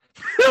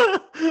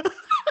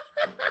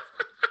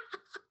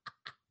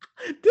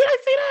 Did I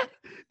say that?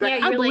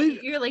 Yeah, I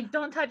believe... you're like,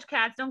 don't touch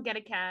cats, don't get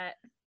a cat.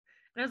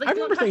 And I was like, I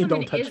remember saying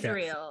don't touch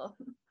Israel.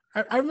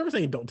 Cats. I remember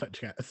saying don't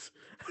touch cats.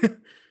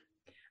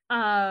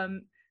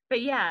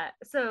 But yeah,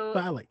 so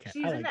but I like cats.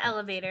 She's in the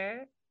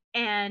elevator,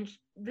 and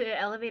the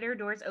elevator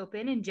doors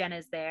open, and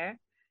Jenna's there.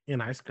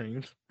 And I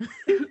screamed.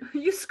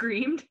 You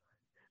screamed.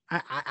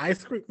 I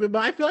screamed, but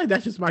I feel like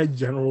that's just my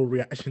general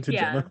reaction to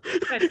Jenna.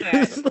 That's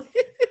fair.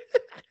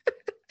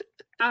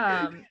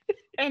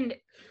 And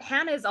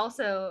Hannah is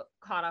also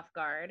caught off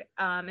guard,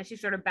 and she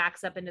sort of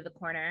backs up into the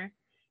corner.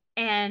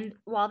 And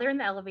while they're in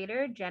the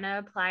elevator, Jenna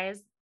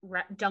applies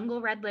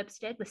jungle red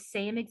lipstick, the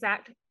same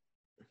exact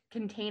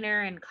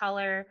container and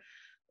color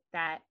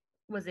that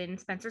was in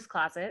Spencer's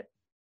closet,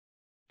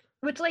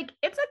 which, like,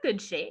 it's a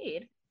good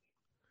shade.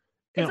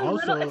 It's a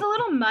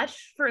little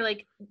much for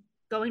like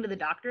going to the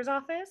doctor's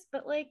office,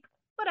 but like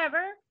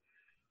whatever.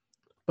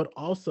 But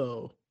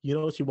also, you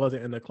know, she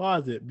wasn't in the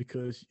closet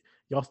because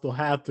y'all still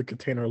have the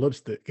container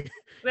lipstick.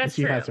 That's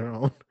she true. has her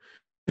own.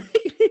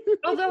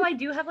 Although I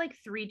do have like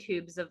 3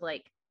 tubes of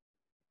like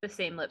the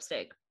same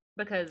lipstick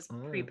because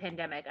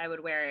pre-pandemic I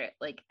would wear it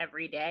like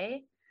every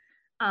day.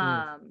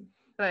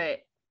 But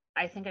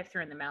I think I've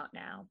thrown them out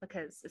now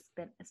because it's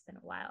been a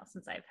while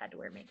since I've had to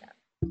wear makeup.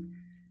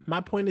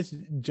 My point is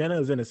Jenna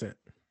is innocent.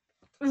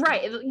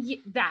 Right.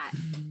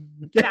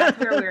 That's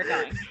where we were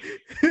going.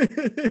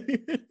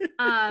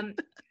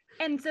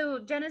 And so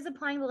Jenna's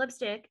applying the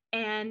lipstick,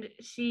 and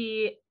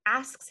she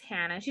asks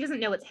Hannah, she doesn't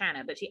know it's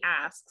Hannah, but she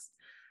asks,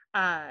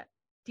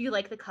 do you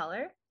like the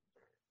color?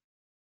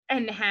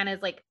 And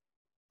Hannah's like,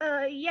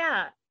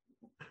 yeah.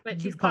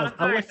 But she's caught off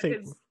guard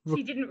because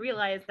she didn't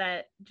realize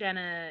that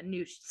Jenna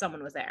knew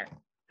someone was there.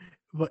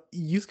 But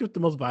you skipped the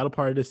most vital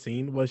part of the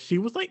scene was she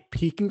was like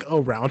peeking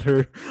around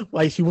her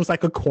like she was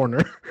like a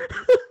corner.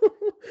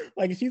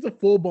 Like she's a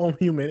full-blown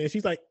human, and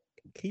she's like,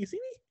 can you see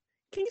me?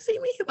 Can you see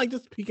me? Like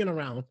just peeking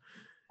around.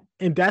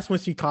 And that's when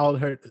she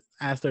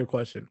asked her a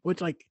question, which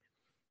like,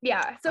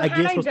 yeah. So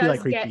Hannah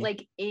does get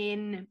like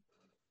in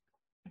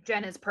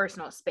Jenna's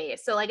personal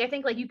space. So like, I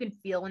think like you can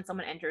feel when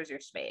someone enters your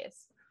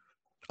space.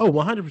 Oh,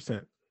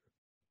 100%.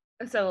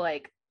 So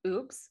like,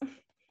 oops.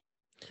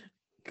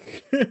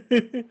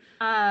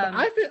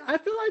 I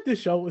feel like this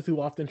show is too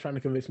often trying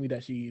to convince me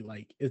that she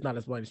like is not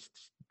as blind as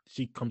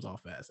she comes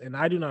off as, and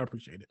I do not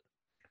appreciate it.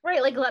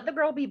 Right, like let the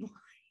girl be blind.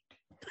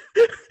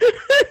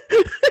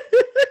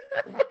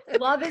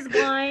 Love is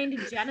blind.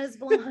 Jenna's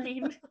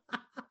blind.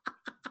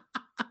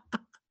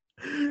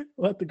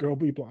 Let the girl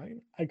be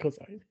blind. I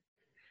co-sign.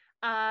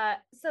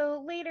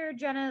 So later,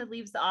 Jenna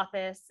leaves the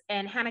office,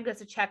 and Hannah goes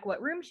to check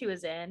what room she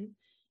was in,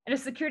 and a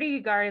security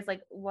guard is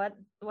like, "What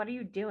are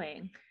you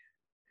doing?"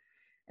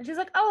 And she's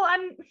like, "Oh,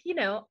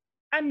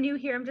 I'm new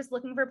here. I'm just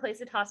looking for a place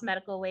to toss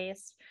medical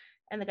waste."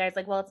 And the guy's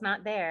like, "Well, it's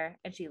not there,"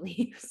 and she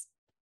leaves.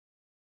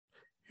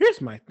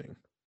 Here's my thing.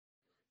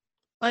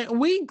 Like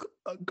we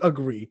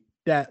agree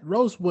that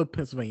Rosewood,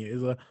 Pennsylvania,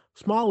 is a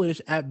smallish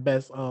at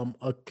best,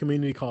 a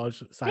community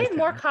college size. They have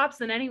more cops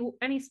than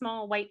any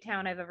small white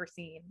town I've ever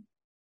seen.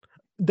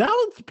 That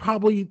was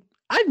probably,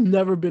 I've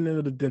never been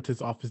in the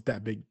dentist's office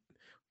that big,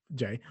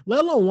 Jay,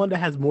 let alone one that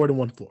has more than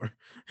one floor.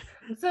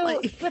 So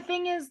like, the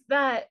thing is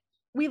that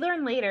we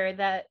learn later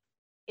that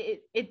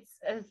it's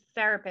a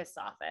therapist's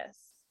office.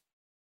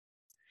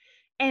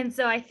 And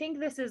so I think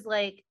this is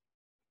like,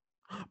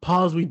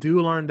 pause, we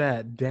do learn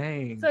that.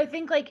 Dang. So I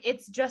think like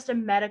it's just a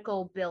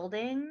medical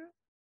building,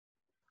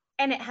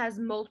 and it has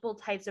multiple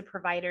types of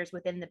providers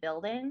within the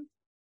building.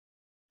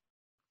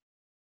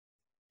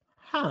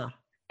 Huh.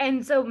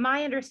 And so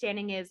my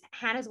understanding is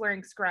Hannah's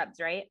wearing scrubs,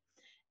 right?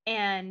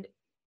 And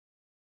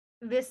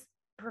this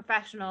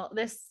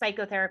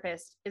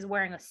psychotherapist is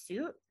wearing a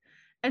suit.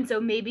 And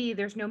so maybe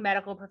there's no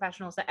medical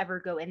professionals that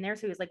ever go in there.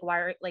 So he's like,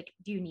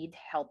 do you need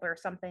help or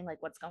something?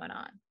 Like, what's going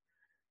on?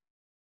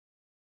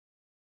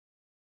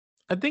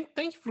 I think,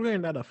 thank you for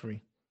clearing that up for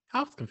me.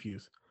 I was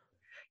confused.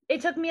 It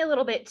took me a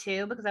little bit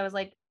too, because I was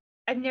like,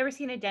 I've never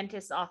seen a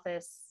dentist's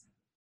office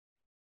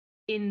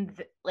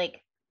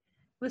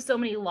with so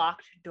many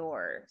locked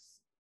doors.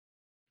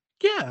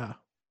 Yeah.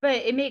 But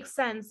it makes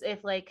sense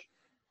if like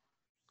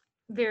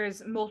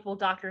there's multiple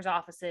doctor's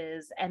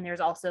offices and there's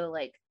also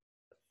like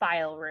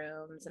file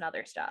rooms and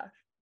other stuff.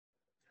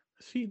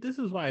 See, this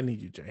is why I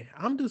need you, Jay.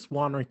 I'm just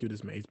wandering through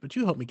this maze, but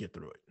you help me get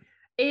through it.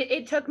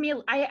 it took me,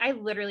 I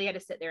literally had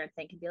to sit there and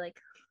think and be like,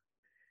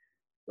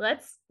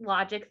 let's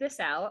logic this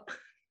out.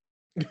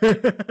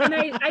 And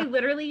I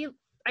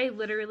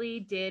literally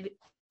did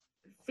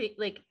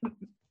like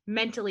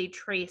mentally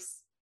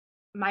trace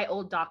my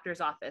old doctor's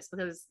office,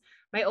 because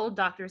my old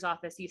doctor's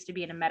office used to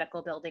be in a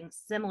medical building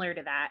similar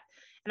to that.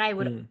 And I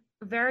would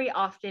very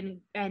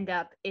often end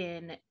up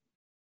in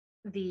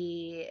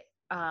the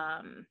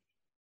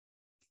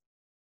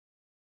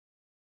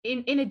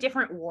in a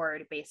different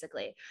ward,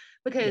 basically,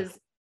 because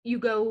you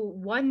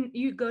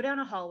go down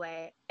a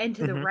hallway, and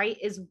to the right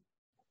is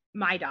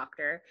my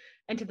doctor,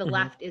 and to the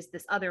left is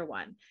this other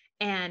one.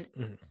 And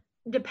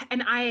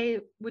and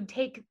I would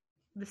take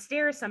the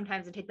stairs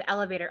sometimes and take the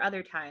elevator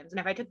other times. And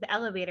if I took the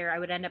elevator, I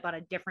would end up on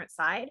a different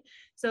side.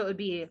 So it would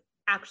be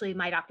actually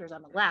my doctor's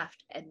on the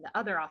left and the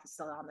other office is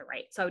on the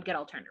right. So I would get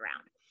all turned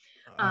around.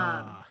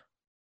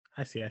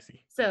 I see.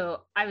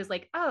 So I was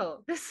like,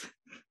 oh,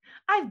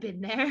 I've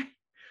been there.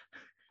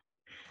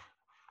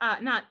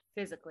 Not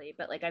physically,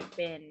 but like I've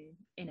been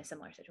in a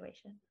similar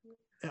situation.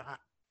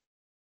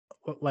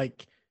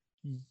 Like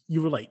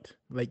you relate.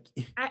 Like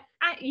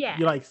yeah.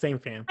 You're like same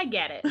fam. I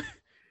get it.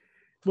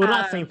 Well,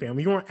 not same fam.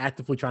 You weren't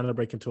actively trying to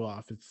break into an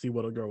office to see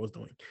what a girl was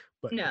doing.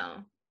 But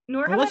no,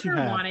 nor have I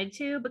ever wanted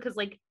to, because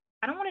like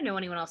I don't want to know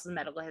anyone else's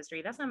medical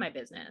history. That's not my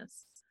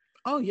business.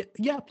 Oh yeah.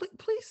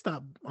 Please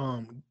stop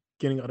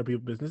getting other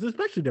people's business,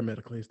 especially their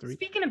medical history.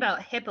 Speaking about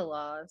HIPAA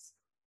laws.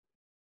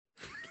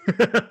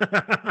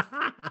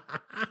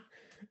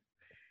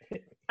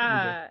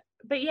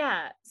 But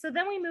yeah, so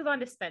then we move on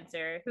to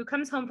Spencer, who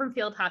comes home from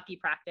field hockey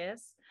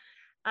practice,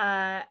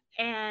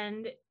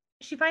 and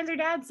she finds her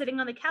dad sitting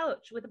on the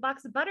couch with a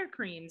box of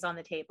buttercreams on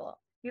the table.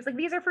 He's like,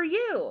 these are for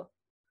you.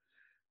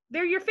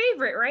 They're your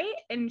favorite, right?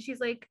 And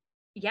she's like,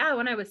 yeah,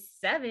 when I was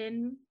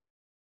 7,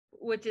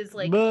 which is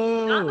like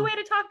not the way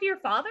to talk to your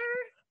father.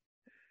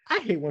 I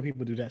hate when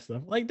people do that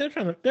stuff. Like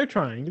they're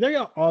trying.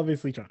 They're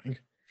obviously trying.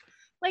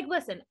 Like,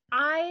 listen,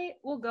 I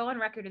will go on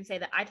record and say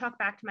that I talk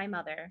back to my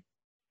mother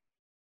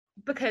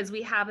because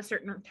we have a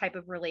certain type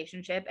of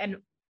relationship, and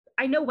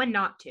I know when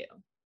not to.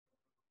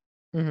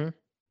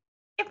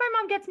 If my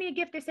mom gets me a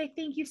gift, I say,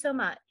 thank you so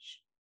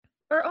much.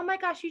 Or, oh my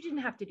gosh, you didn't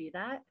have to do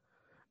that.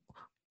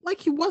 Like,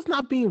 he was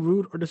not being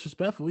rude or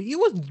disrespectful. He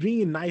was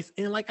being nice.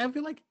 And like, I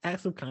feel like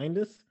acts of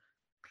kindness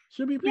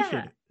should be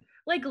appreciated. Yeah.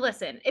 Like,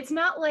 listen, it's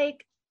not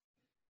like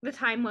the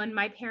time when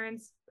my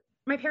parents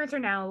are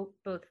now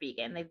both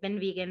vegan. They've been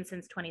vegan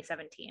since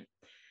 2017.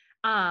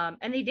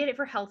 And they did it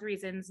for health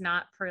reasons,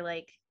 not for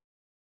like,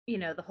 you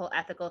know, the whole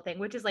ethical thing,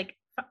 which is like,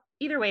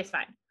 either way is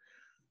fine.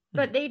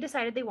 But they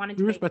decided they wanted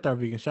to respect our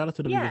vegans. Shout out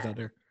to the vegans out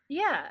there.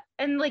 Yeah.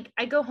 And like,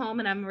 I go home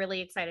and I'm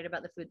really excited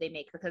about the food they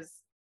make because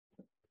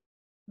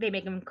they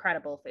make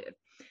incredible food.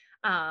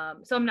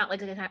 So I'm not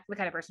like the kind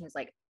of person who's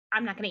like,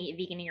 I'm not going to eat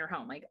vegan in your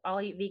home. Like,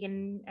 I'll eat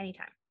vegan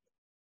anytime.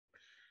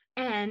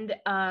 And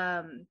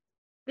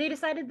they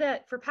decided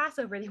that for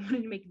Passover, they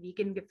wanted to make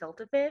vegan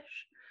gefilte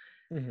fish.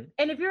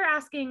 And if you're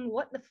asking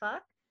what the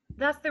fuck,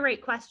 that's the right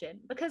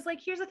question. Because like,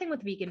 here's the thing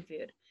with vegan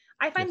food.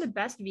 I find the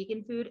best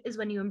vegan food is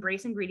when you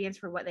embrace ingredients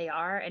for what they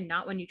are and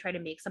not when you try to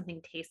make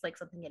something taste like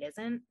something it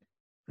isn't.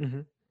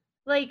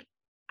 Like,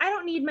 I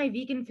don't need my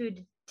vegan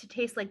food to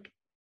taste like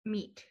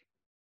meat.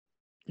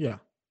 Yeah.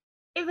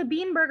 If a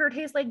bean burger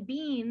tastes like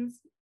beans,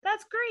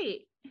 that's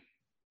great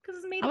because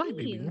it's made of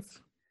beans.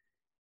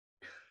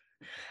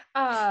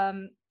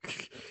 And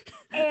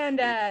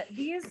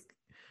these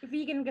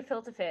vegan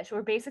gefilte fish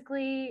were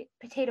basically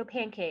potato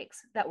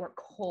pancakes that were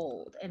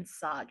cold and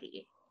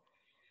soggy.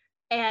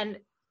 And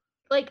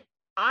like,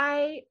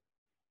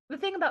 the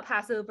thing about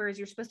Passover is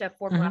you're supposed to have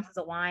 4 glasses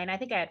of wine. I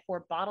think I had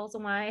 4 bottles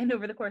of wine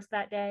over the course of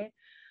that day.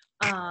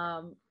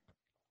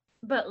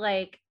 But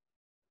like,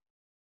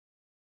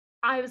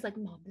 I was like,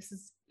 Mom, this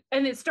is,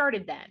 and it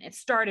started then. It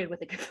started with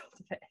the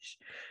gefilte fish.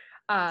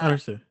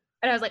 Understood.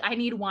 And I was like, I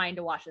need wine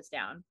to wash this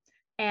down.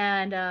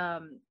 And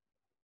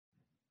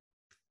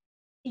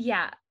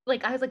yeah,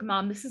 like I was like,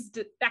 Mom, this is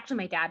actually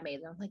my dad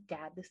made them. I'm like,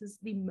 Dad, this is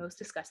the most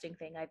disgusting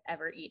thing I've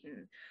ever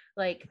eaten.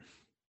 Like,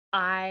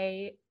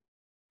 I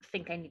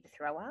think I need to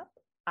throw up.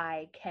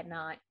 I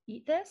cannot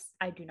eat this.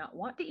 I do not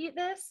want to eat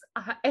this.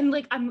 And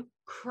like, I'm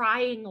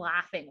crying,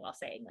 laughing while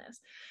saying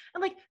this.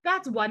 And like,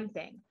 that's one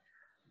thing.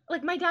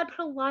 Like, my dad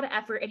put a lot of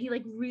effort and he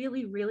like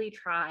really, really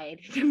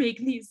tried to make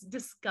these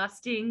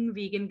disgusting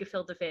vegan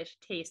gefilte fish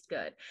taste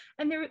good.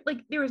 And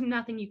there was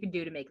nothing you could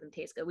do to make them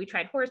taste good. We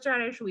tried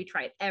horseradish. We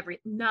tried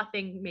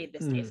nothing made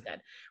this taste good.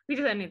 We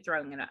just ended up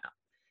throwing it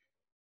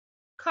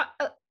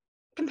out.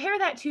 Compare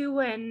that to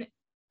when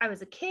I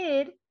was a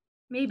kid,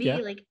 maybe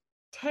like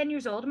 10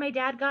 years old. My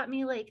dad got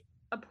me like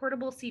a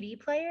portable CD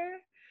player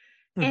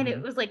and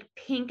it was like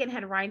pink and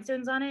had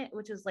rhinestones on it,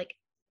 which was like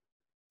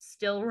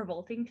still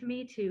revolting to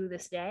me to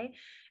this day.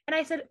 And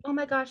I said, oh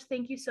my gosh,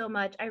 thank you so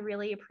much. I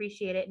really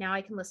appreciate it. Now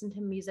I can listen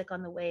to music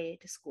on the way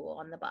to school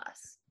on the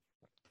bus.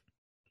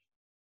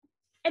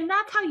 And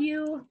that's how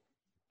you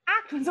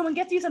act when someone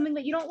gets you something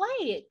that you don't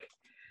like.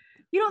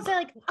 You don't say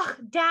like, oh,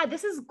 Dad,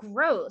 this is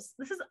gross.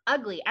 This is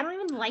ugly. I don't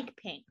even like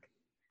pink.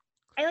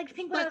 I liked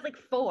pink when I was like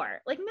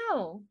 4. Like,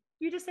 no,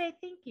 you just say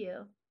thank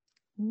you.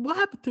 What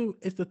happened to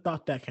it's the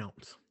thought that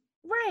counts.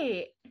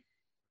 Right.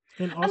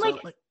 And also,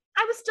 like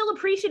I was still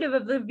appreciative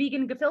of the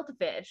vegan gefilte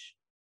fish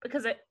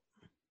because it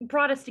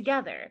brought us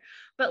together.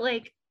 But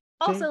like,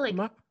 also, like,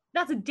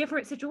 that's a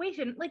different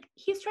situation. Like,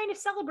 he's trying to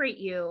celebrate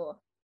you.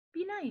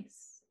 Be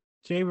nice.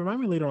 Jay, remind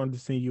me later on to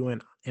send you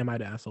an Am I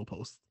the Asshole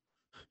post.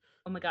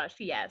 Oh my gosh,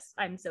 yes.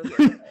 I'm so here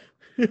for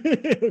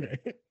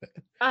it.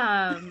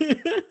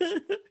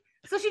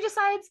 So she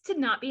decides to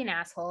not be an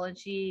asshole and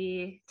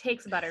she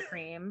takes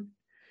buttercream.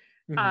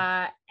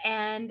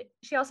 And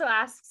she also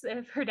asks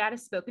if her dad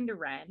has spoken to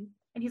Ren.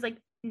 And he's like,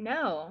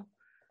 no.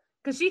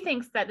 Because she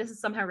thinks that this is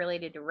somehow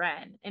related to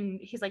Ren. And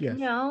he's like,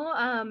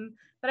 no,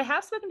 but I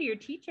have spoken to your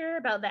teacher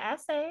about the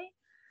essay.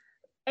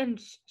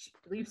 And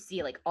you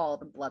see like all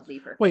the blood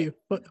leave her face. Wait,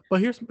 but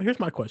here's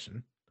my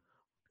question.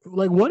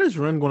 Like, what is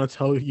Ren going to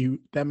tell you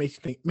that makes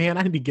you think, man,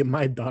 I need to get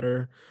my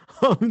daughter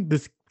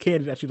this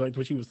candy that she liked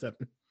when she was 7?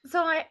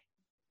 So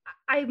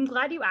I'm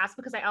glad you asked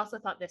because I also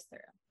thought this through.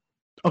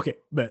 Okay,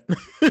 bet.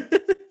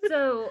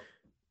 So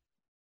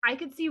I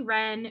could see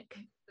Ren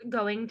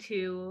going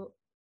to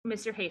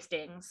Mr.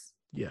 Hastings.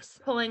 Yes.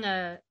 Pulling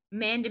a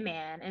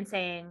man-to-man and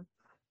saying,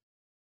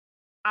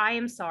 I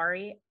am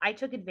sorry. I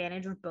took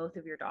advantage of both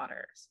of your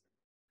daughters.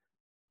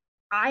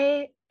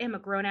 I am a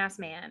grown-ass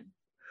man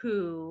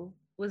who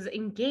was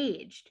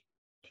engaged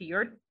to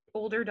your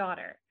older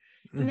daughter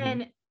and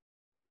then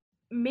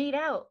made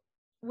out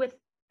with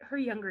her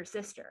younger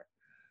sister.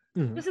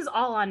 This is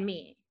all on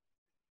me.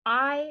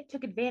 I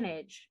took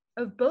advantage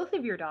of both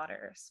of your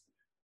daughters.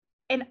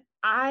 And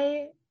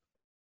I,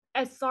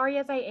 as sorry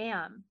as I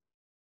am,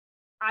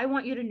 I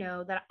want you to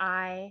know that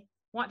I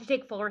want to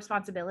take full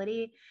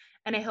responsibility.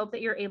 And I hope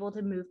that you're able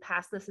to move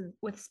past this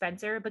with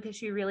Spencer because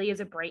she really is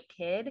a bright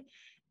kid.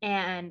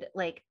 And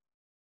like,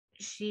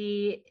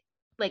 she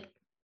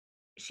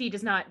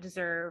does not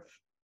deserve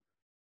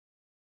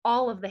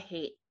all of the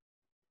hate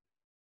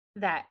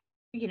that,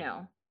 you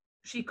know,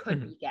 she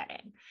could be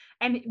getting.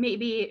 And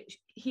maybe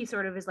he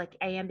sort of is like,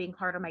 I am being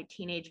hard on my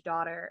teenage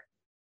daughter,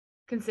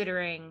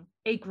 considering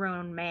a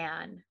grown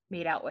man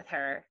made out with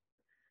her,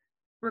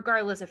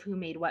 regardless of who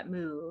made what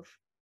move.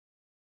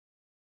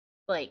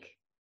 Like,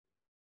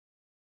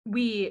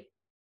 we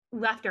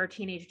left our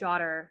teenage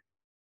daughter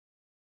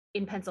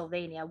in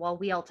Pennsylvania while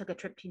we all took a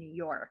trip to New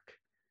York.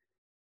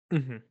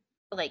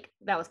 Like,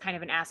 that was kind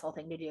of an asshole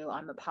thing to do.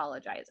 I'm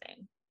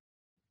apologizing.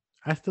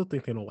 I still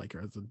think they don't like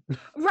her as a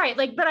right.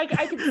 Like, but I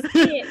could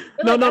see it.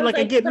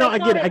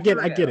 I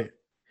get it.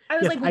 I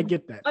was I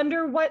get that.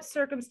 Under what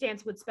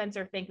circumstance would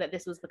Spencer think that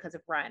this was because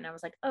of Brian? I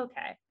was like,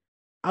 okay.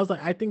 I'm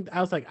listening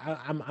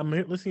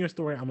to your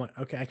story. I'm like,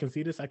 okay, I can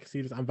see this. I'm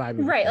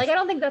vibing. Right. Like, I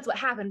don't think that's what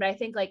happened, but I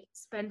think like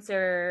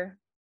Spencer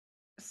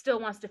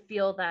still wants to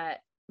feel that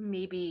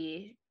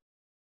maybe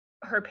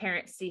her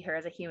parents see her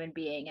as a human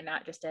being and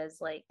not just as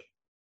like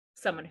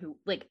someone who,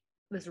 like,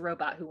 this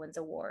robot who wins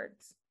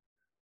awards.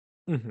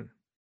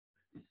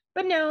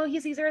 But no,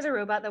 he sees her as a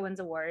robot that wins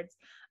awards.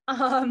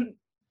 And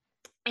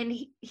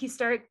he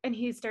starts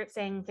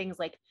saying things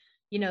like,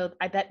 you know,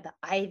 I bet the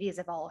Ivies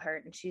have all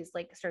heard. And she's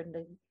like starting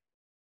to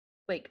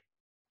like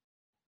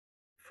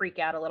freak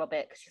out a little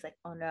bit because she's like,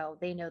 oh no,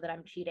 they know that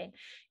I'm cheating. And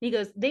he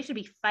goes, they should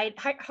be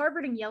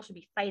Harvard and Yale should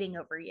be fighting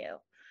over you.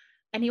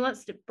 And he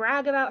wants to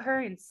brag about her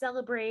and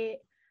celebrate.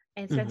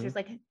 And Spencer's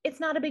like, it's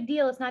not a big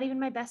deal. It's not even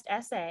my best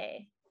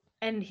essay.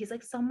 And he's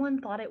like,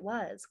 someone thought it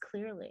was,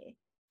 clearly.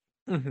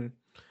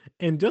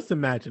 And just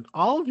imagine,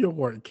 all of your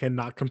work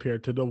cannot compare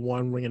to the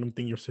one random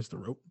thing your sister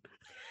wrote.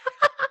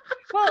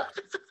 Well,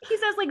 he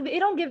says like they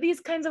don't give these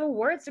kinds of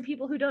awards to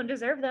people who don't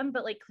deserve them,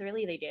 but like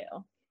clearly they do.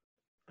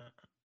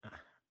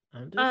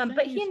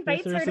 But he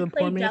invites her to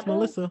play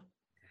doubles.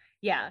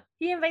 Yeah,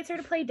 he invites her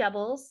to play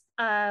doubles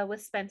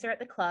with Spencer at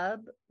the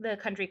club, the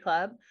country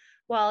club,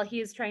 while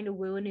he's trying to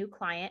woo a new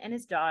client and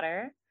his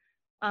daughter.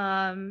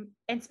 And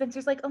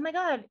Spencer's like, oh my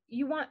God,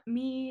 you want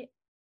me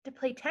to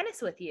play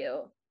tennis with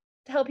you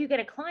to help you get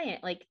a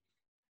client? Like,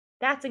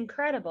 that's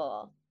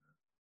incredible.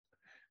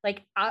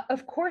 Like,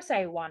 of course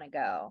I want to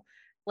go.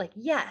 Like,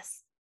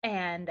 yes.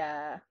 And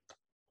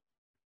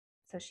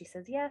so she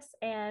says yes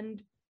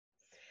and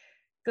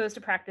goes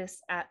to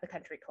practice at the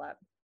country club.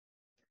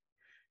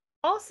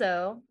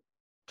 Also,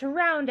 to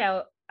round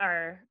out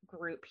our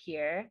group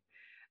here,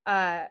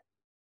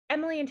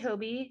 Emily and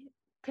Toby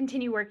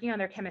continue working on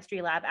their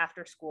chemistry lab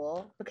after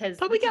school because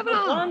it's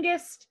the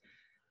longest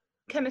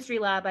chemistry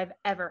lab I've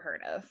ever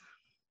heard of.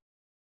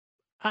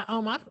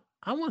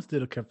 I once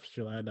did a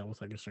chemistry lab that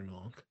was like extremely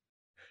long.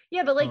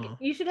 Yeah, but like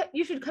you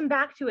should come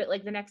back to it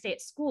like the next day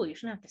at school. You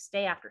shouldn't have to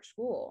stay after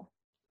school.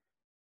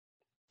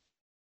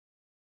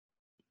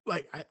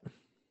 Like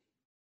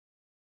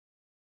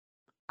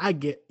I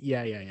get,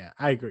 yeah.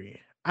 I agree.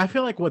 I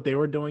feel like what they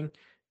were doing,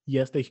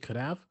 yes, they could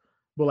have,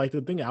 but like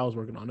the thing I was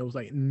working on, it was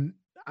like,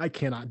 I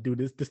cannot do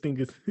this. This thing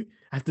is, I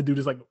have to do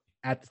this like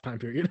at this time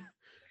period.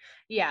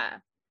 Yeah.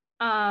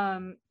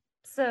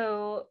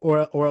 So.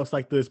 Or else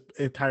like this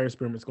entire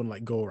experiment's going to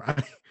like go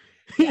awry.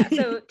 Yeah.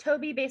 So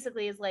Toby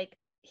basically is like,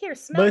 here, But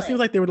smell it seems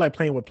it. like they were like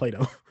playing with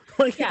Play-Doh.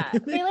 Like Yeah,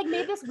 they like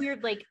made this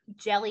weird like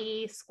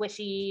jelly,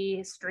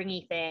 squishy,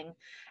 stringy thing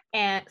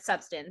and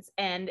substance.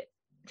 And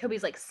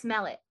Toby's like,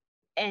 smell it.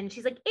 And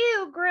she's like,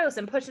 ew, gross,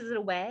 and pushes it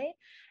away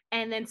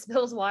and then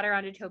spills water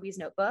onto Toby's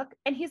notebook.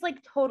 And he's like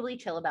totally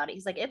chill about it.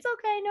 He's like, it's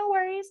okay, no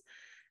worries.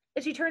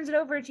 And she turns it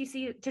over and she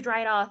sees to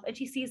dry it off, and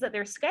she sees that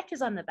there's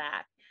sketches on the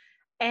back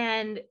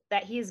and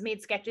that he's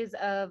made sketches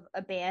of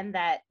a band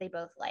that they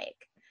both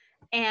like.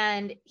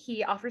 And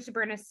he offers to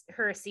burn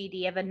her a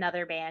CD of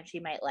another band she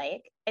might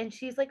like. And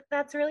she's like,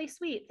 that's really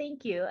sweet.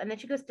 Thank you. And then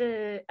she goes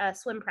to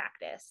swim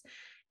practice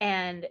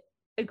and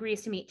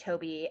agrees to meet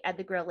Toby at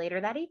the grill later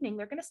that evening.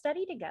 They're going to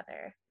study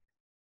together.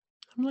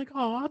 I'm like,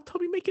 oh,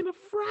 Toby making a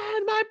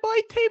friend. My boy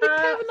Toby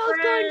Kavanaugh's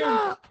growing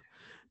up.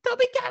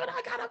 Toby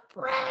Kavanaugh got a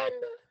friend.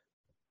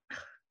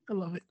 I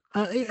love it.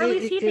 Or at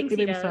least he thinks he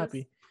made me does.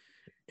 happy.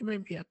 It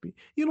made me happy.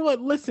 You know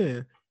what?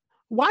 Listen,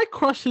 why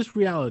crush his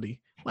reality?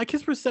 Like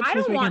his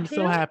perceptions make him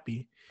so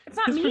happy. It's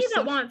not me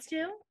that wants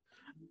to.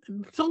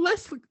 So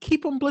let's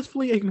keep him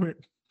blissfully ignorant.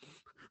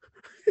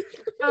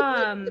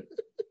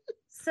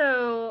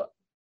 So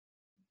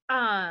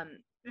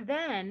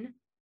then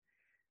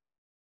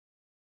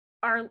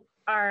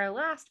our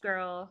last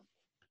girl,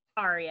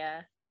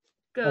 Aria,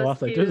 goes I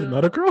was like, there's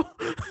another girl?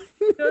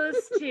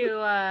 goes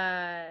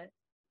to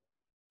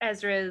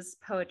Ezra's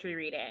poetry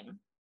reading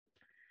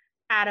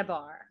at a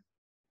bar.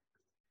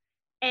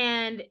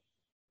 And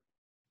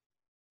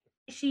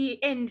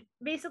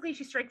basically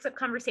she strikes up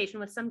conversation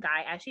with some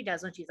guy, as she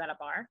does when she's at a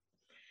bar.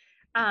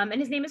 And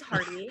his name is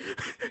Hardy.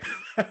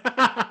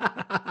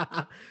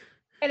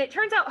 And it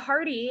turns out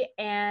Hardy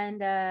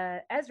and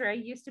Ezra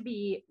used to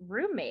be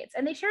roommates,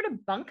 and they shared a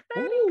bunk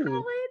bed in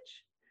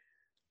college.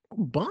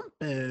 Bunk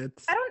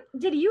beds?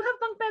 Did you have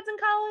bunk beds in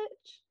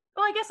college?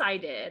 Well, I guess I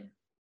did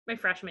my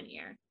freshman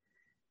year.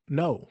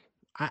 No,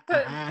 I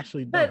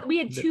actually don't. But we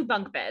had 2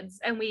 bunk beds,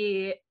 and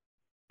we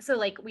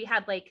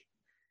had like,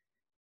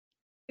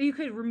 you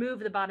could remove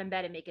the bottom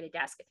bed and make it a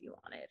desk if you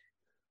wanted.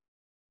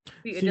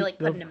 You could like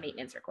put in a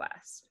maintenance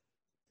request.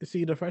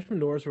 See, the freshman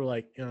doors were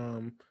like,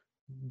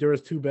 there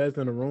was 2 beds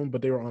in a room,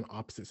 but they were on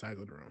opposite sides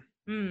of the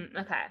room.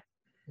 Okay.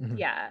 Mm-hmm.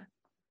 Yeah.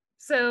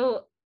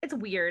 So it's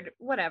weird.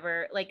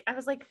 Whatever. Like, I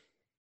was like,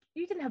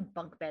 you didn't have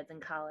bunk beds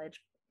in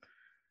college,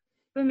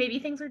 but maybe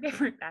things were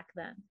different back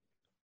then.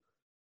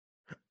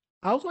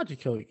 I was watching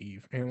Killing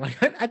Eve, and like,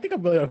 I think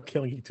I'm really on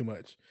Killing Eve too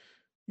much.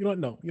 You don't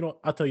know. You know,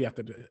 I'll tell you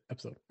after the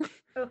episode.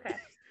 Okay.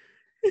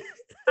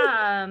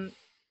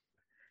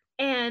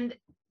 And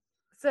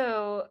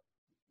so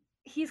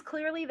he's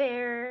clearly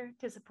there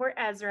to support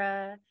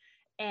Ezra,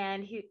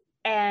 and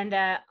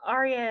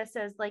Aria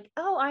says like,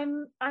 oh,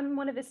 I'm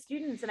one of his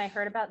students, and I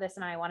heard about this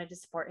and I wanted to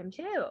support him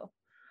too.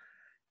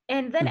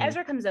 And then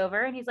Ezra comes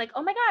over and he's like,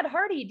 oh my God,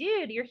 Hardy,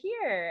 dude, you're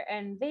here.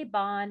 And they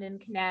bond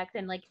and connect,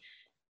 and like,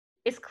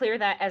 it's clear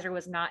that Ezra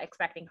was not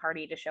expecting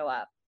Hardy to show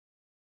up.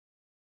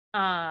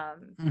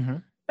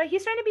 But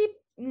he's trying to be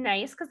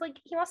nice because like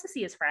he wants to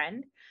see his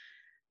friend.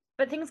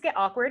 But things get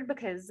awkward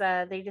because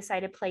they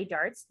decide to play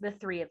darts, the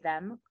 3 of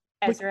them,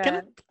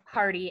 Ezra,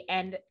 Hardy,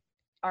 and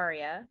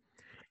Aria.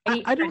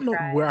 I don't know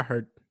where I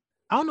heard.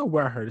 I don't know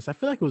where I heard this. I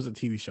feel like it was a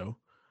TV show,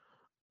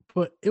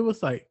 but it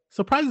was like,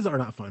 surprises are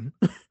not fun.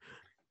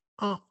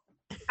 I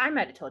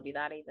might have told you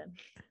that even.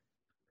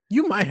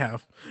 You might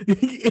have,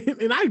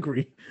 and I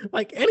agree.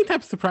 Like any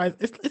type of surprise,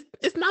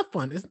 it's not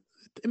fun. It's,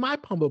 in my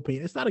humble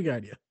opinion, it's not a good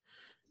idea.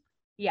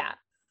 Yeah.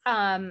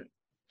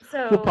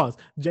 So we'll pause.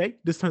 Jay,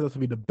 this turns out to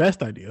be the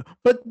best idea,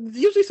 but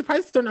usually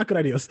surprises are not good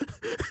ideas.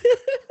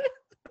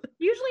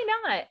 Usually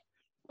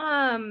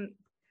not.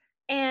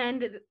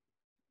 And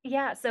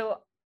yeah, so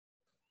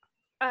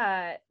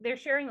they're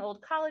sharing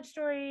old college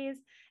stories,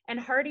 and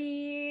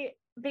Hardy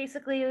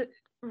basically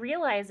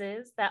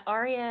realizes that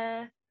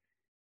Aria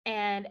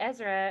and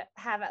Ezra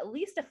have at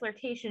least a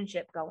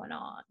flirtationship going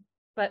on,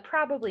 but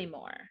probably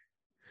more.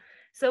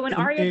 So when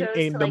Aria goes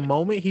to, the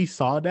moment he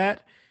saw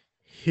that,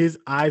 his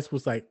eyes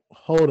was like,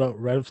 hold up,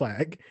 red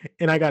flag.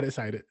 And I got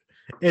excited.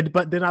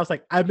 But then I was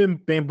like, I've been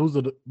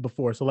bamboozled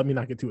before, so let me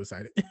not get too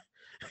excited.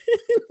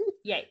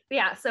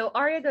 Yeah. So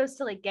Aria goes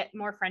to like get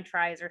more French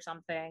fries or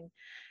something.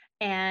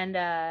 And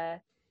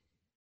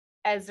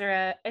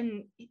Ezra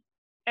and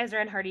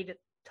Hardy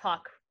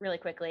talk really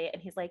quickly.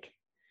 And he's like,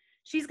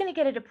 she's going to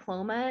get a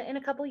diploma in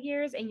a couple of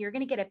years, and you're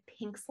going to get a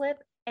pink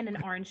slip and an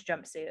orange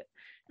jumpsuit.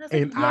 And I was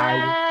like,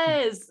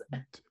 yes.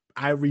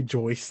 I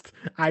rejoiced.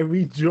 When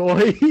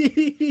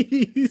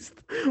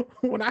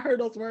I heard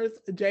those words,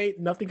 Jay,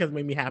 nothing has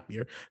made me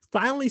happier.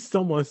 Finally,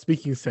 someone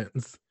speaking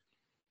sense.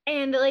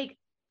 And like,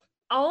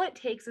 all it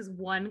takes is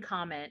one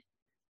comment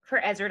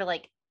for Ezra to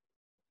like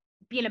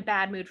be in a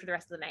bad mood for the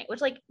rest of the night,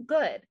 which like,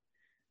 good.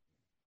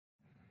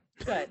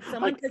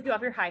 Someone took you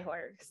off your high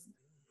horse.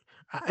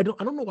 I don't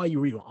know why you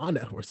were even on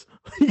that horse.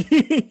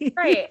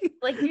 Right.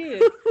 Like,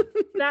 dude,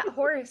 that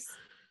horse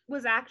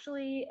was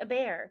actually a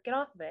bear. Get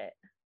off of it.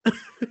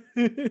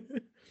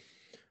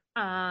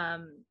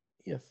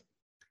 Yes.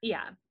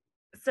 Yeah.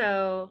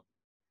 So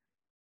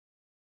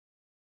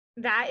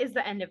that is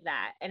the end of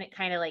that. And it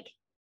kind of like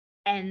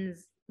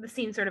ends. The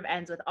scene sort of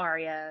ends with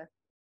Arya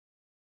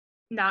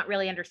not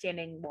really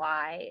understanding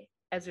why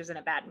Ezra's in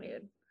a bad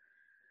mood.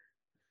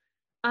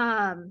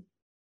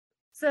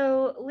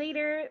 So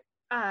later,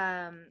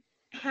 Hannah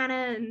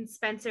and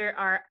Spencer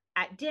are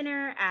at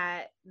dinner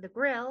at the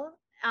grill,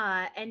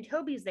 and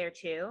Toby's there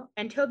too.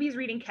 And Toby's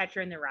reading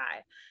Catcher in the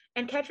Rye.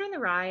 And Catcher in the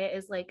Rye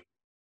is like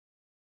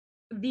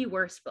the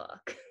worst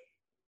book.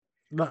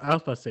 No, I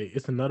was about to say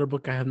it's another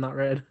book I have not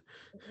read.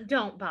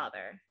 Don't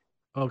bother.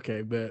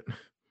 Okay, but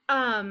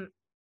a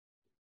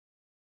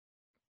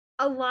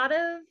lot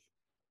of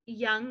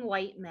young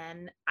white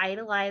men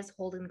idolize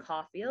Holden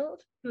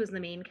Caulfield, who is the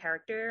main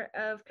character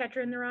of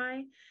Catcher in the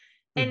Rye.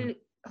 And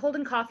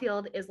Holden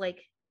Caulfield is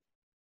like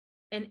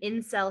an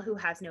incel who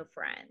has no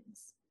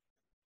friends.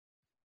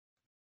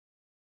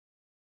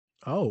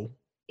 Oh.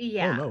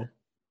 Yeah. Oh no.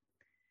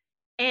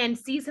 And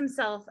sees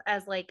himself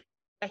as like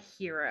a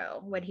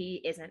hero when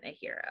he isn't a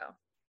hero.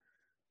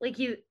 Like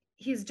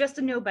he's just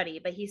a nobody,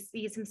 but he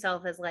sees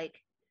himself as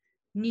like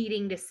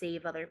needing to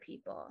save other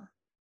people.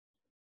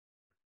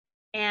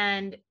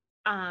 And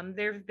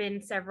there have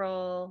been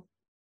several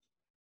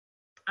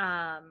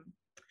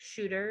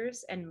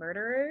shooters and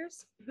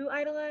murderers who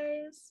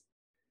idolize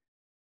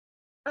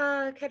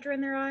Catcher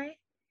in the Rye,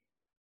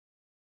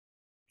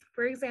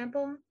 for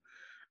example.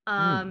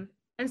 And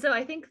so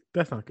I think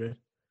that's not good.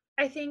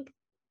 I think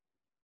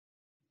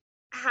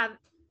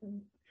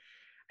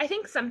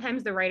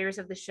sometimes the writers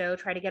of the show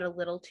try to get a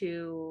little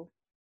too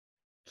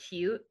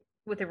cute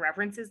with the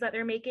references that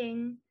they're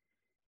making,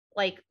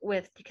 like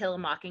with To Kill a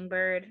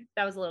Mockingbird.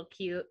 That was a little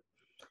cute.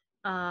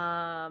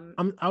 I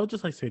would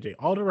just like say, Jay,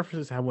 all the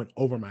references have went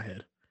over my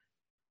head.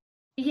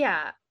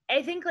 Yeah,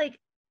 I think like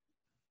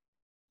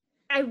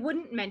I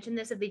wouldn't mention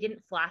this if they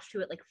didn't flash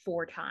to it like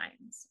 4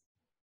 times.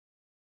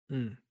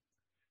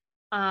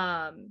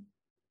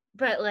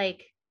 But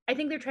like I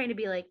think they're trying to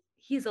be like,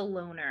 he's a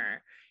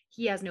loner,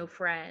 he has no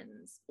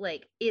friends,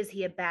 like is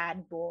he a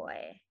bad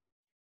boy,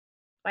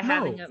 by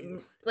having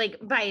him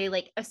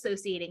by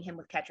associating him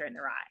with Catcher in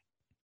the Rye.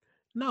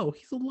 No,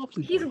 he's a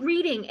lovely boy. He's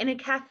reading in a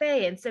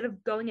cafe instead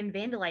of going and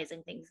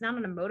vandalizing things, not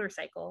on a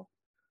motorcycle.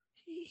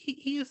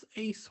 He is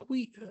a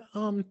sweet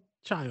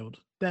child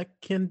that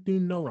can do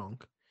no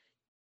wrong.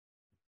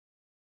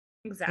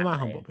 Exactly. In my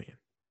humble opinion.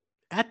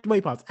 At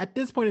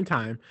this point in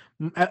time,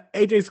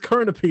 AJ's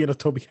current opinion of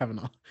Toby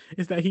Cavanaugh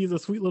is that he's a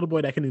sweet little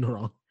boy that can do no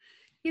wrong.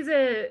 He's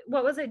a,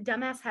 what was it,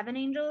 dumbass heaven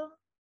angel?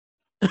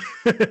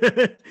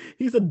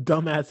 He's a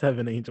dumbass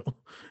heaven angel,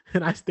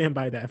 and I stand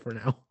by that for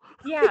now.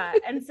 Yeah,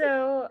 and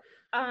so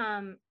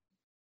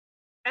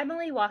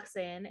Emily walks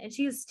in and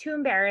she's too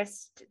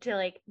embarrassed to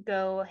like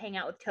go hang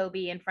out with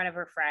Toby in front of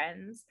her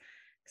friends.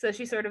 So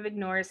she sort of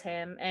ignores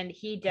him, and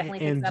he definitely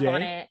picks up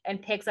on it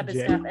and picks up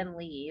his stuff and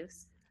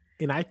leaves.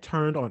 And I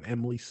turned on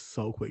Emily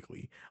so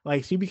quickly.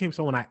 Like, she became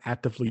someone I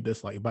actively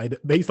dislike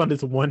based on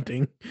this one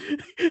thing.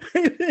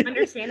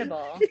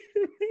 Understandable.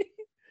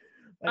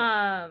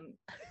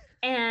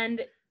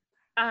 And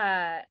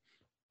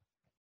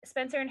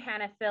Spencer and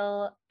Hannah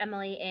fill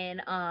Emily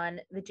in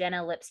on the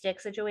Jenna lipstick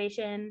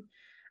situation.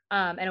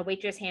 And a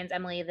waitress hands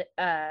Emily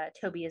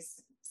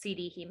Toby's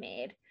CD he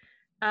made.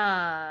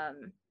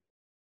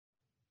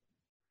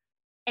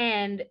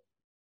 And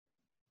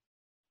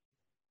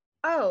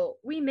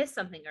we missed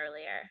something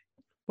earlier.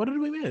 What did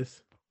we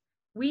miss?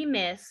 We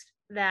missed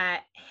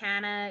that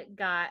Hannah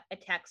got a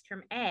text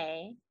from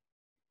A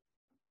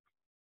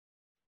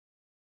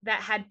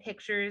that had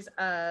pictures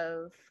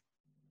of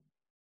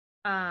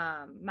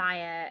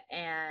Maya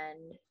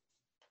and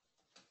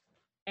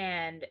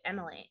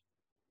Emily.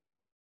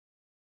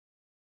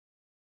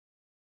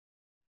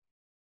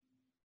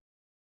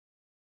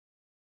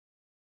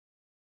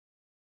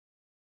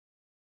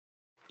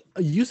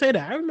 You say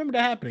that. I remember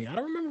that happening. I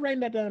don't remember writing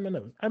that down in my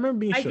notes. I remember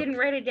being shook. I didn't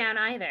write it down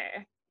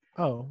either.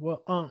 Oh,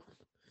 well,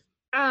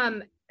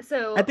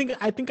 so I think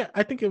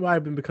it might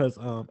have been because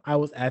I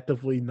was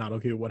actively not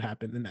okay with what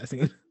happened in that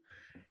scene.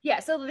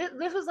 Yeah, so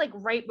this was like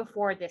right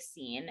before this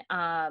scene.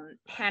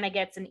 Hannah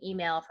gets an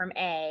email from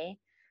A,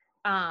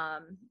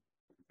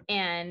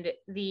 and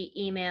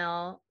the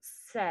email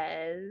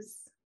says,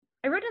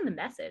 I wrote in the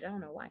message, I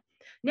don't know why.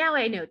 Now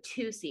I know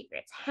 2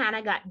 secrets.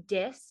 Hannah got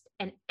dissed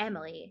and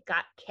Emily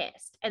got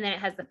kissed. And then it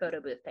has the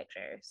photo booth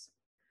pictures.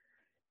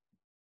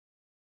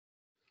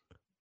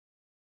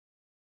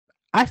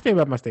 I stand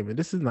by my statement.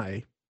 This is not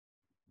A.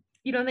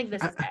 You don't think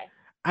this is A?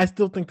 I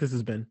still think this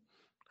has been.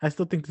 I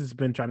still think this has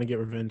been trying to get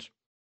revenge.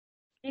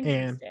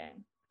 Interesting.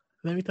 And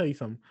let me tell you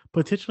something.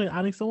 Potentially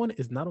outing someone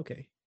is not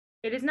okay.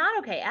 It is not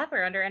okay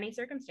ever under any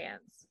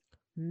circumstance.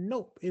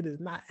 Nope, it is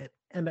not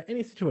under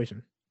any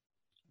situation.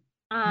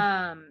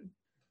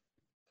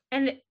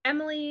 And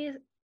Emily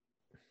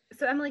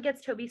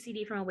gets Toby's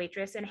CD from a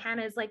waitress, and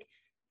Hannah's like,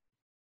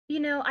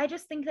 I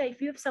just think that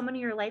if you have someone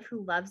in your life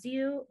who loves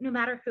you, no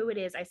matter who it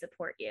is, I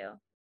support you.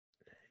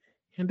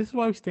 And this is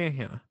why we stand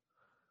Hannah.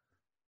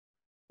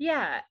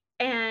 Yeah,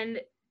 and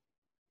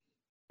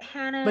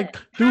Hannah, like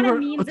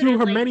through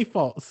her many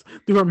faults.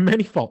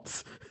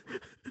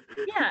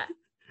 Yeah,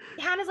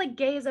 Hannah's like,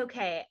 gay is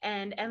okay,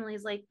 and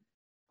Emily's like,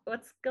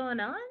 what's going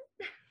on?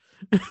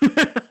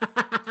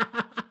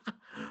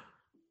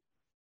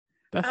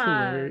 That's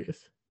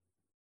hilarious.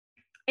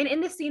 And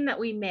in the scene that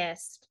we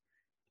missed,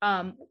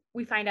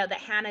 we find out that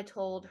Hannah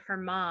told her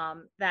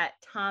mom that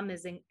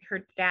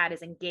her dad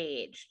is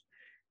engaged,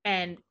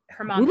 and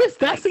her mom. We missed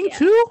that scene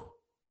too.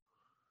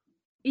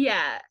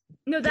 Yeah,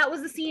 no, that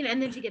was the scene,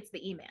 and then she gets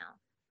the email.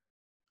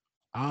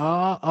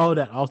 Oh,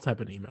 that all type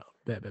of email.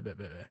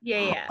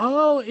 Yeah.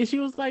 Oh, and she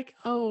was like,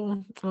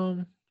 "Oh,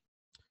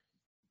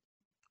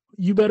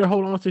 you better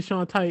hold on to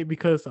Sean tight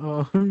because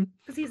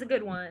he's a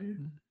good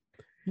one."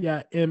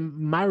 Yeah, and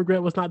my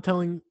regret was not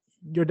telling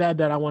your dad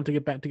that I want to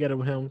get back together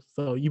with him.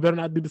 So you better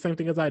not do the same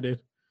thing as I did.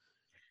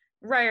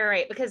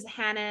 Right. Because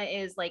Hannah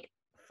is like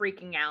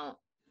freaking out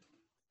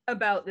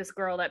about this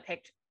girl that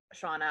picked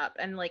Sean up,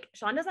 and like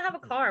Sean doesn't have a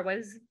car.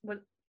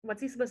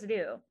 What's he supposed to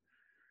do?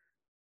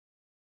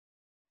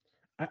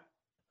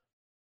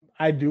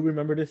 I do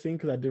remember this scene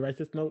because I did write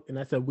this note, and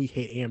I said we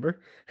hate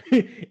Amber,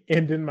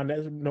 and then my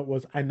next note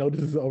was I know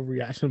this is an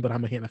overreaction, but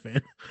I'm a Hannah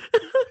fan.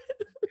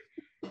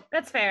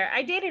 That's fair.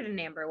 I dated an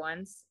Amber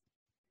once.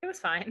 It was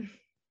fine.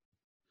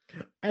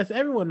 As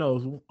everyone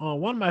knows,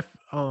 one of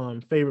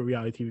my favorite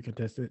reality TV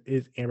contestants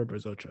is Amber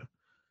Berzocha.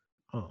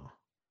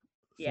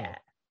 Yeah.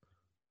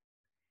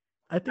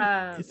 I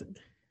think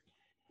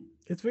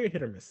it's very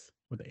hit or miss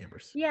with the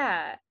Ambers.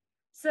 Yeah.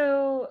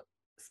 So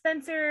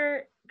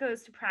Spencer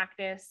goes to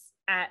practice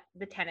at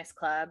the tennis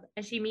club,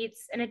 and she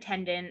meets an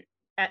attendant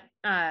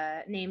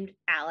named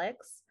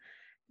Alex,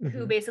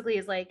 who basically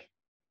is like,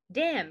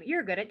 "Damn,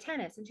 you're good at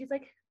tennis," and she's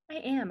like, "I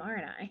am,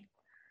 aren't I?"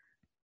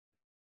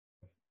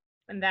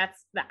 And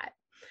that's that.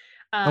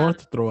 I want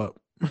to throw up.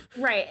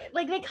 Right.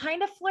 Like they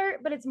kind of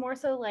flirt, but it's more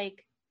so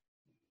like,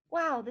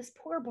 wow, this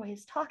poor boy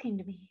is talking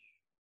to me,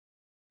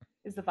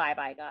 is the vibe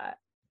I got.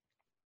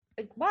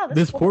 Like, wow,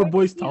 this poor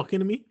boy's talking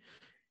to me?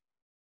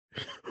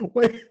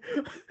 Wait.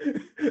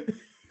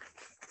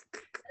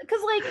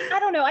 Because, like, I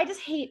don't know. I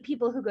just hate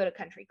people who go to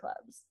country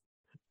clubs.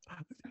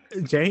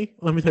 Jay,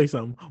 let me tell you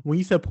something. When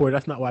you said poor,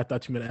 that's not what I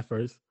thought you meant at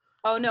first.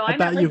 Oh, no, I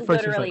meant like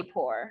literally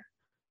poor.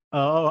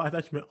 Oh, I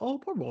thought you meant, oh,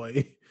 poor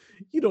boy.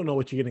 You don't know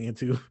what you're getting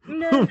into.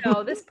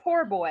 No, this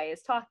poor boy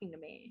is talking to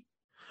me.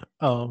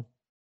 Oh.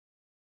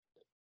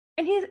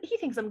 And he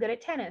thinks I'm good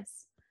at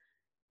tennis.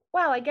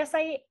 Wow, I guess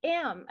I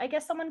am. I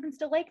guess someone can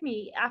still like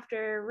me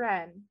after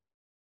Ren.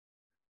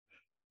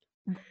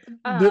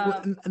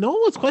 No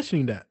one was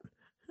questioning that.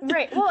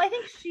 Right. Well, I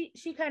think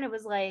she kind of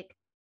was like,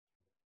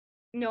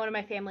 no one in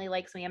my family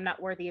likes me. I'm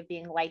not worthy of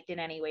being liked in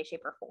any way,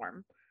 shape, or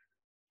form.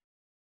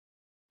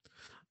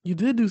 You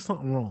did do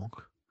something wrong.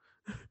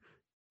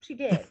 She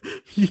did.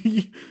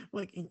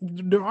 Like,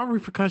 there are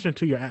repercussions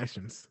to your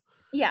actions.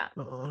 Yeah.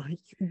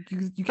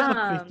 You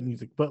gotta face the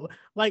music, but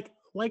like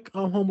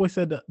homeboy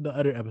said the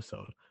other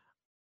episode,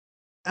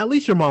 at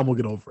least your mom will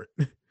get over it.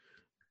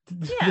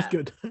 Yeah. Just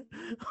good.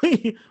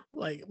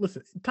 Like,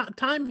 listen,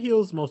 time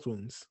heals most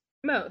wounds.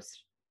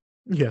 Most.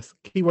 Yes,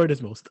 keyword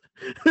is most.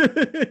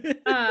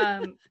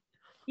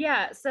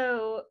 Yeah,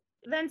 so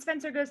then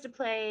Spencer goes to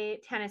play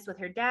tennis with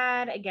her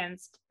dad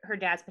against her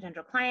dad's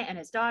potential client and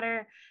his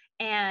daughter,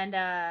 and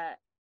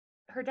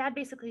her dad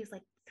basically is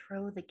like,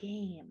 throw the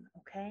game,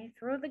 okay?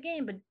 Throw the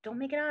game, but don't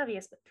make it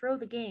obvious, but throw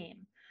the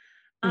game.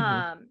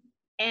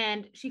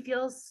 And she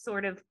feels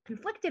sort of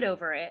conflicted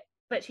over it,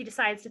 but she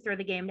decides to throw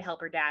the game to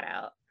help her dad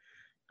out.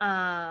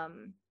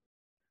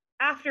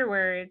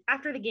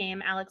 After the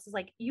game, Alex is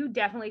like, you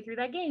definitely threw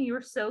that game. You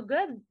were so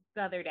good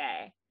the other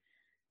day.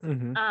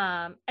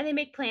 And they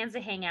make plans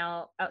to hang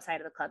out outside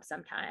of the club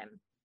sometime.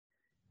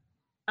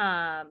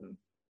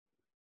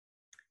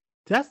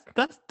 That's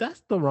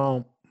the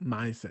wrong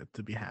mindset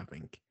to be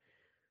having.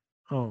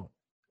 Oh,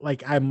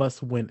 like I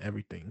must win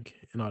everything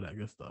and all that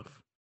good stuff.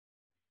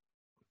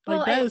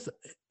 Like, that is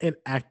an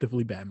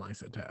actively bad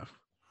mindset to have.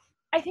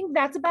 I think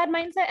that's a bad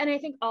mindset, and I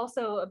think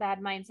also a bad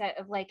mindset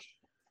of like,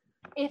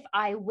 if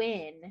I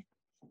win,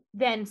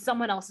 then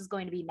someone else is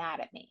going to be mad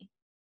at me.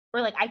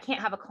 Or like, I can't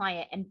have a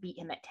client and beat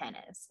him at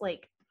tennis.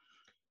 Like,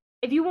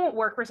 if you won't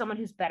work for someone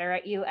who's better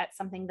at you at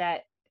something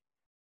that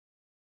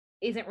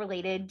isn't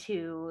related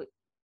to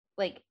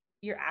like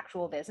your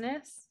actual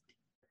business,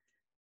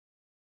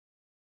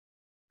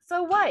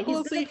 so what?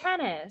 He's good at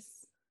tennis.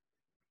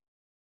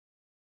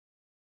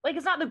 Like,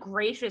 it's not the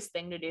gracious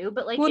thing to do,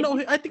 but like, well,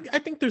 no, I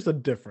think there's a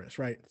difference,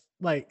 right?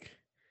 Like,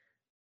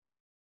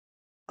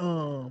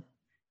 I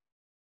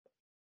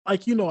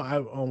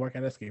work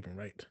at escape room,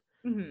 right?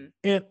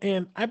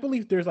 And I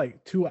believe there's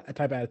like two type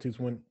of attitudes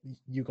when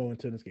you go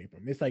into an escape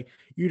room. It's like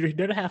you're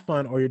there to have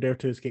fun or you're there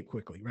to escape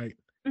quickly, right?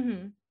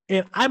 And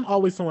I'm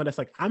always someone that's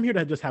like, I'm here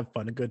to just have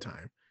fun, a good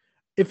time.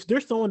 If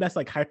there's someone that's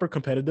like hyper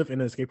competitive in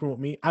an escape room with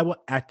me, I will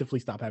actively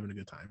stop having a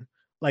good time.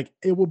 Like,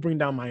 it will bring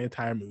down my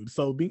entire mood.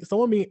 So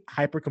someone being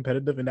hyper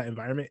competitive in that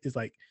environment is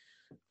like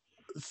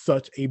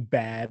such a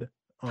bad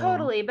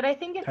totally. But I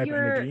think if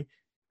you're energy.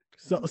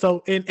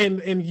 So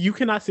and you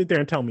cannot sit there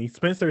and tell me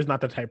Spencer is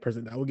not the type of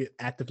person that will get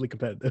actively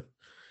competitive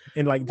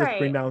and like just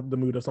bring down the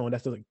mood of someone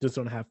that's just like just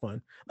don't have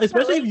fun.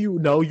 Especially if you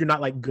know you're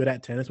not like good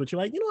at tennis, but you're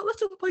like, you know what, let's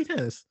just play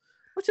tennis.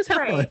 let's just have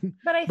Right. fun.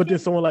 But I But then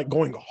think someone like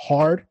going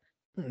hard.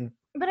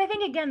 but I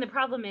think again the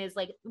problem is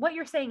like what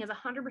you're saying is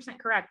 100%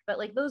 correct, but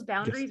like those Yes.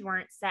 boundaries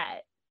weren't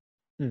set.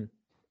 Mm.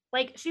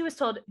 Like she was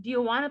told, "Do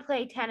you want to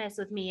play tennis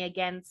with me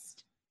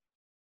against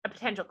a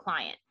potential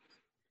client?"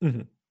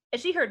 Mhm.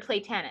 And she heard play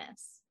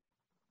tennis.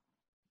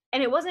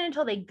 And it wasn't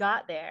until they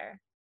got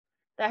there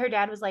that her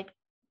dad was like,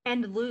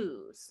 "And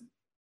lose."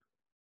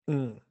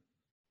 Mm.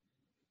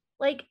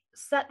 Like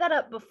set that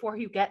up before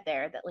you get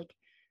there that like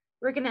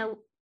we're going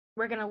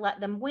to let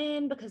them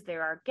win because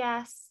they're our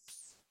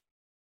guests.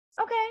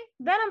 Okay,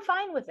 then I'm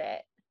fine with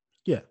it.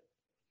 Yeah.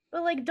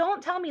 But like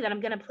don't tell me that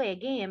I'm going to play a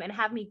game and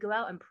have me go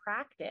out and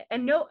practice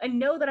and know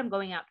that I'm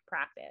going out to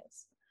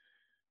practice.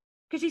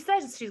 Cuz she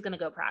says she's going to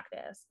go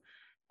practice.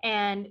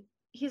 And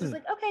he's just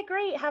like, "Okay,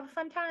 great. Have a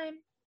fun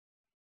time.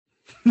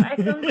 I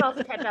have phone calls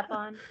to catch up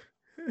on."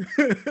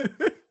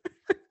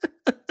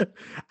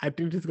 I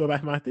think just go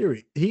back to my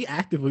theory. He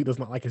actively does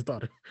not like his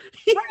daughter.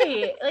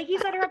 Right. Like he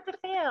set her up to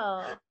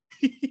fail.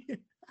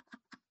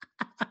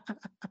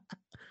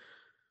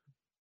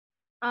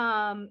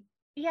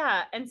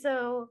 Yeah, and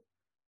so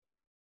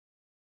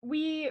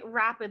we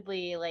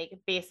rapidly like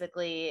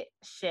basically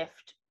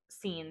shift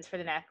scenes for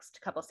the next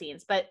couple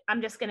scenes, but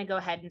I'm just going to go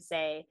ahead and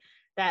say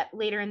that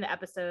later in the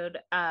episode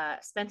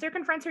Spencer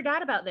confronts her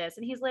dad about this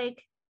and he's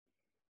like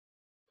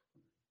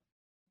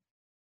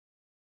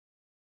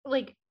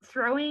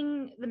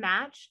throwing the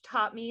match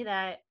taught me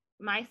that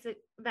my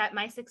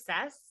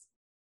success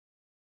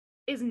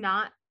is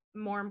not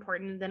more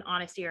important than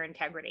honesty or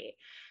integrity.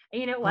 And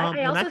you know what? I And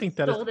I also think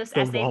that is stole this the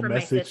essay wrong from my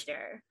message.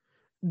 sister.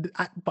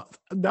 But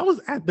that was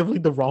actively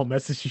the wrong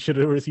message she should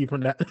have received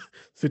from that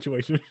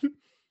situation.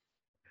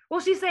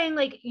 Well, she's saying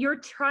like you're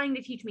trying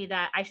to teach me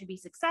that I should be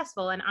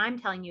successful, and I'm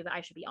telling you that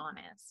I should be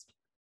honest.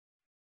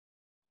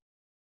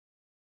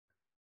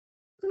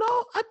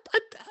 No,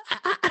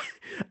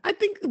 I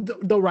think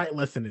the right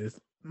lesson is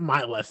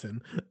my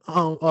lesson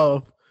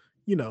of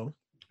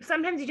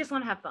Sometimes you just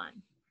want to have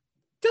fun.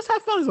 just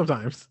have fun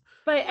sometimes.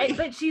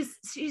 But she's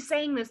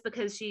saying this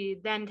because she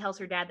then tells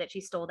her dad that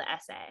she stole the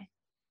essay.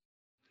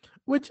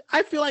 Which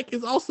I feel like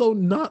is also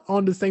not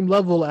on the same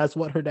level as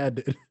what her dad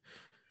did.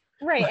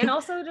 Right. And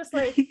also just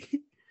like,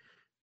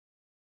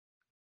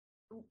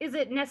 is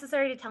it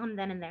necessary to tell him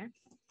then and there?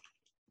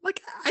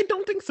 Like, I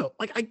don't think so.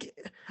 Like,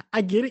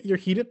 I get it. You're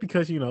heated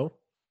because, you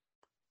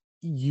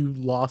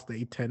lost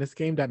a tennis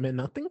game that meant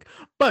nothing.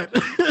 But,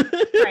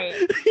 right.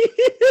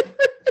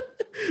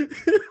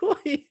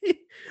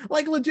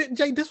 like legit,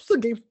 Jay, this was a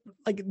game,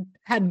 like,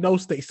 had no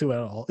stakes to it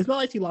at all. It's not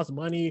like she lost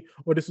money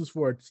or this was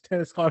for a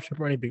tennis scholarship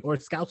or anything, or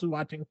scouts was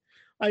watching.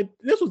 Like,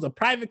 this was a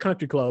private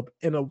country club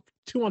in a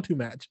 2-on-2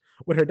 match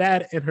with her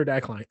dad and her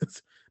dad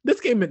clients.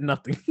 This game meant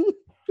nothing.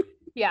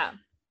 Yeah.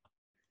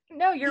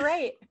 No, you're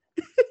right.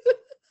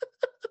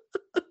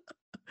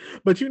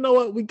 But you know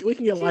what? We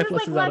can get life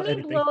lessons out of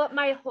anything. Let me blow up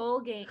my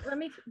whole game. Let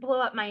me blow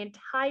up my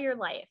entire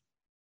life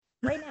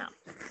right now.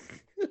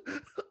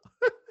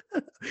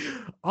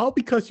 All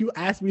because you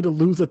asked me to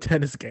lose a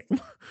tennis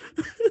game.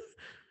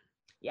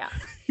 Yeah.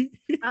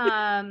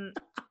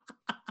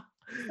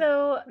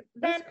 So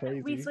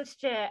then we switch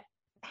to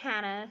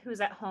Hannah,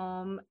 who's at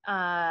home.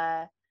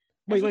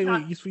 Wait.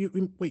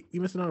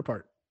 You missed another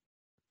part.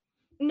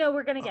 No,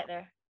 we're gonna get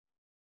there.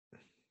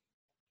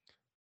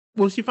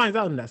 Well, she finds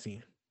out in that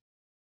scene.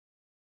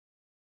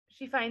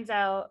 She finds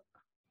out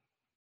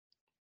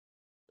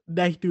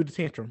that he threw the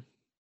tantrum.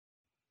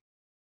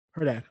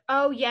 Her dad.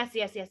 Oh, yes.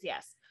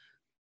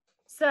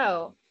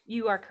 So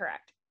you are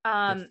correct.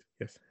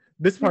 Yes.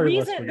 This part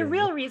the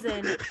real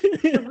reason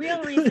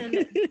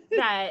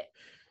that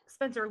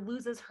Spencer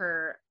loses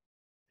her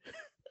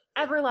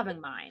ever-loving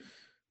mind.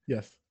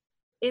 Yes.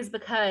 Is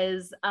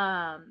because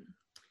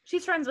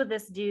she's friends with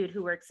this dude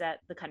who works at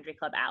the country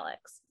club,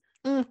 Alex.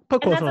 And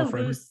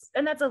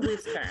that's a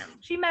loose term.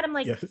 She met him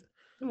like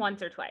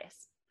once or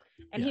twice.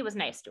 And he was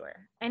nice to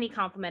her. And he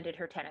complimented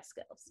her tennis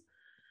skills.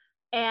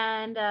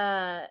 And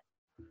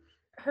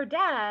her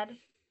dad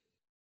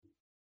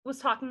was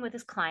talking with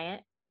his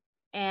client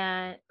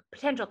and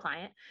potential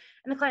client.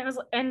 And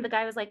the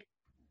guy was like,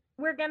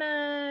 "We're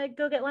gonna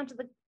go get lunch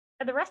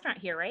at the restaurant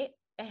here, right?"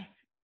 And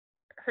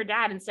her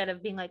dad, instead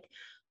of being like,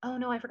 "Oh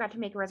no, I forgot to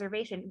make a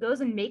reservation,"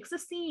 goes and makes a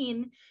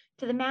scene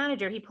to the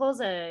manager. He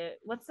pulls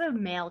what's the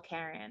male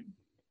Karen?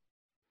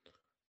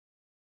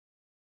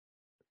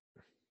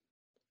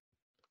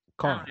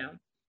 Carl. I don't know.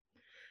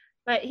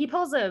 But he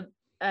pulls a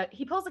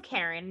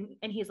Karen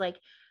and he's like,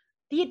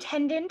 "The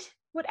attendant,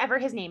 whatever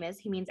his name is,"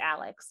 he means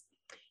Alex,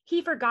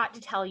 "he forgot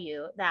to tell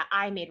you that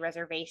I made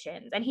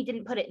reservations and he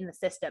didn't put it in the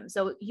system.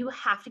 So you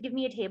have to give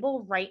me a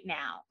table right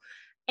now."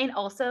 And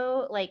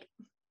also, like,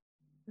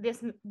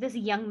 this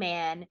young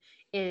man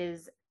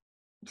is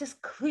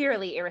just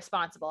clearly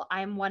irresponsible.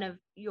 I'm one of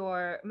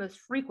your most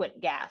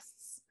frequent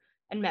guests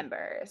and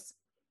members.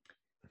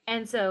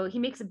 And so he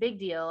makes a big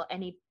deal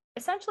and he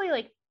essentially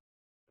like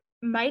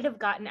might have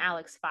gotten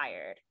Alex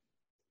fired.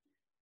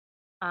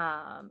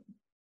 And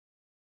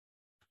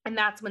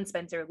that's when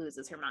Spencer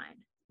loses her mind.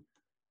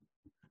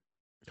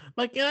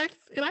 Like, and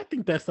I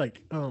think that's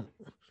like,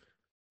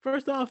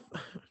 first off,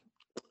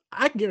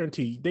 I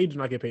guarantee they do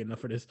not get paid enough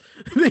for this.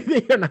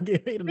 They are not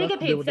getting paid They enough get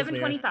to deal paid with this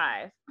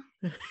man.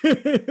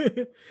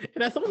 $7.25.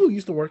 And as someone who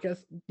used to work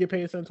as get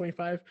paid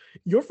 $7.25,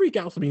 your freak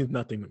out means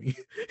nothing to me.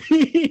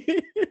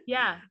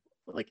 Yeah.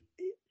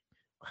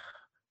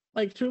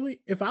 Like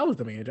truly, if I was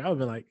the manager, I would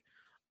be like,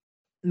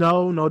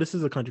 no, this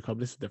is a country club.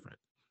 This is different.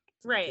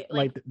 Right.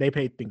 Like they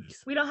pay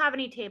thingies. We don't have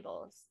any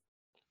tables,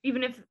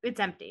 even if it's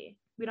empty.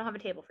 We don't have a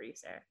table for you,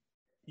 sir.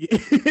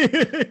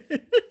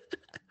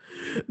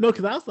 No,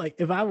 because I was like,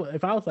 if I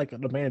was like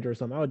the manager or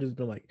something, I would just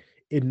be like,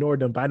 ignore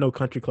them. But I know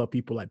country club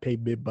people like pay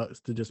big bucks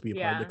to just be a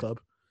part of the club.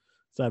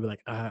 So I'd be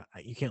like,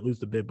 you can't lose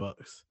the big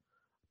bucks.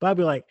 But I'd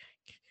be like,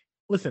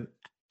 listen,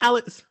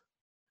 Alex,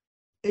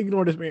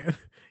 ignore this man.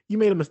 You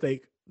made a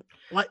mistake.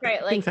 Like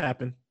things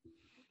happen.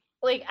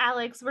 Like,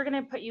 Alex, we're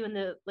gonna put you in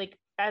the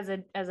as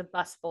a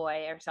bus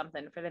boy or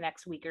something for the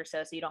next week or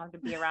so you don't have to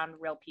be around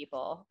real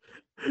people.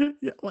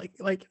 Yeah,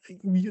 like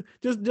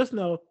just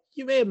know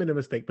you may have made a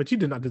mistake, but you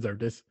did not deserve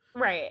this.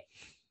 Right.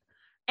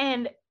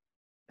 And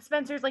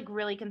Spencer's like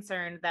really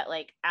concerned that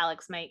like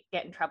Alex might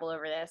get in trouble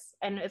over this,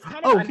 and it's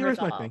kind of unresolved.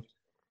 Here's my thing.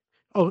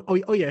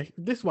 Oh yeah,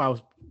 this is why I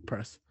was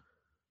pressed.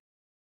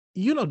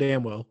 You know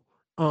damn well,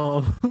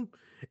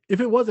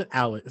 if it wasn't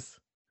Alex,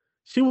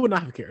 she would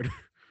not have cared.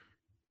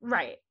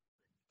 Right.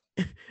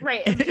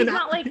 Right.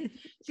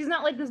 She's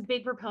not like this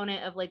big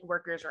proponent of like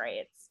workers'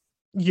 rights.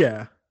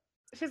 Yeah.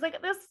 She's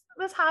like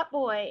this hot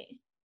boy.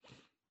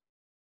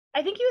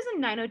 I think he was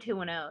in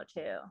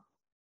 90210 too.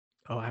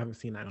 Oh, I haven't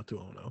seen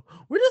 90210.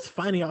 We're just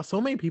finding out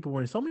so many people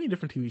were in so many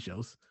different TV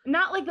shows.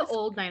 Not like the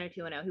old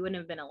 90210. He wouldn't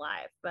have been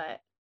alive, but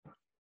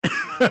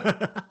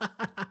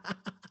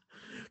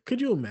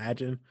could you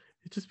imagine?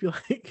 It'd just be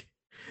like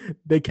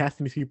they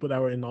casting these people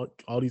that were in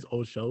all these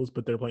old shows,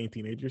 but they're playing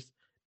teenagers.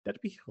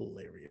 That'd be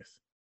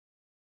hilarious.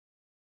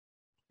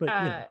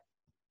 But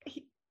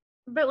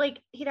but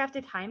like he'd have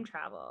to time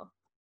travel.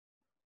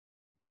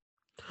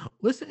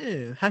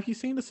 Listen, have you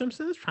seen The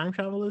Simpsons? Time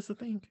travel is a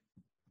thing.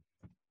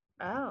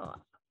 Oh,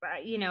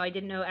 I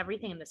didn't know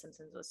everything in The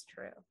Simpsons was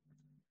true.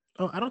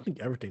 Oh, I don't think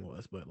everything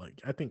was, but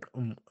like I think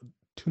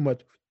too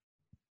much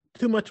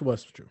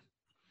was true.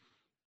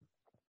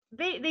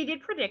 They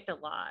did predict a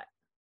lot.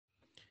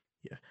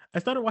 Yeah, I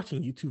started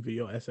watching YouTube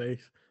video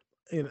essays,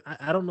 and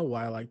I don't know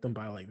why I like them,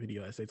 but I like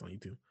video essays on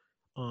YouTube.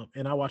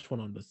 And I watched one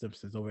on The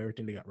Simpsons over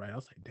everything they got right. I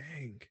was like,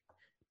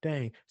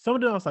 dang. Some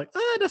of them I was like,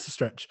 that's a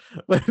stretch.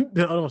 But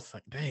the other was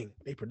like, dang,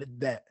 they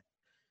predicted that.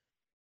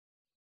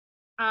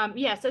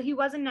 Yeah, so he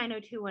was in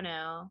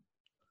 90210.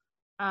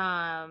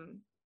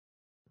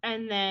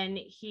 And then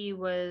he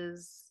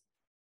was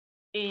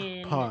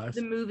in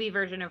the movie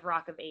version of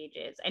Rock of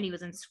Ages, and he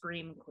was in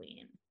Scream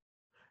Queen.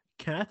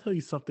 Can I tell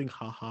you something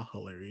haha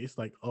hilarious?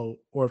 Like, or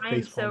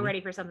I'm so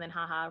ready for something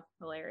haha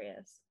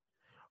hilarious.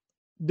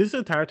 This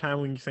entire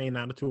time when you're saying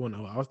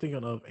 90210, I was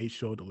thinking of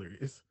H2O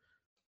Delirious.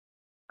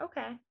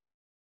 Okay.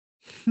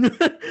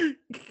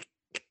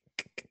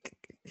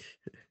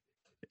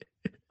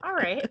 All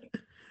right.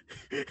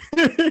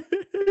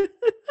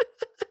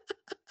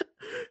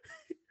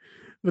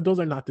 But those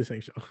are not the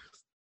same shows.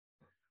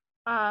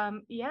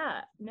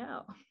 Yeah,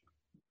 no.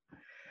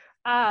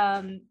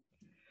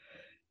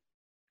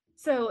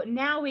 So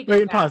now we go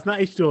wait, pause, not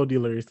H2O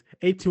Delirious.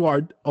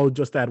 H2R,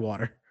 just add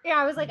water. Yeah,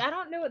 I was like, I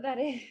don't know what that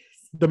is.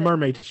 The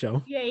Mermaid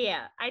Show.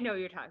 Yeah. I know what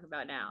you're talking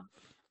about now.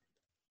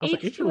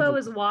 H2O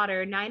is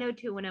water.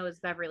 90210 is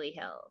Beverly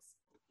Hills.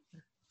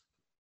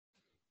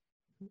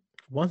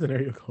 One's an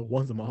area code,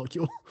 one's a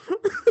molecule.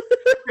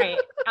 Right.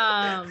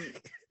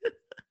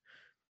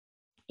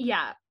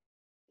 Yeah.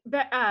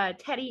 But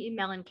Teddy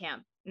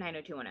Mellencamp,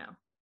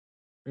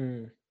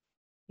 90210.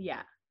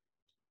 Yeah.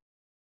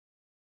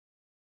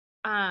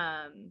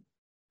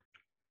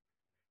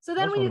 So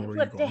then we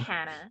flip to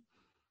Hannah,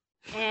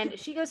 and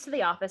she goes to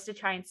the office to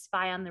try and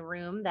spy on the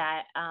room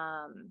that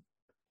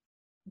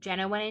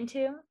Jenna went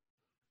into.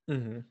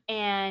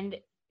 And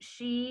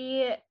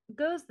she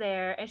goes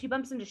there and she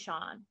bumps into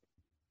Sean.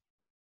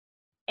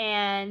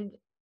 And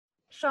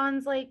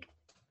Sean's like,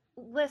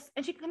 listen,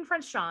 and she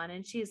confronts Sean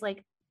and she's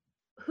like,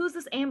 who's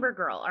this Amber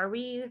girl? Are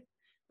we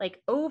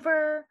like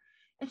over?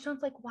 And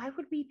Sean's like, why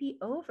would we be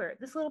over?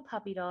 This little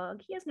puppy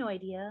dog, he has no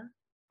idea.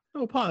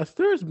 No, pause.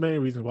 There's many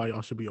reasons why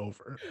y'all should be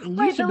over.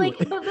 Right,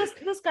 but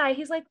this guy,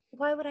 he's like,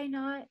 why would I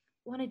not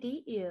want to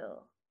date you?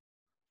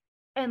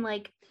 And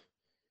like,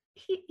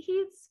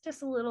 he's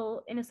just a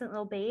little innocent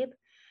little babe.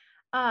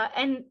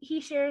 And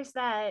he shares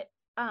that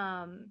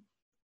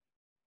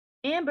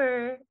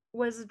Amber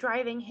was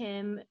driving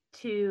him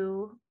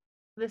to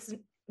this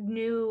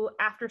new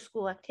after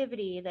school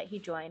activity that he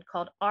joined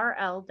called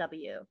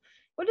RLW.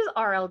 What does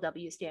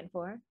RLW stand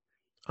for?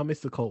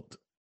 It's the cult.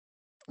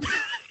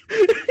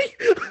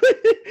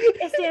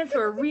 It stands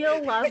for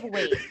Real Love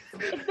Waits.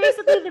 It's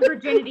basically the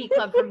virginity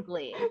club from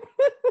Glee.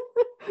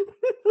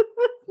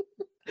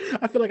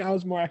 I feel like I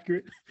was more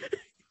accurate.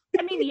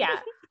 I mean, yeah.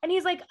 And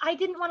he's like, I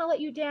didn't want to let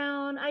you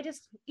down. I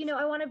just,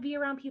 I want to be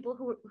around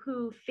people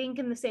who think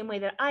in the same way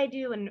that I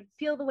do and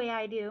feel the way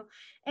I do.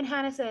 And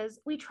Hannah says,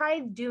 we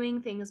tried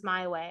doing things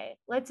my way.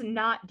 Let's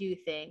not do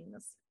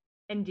things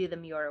and do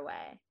them your way.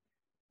 And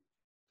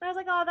I was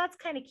like, oh, that's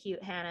kind of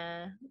cute,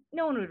 Hannah.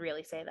 No one would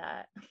really say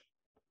that.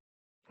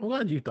 I'm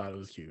glad you thought it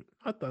was cute.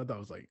 I thought that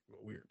was like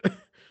weird.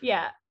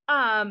 Yeah.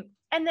 And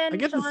then I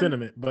guess the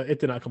sentiment, but it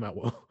did not come out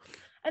well.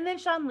 And then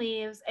Sean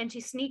leaves and she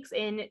sneaks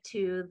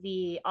into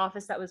the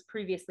office that was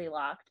previously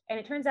locked. And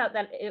it turns out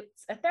that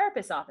it's a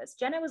therapist's office.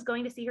 Jenna was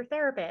going to see her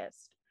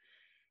therapist.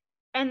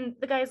 And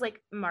the guy's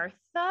like, Martha,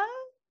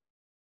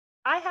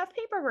 I have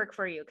paperwork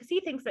for you, because he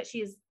thinks that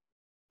she's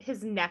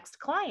his next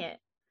client.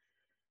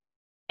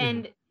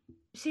 And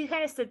she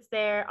kind of sits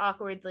there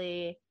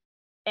awkwardly.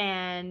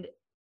 And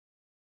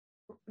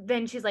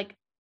then she's like,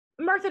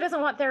 Martha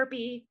doesn't want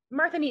therapy.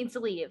 Martha needs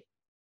to leave.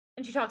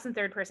 And she talks in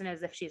third person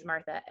as if she's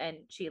Martha, and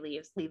she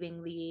leaves,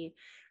 leaving the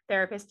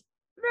therapist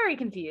very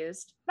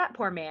confused. That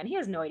poor man, he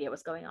has no idea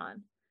what's going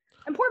on.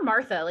 And poor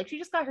Martha, like, she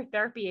just got her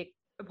therapy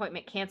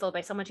appointment canceled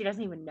by someone she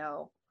doesn't even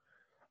know.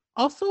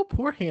 Also,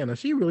 poor Hannah,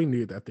 she really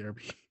needed that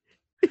therapy.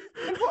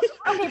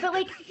 Okay, but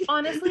like,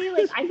 honestly,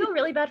 like, I feel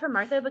really bad for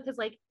Martha, because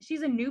like,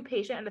 she's a new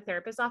patient at a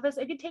therapist's office.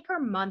 It could take her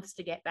months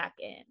to get back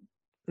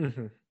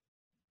in.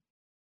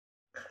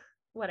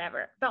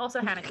 Whatever. But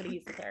also Hannah could have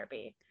used the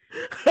therapy.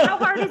 How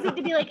hard is it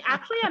to be like,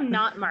 actually, I'm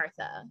not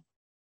Martha?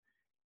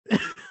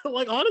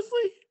 Like,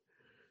 honestly,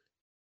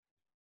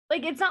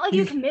 like, it's not like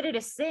you committed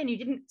a sin. You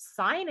didn't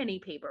sign any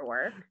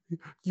paperwork.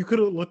 You could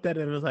have looked at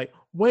it and was like,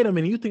 wait a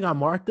minute, you think I'm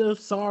Martha?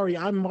 Sorry,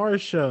 I'm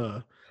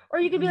Marsha. Or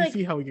you could be like,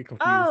 see how we get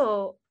confused.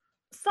 Oh,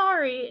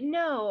 sorry,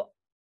 no,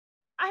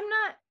 I'm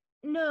not.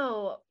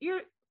 No,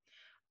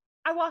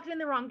 I walked in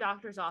the wrong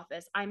doctor's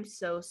office. I'm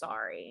so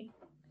sorry.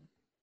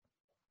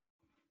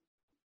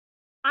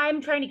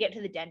 I'm trying to get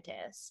to the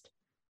dentist.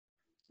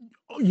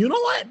 Oh, you know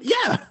what?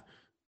 Yeah.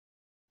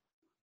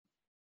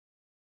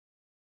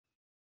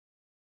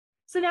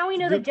 So now we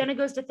know that Jenna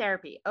goes to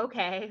therapy.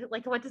 Okay,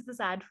 like, what does this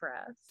add for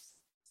us?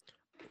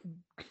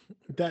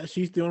 That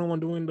she's the only one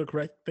doing the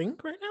correct thing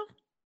right now?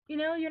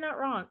 You're not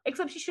wrong.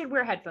 Except she should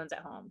wear headphones at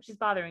home. She's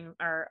bothering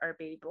our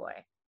baby boy.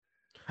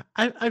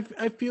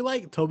 I feel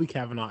like Toby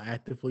Cavanaugh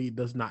actively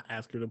does not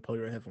ask her to put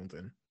her headphones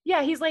in.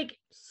 Yeah, he's like,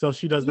 so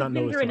she does not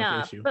know it's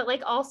enough, issue. But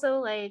like, also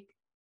like,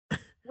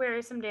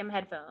 wear some damn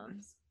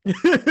headphones.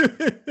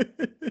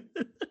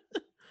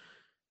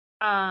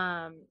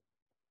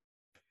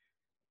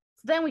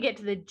 So then we get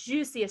to the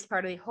juiciest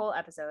part of the whole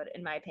episode,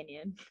 in my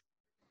opinion.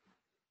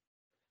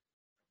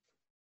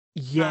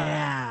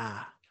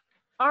 Yeah.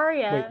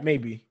 Arya. Wait,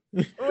 maybe.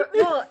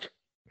 Well,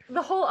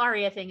 the whole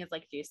Arya thing is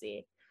like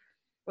juicy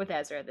with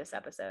Ezra this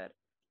episode.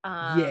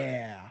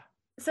 Yeah.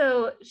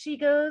 So she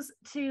goes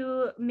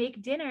to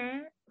make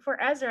dinner for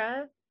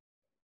Ezra.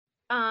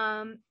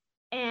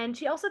 And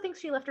she also thinks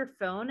she left her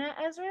phone at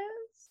Ezra's.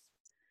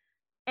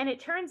 And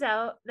it turns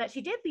out that she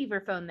did leave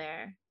her phone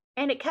there.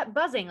 And it kept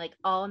buzzing like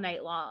all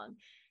night long.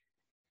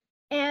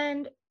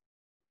 And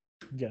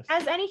yes,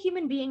 as any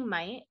human being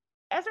might,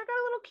 Ezra got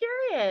a little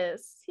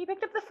curious. He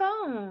picked up the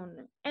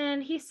phone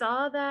and he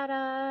saw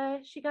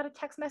that she got a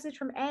text message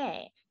from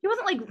A. He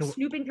wasn't like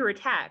snooping through her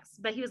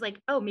text, but he was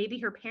like, oh, maybe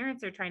her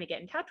parents are trying to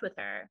get in touch with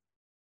her.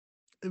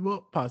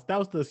 Well, pause. That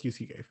was the excuse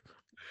he gave.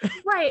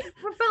 Right.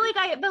 But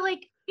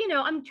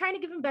I'm trying to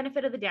give him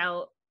benefit of the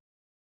doubt,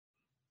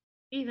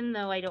 even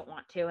though I don't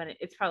want to, and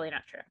it's probably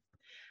not true.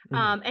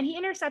 And he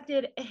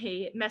intercepted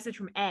a message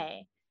from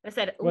A that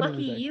said,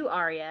 lucky you,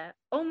 Arya,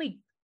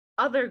 only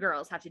other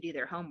girls have to do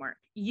their homework.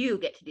 You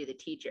get to do the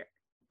teacher.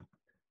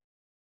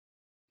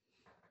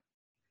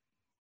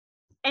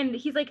 And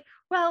he's like,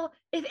 well,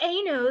 if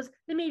A knows,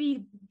 then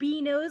maybe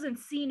B knows and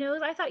C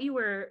knows. I thought you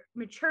were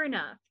mature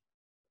enough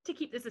to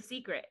keep this a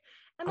secret.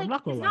 And like,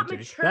 it's not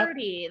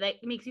maturity that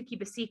makes you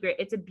keep a secret.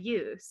 It's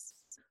abuse.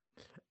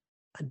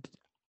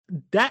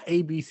 That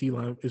ABC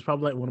line is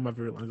probably like one of my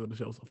favorite lines of the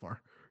show so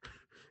far.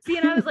 See,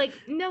 and I was like,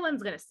 no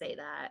one's going to say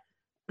that.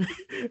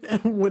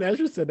 And when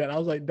Ezra said that, I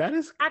was like, that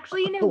is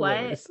actually, you know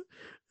hilarious.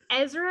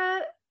 What?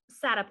 Ezra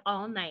sat up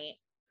all night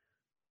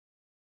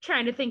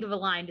trying to think of a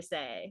line to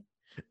say.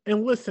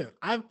 And listen,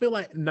 I feel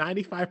like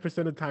 95%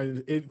 of the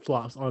time it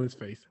flops on his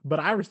face, but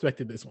I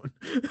respected this one.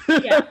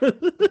 Yeah.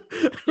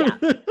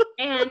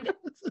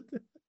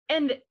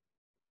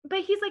 But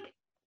he's like,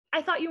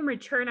 I thought you were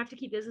mature enough to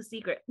keep this a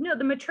secret. No,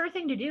 the mature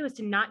thing to do is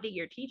to not date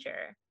your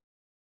teacher.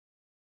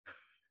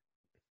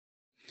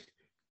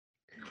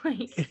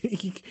 Like,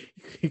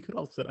 he could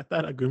also said, I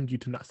thought I groomed you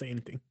to not say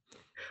anything.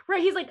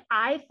 Right. He's like,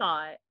 I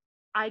thought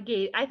I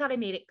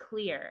made it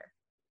clear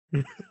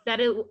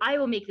that I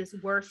will make this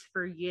worse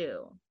for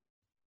you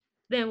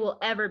than it will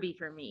ever be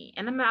for me.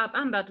 And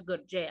I'm about to go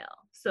to jail.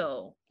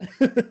 So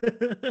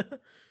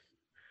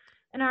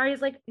and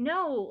Arya's like,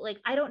 no, like,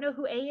 I don't know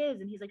who A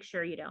is. And he's like,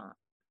 sure you don't.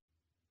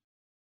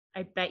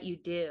 I bet you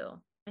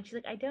do. And she's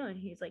like, I don't. And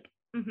he's like,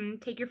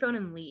 take your phone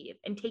and leave.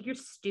 And take your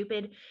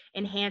stupid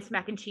enhanced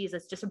mac and cheese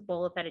that's just a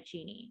bowl of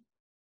fettuccine.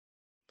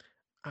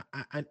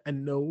 I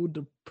know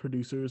the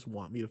producers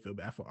want me to feel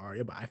bad for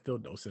Arya, but I feel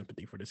no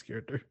sympathy for this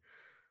character.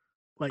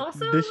 Like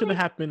Also, this should have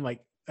like, happened like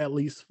at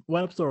least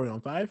one episode are we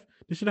on 5.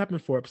 This should have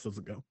happened 4 episodes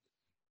ago.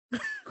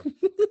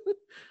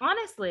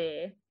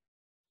 honestly,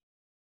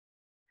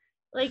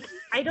 like,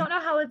 I don't know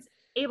how it's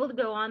able to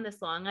go on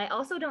this long. I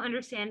also don't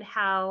understand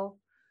how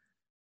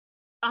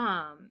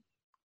I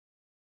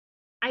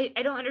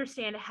don't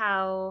understand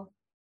how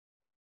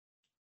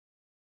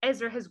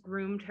Ezra has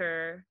groomed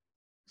her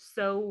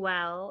so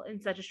well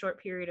in such a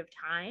short period of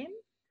time.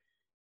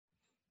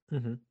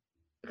 Mm-hmm.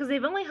 Because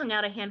they've only hung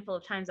out a handful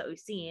of times that we've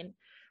seen.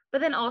 But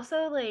then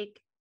also,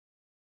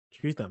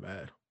 She's not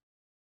bad.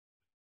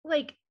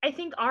 I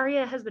think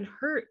Arya has been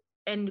hurt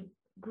and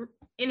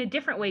in a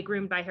different way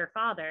groomed by her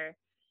father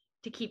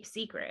to keep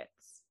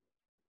secrets.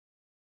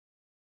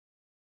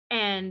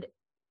 And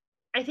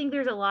I think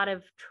there's a lot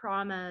of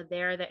trauma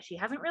there that she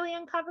hasn't really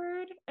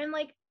uncovered. And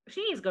like,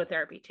 she needs to go to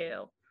therapy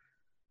too.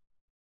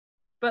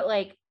 But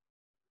like,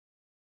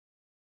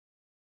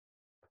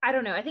 I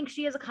don't know. I think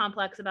she has a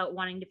complex about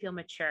wanting to feel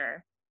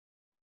mature.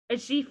 And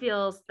she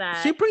feels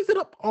that. She brings it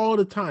up all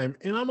the time.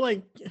 And I'm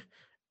like,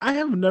 I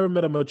have never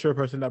met a mature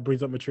person that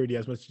brings up maturity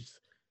as much as.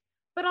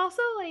 But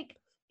also, like,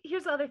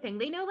 here's the other thing.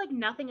 They know like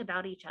nothing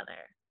about each other.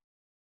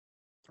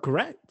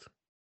 Correct.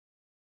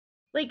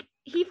 Like,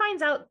 he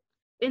finds out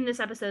in this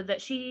episode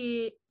that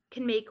she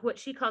can make what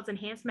she calls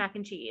enhanced mac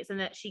and cheese and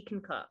that she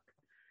can cook.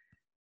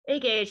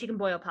 AKA she can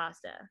boil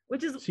pasta,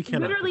 which is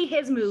literally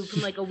his move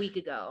from like a week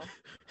ago.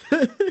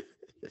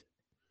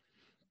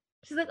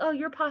 She's like, oh,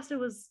 your pasta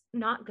was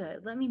not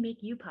good. Let me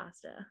make you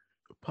pasta.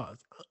 Pause.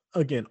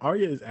 Again,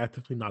 Arya is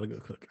actively not a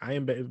good cook. I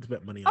am betting to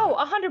bet money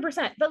on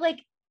 100%. But like,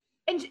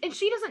 and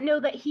she doesn't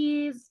know that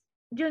he's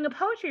doing a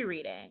poetry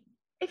reading.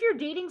 If you're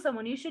dating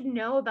someone, you should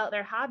know about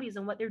their hobbies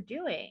and what they're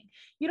doing.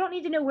 You don't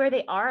need to know where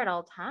they are at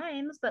all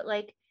times, but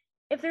like,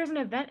 if there's an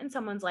event in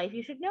someone's life,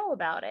 you should know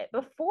about it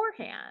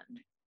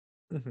beforehand.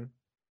 Mm-hmm.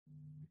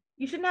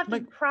 You shouldn't have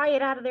to pry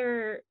it out of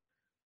their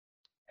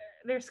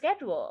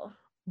schedule.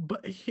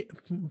 But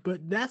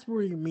that's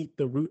where you meet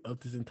the root of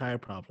this entire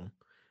problem.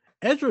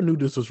 Ezra knew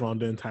this was wrong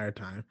the entire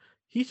time.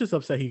 He's just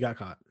upset he got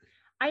caught.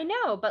 I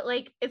know, but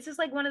like, it's just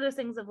like one of those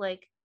things of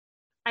like,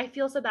 I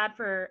feel so bad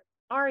for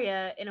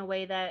Arya in a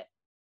way that,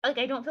 like,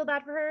 I don't feel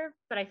bad for her,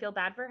 but I feel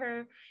bad for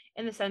her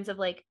in the sense of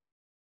like,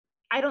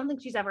 I don't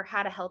think she's ever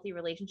had a healthy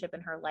relationship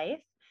in her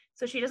life.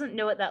 So she doesn't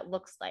know what that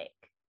looks like.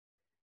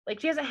 Like,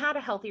 she hasn't had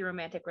a healthy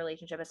romantic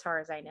relationship as far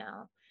as I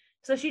know.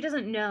 So she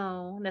doesn't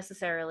know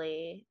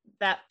necessarily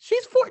that.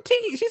 She's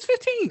 14. She's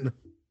 15.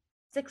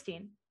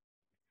 16.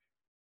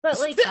 But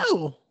like,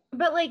 still.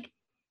 But like,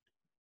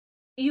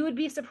 you would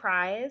be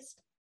surprised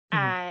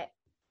at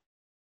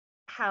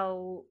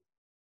how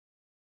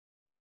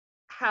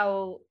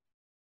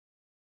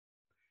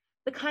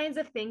the kinds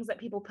of things that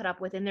people put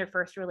up with in their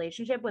first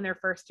relationship when their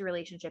first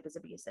relationship is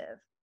abusive.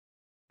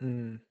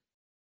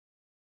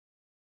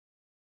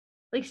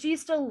 Like,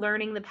 she's still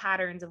learning the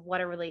patterns of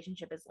what a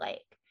relationship is like.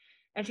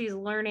 And she's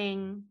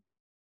learning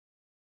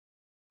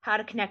how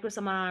to connect with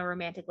someone on a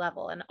romantic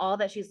level. And all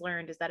that she's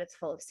learned is that it's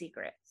full of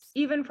secrets.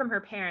 Even from her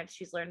parents,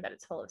 she's learned that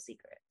it's full of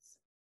secrets.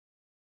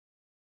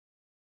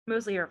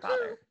 Mostly her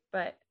father,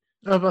 but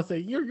I was about to say,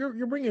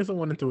 you're bringing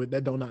someone into it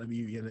that don't not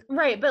be in it.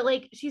 Right, but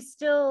like, she's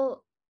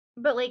still,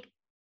 but like,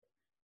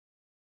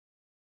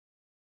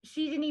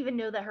 she didn't even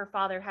know that her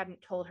father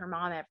hadn't told her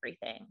mom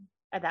everything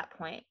at that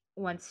point,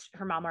 once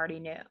her mom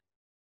already knew.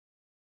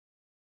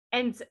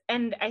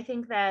 And I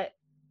think that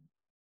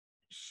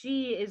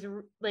she is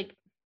like,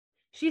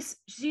 she's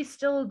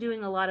still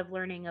doing a lot of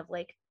learning of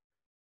like,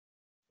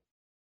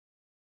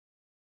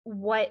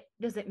 what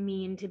does it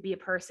mean to be a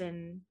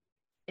person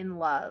in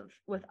love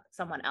with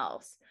someone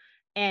else?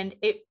 And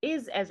it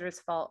is Ezra's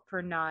fault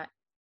for not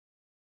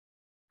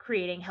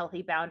creating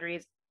healthy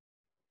boundaries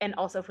and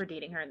also for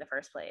dating her in the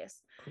first place.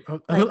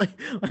 I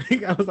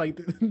was like,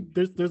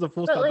 there's a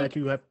full stop like, that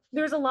you have.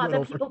 There's a lot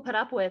that people put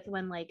up with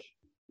when like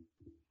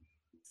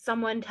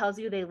someone tells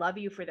you they love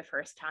you for the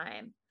first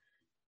time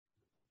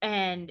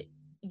and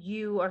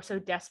you are so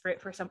desperate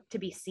for to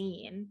be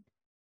seen.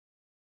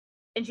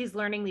 And she's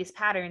learning these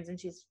patterns and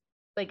she's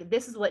like,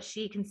 this is what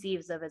she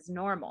conceives of as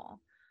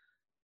normal.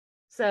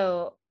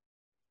 So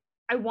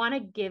I want to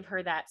give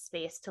her that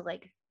space to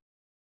like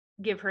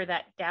give her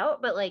that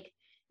doubt, but like,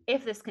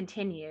 if this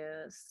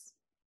continues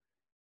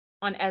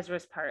on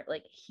Ezra's part,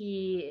 like,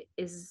 he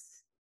is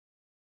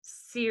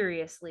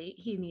seriously,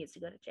 he needs to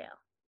go to jail.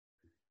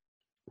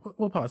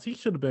 Well, pause. He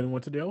should have been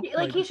went to jail.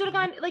 Like he should have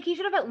gone. Like, he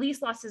should have at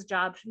least lost his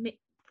job.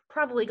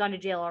 Probably gone to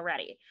jail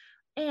already.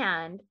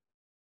 And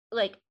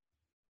like,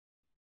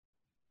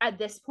 at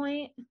this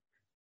point,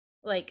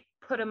 like,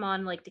 put him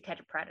on like To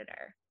Catch a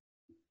Predator.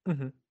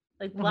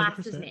 Like,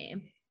 blast 100%. His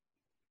name.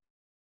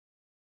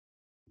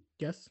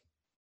 Yes.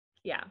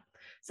 Yeah.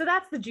 So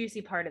that's the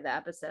juicy part of the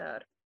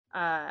episode.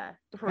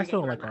 Before we get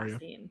to our last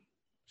scene.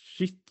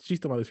 She's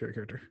still my favorite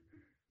character.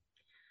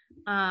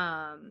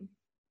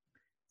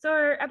 So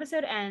our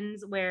episode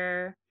ends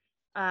where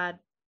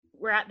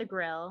we're at the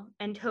grill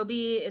and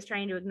Toby is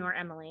trying to ignore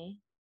Emily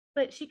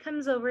But she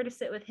comes over to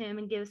sit with him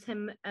and gives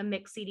him a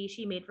mix CD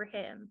she made for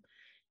him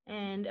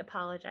and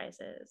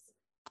apologizes.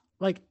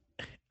 Like,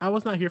 I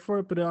was not here for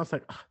it, but I was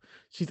like, "Ugh,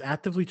 she's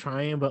actively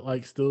trying, but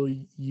like, still,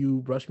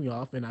 you brushed me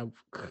off, and I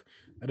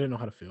didn't know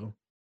how to feel.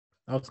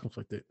 I was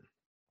conflicted.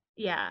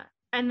 Yeah.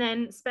 And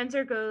then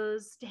Spencer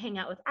goes to hang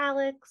out with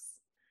Alex,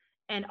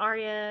 and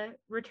Arya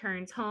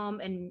returns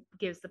home and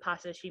gives the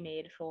pasta she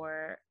made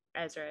for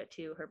Ezra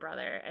to her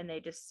brother, and they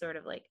just sort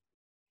of like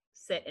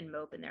sit and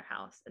mope in their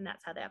house, and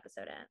that's how the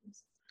episode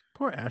ends.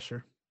 Poor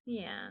Asher.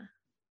 Yeah.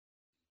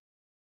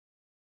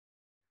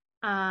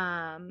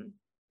 And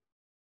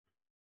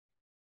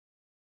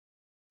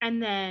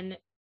then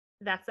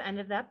that's the end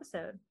of the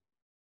episode.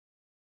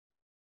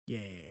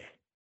 Yeah.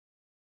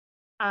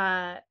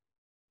 I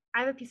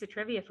have a piece of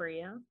trivia for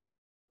you.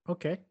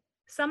 Okay.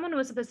 Someone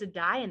was supposed to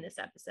die in this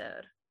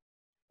episode,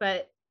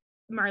 but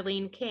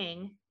Marlene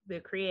King, the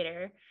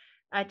creator,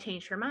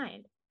 changed her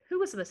mind. Who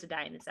was supposed to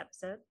die in this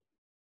episode?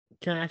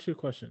 Can I ask you a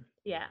question?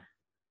 Yeah.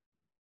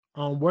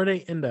 Were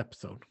they in the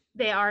episode?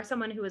 They are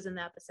someone who was in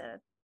the episode.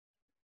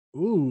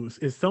 Ooh,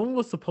 if someone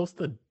was supposed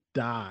to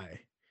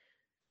die.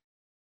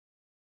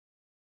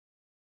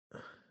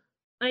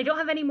 And I don't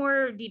have any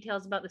more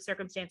details about the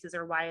circumstances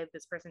or why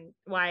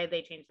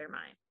they changed their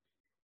mind.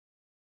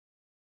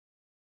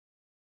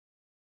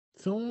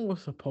 Someone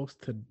was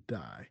supposed to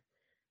die.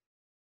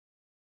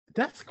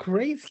 That's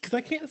crazy because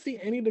I can't see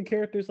any of the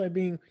characters like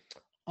being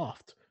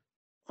offed.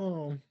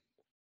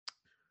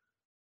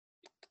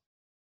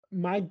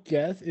 My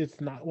guess it's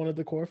not one of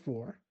the core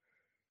four.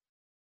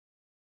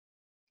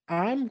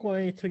 I'm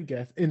going to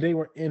guess, and they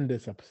were in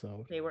this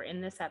episode. They were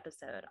in this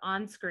episode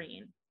on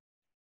screen.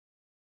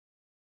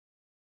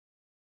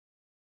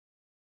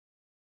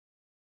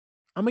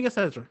 I'm gonna guess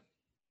Ezra.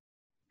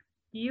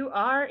 You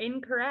are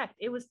incorrect.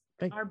 It was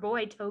our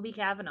boy Toby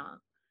Cavanaugh.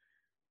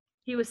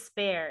 He was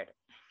spared.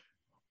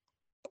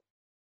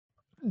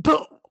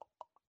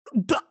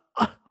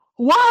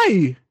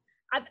 Why?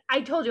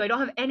 I told you I don't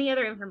have any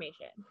other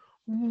information.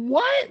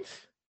 What?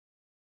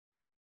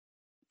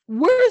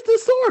 Where's the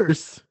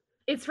source?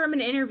 It's from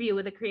an interview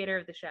with the creator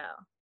of the show.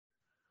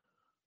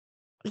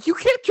 You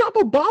can't drop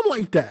a bomb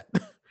like that.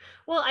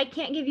 Well, I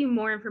can't give you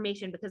more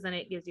information because then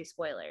it gives you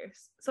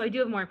spoilers. So I do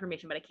have more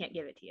information, but I can't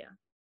give it to you.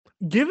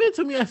 Give it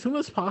to me as soon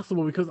as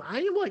possible because I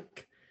am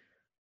like,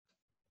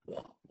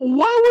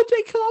 why would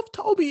they kill off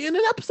Toby in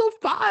episode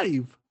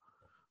 5?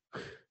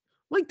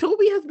 Like,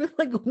 Toby has been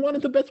like one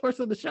of the best parts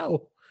of the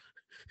show.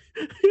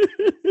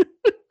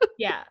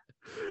 Yeah.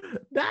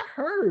 That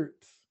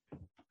hurts.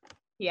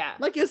 Yeah.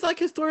 Like, it's like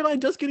his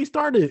storyline just getting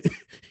started.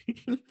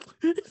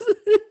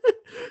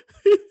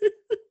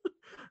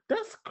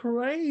 That's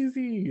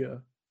crazy.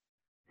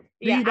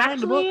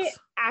 Yeah,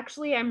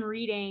 actually I'm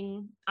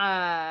reading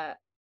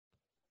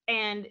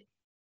and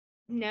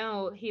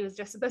no, he was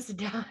just supposed to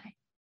die.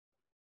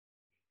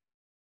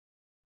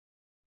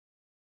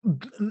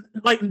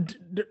 Like,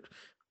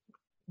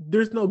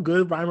 there's no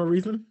good rhyme or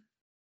reason.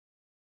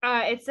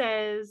 It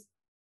says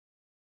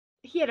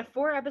he had a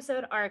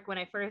 4-episode arc when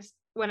I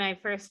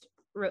first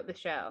wrote the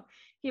show.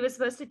 He was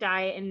supposed to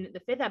die in the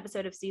 5th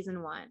episode of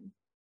season 1.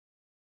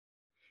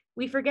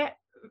 We forget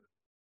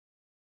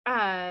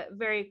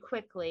very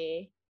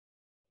quickly.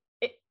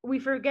 We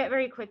forget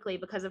very quickly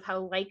because of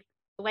how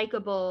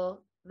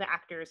likable the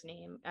actor's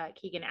name,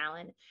 Keegan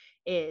Allen,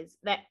 is,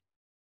 that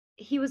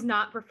he was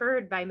not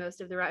preferred by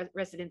most of the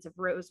residents of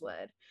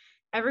Rosewood.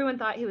 Everyone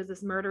thought he was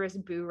this murderous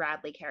Boo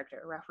Radley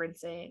character,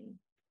 referencing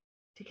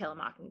To Kill a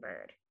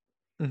Mockingbird.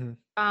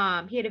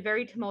 Mm-hmm. He had a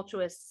very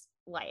tumultuous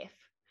life.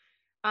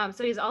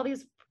 So he has all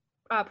these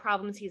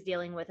problems he's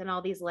dealing with and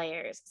all these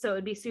layers. So it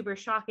would be super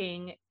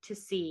shocking to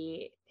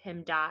see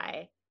him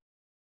die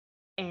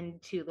and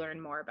to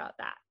learn more about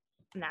that.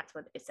 And that's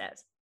what it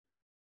says.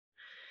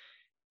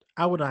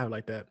 I would not have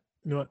liked that.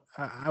 You know what?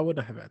 I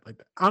wouldn't have had like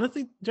that.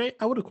 Honestly, Jay,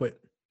 I would have quit.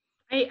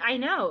 I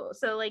know.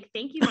 So like,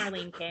 thank you,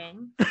 Marlene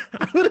King.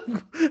 I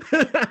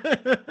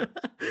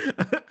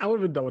would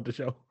have been done with the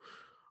show.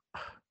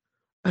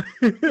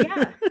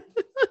 Yeah.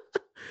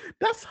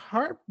 That's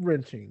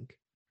heart-wrenching.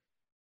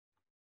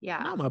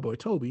 Yeah. Not my boy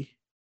Toby.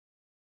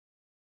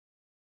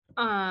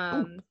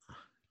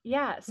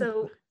 Yeah,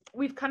 so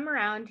we've come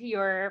around to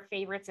your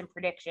favorites and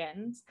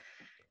predictions.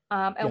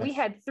 And yes, we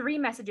had 3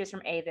 messages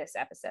from A this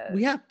episode.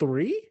 We had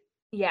 3?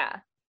 Yeah.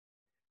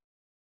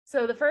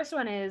 So the first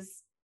one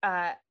is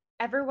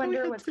ever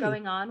wonder what's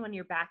going on when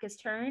your back is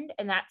turned?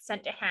 And that's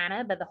sent to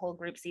Hannah, but the whole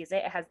group sees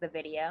it. It has the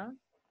video.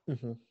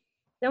 Mm-hmm.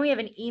 Then we have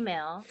an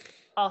email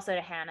also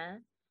to Hannah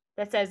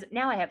that says,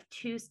 now I know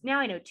 2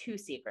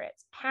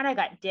 secrets. Hannah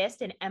got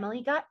dissed and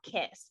Emily got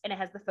kissed. And it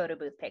has the photo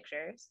booth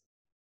pictures.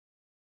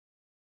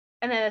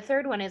 And then the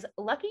third one is,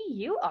 lucky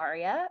you,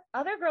 Arya.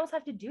 Other girls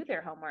have to do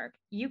their homework.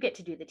 You get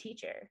to do the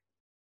teacher.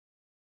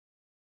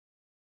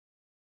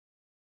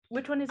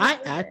 Which one is your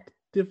favorite? I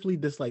actively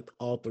disliked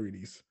all 3 of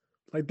these.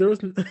 Like, there was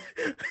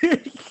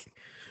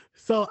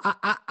so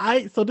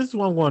so this is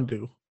what I'm going to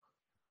do.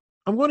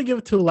 I'm going to give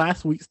it to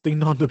last week's Ding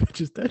Dong the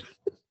Bitch is Dead.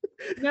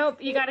 Nope,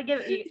 you gotta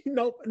give it.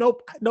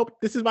 Nope.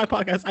 This is my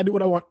podcast. I do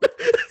what I want.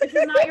 This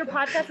is not your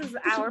podcast. This is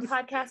our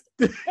podcast.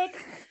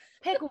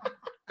 Pick one.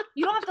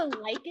 You don't have to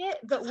like it,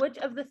 but which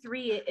of the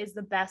three is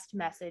the best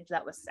message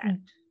that was sent?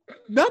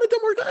 None of them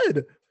are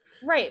good.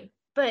 Right,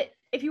 but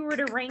if you were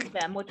to rank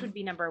them, which would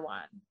be number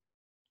one?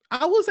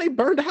 I would say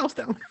burn the house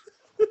down.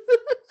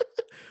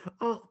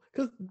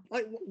 Because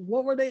like,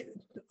 what were they?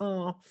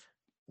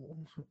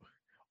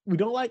 We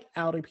don't like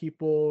outing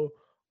people.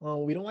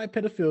 We don't like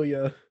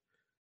pedophilia.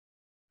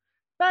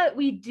 But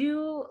we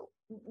do.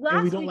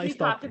 Last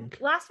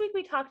week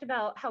we talked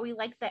about how we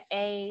like that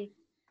A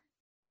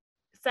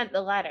sent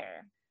the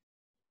letter.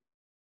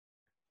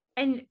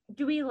 And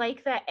do we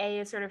like that A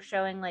is sort of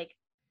showing like,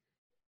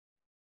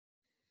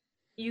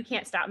 you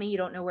can't stop me, you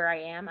don't know where I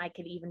am, I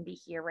could even be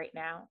here right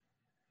now?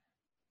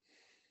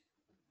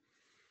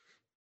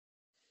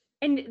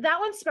 And that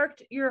one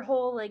sparked your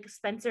whole like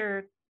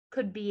Spencer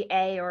could be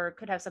A or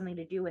could have something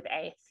to do with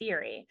A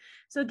theory.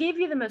 So it gave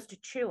you the most to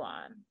chew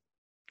on.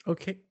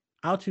 Okay,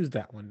 I'll choose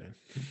that one then.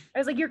 I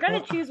was like, you're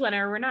gonna choose one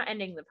or we're not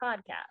ending the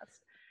podcast.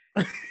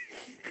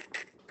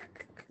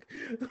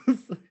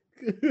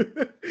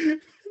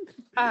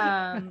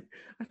 I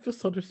feel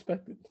so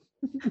disrespected.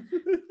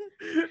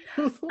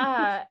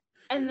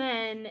 And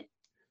then,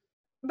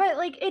 but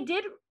like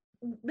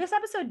this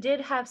episode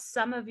did have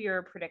some of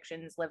your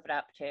predictions lived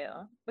up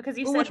to, because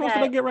you said which ones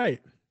did I get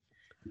right?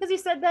 Because you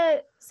said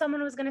that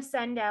someone was going to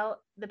send out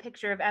the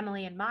picture of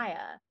Emily and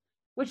Maya,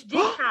 which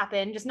did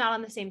happen, just not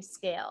on the same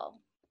scale.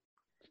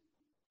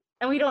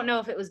 And we don't know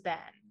if it was Ben.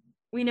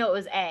 We know it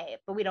was A,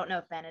 but we don't know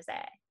if Ben is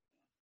A.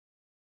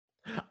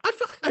 I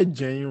feel like I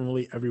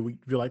genuinely every week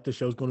feel like the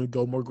show's going to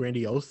go more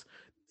grandiose,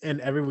 and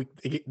every week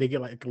they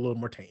get like a little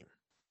more tame.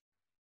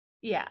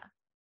 Yeah,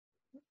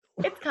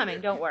 it's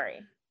coming. Don't worry.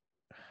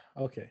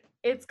 Okay.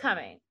 It's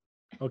coming.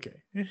 Okay.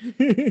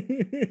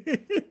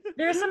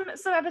 There's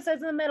some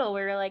episodes in the middle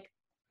where you're like,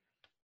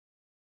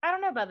 I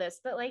don't know about this,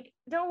 but like,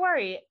 don't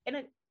worry.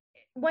 And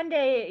one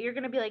day you're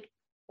gonna be like,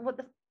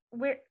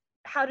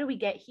 how do we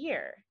get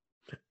here?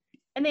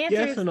 And the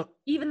answer is no.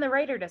 Even the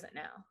writer doesn't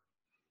know.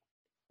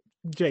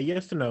 Jay,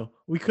 yes or no?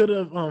 We could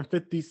have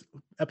fit these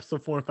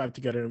episode 4 and 5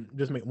 together and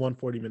just make one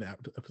 40-minute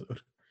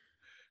episode.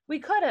 We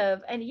could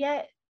have, and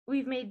yet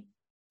we've made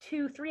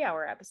 2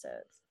 3-hour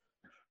episodes.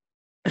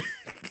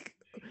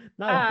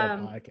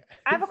 I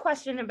have a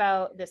question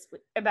about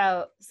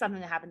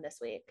something that happened this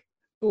week.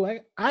 Oh,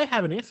 I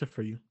have an answer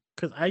for you,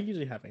 because I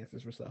usually have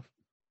answers for stuff.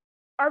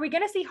 Are we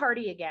going to see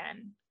Hardy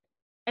again?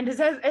 And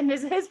is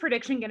his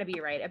prediction going to be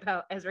right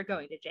about Ezra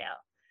going to jail?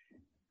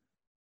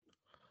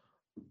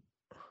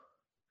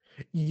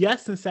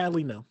 Yes, and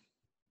sadly no.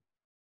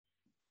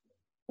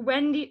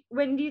 When do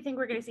you think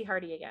we're going to see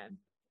Hardy again?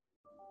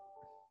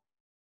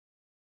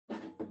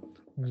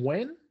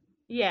 When?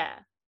 Yeah.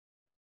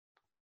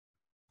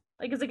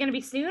 Like, is it going to be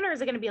soon, or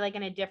is it going to be like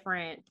in a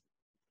different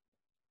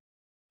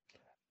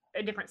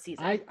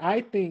season?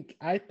 I think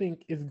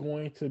it's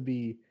going to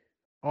be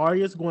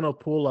Arya's going to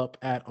pull up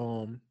at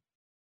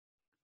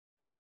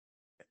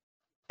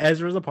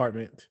Ezra's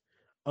apartment,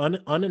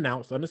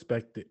 unannounced,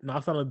 unexpected,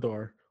 knocks on the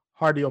door.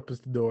 Hardy opens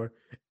the door,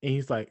 and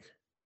he's like,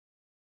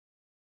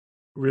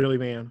 "Really,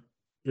 man?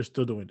 You're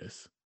still doing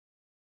this?"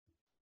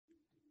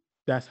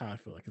 That's how I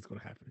feel like it's going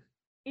to happen.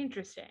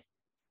 Interesting.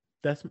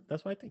 That's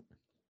what I think.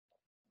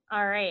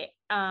 All right.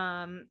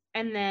 And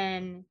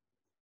then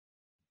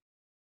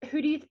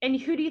who do you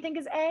think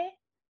is A?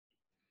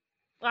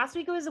 Last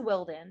week it was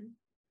Wilden.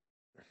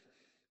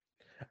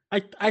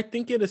 I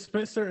think it is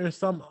Spencer and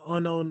some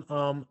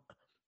unknown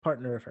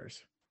partner of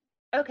hers.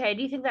 Okay.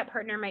 Do you think that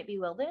partner might be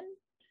Wilden?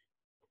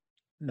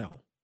 No.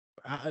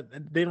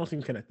 They don't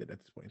seem connected at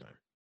this point in time.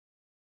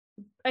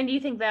 And do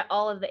you think that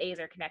all of the A's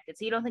are connected?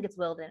 So you don't think it's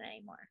Wilden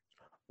anymore?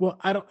 Well,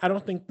 I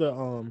don't think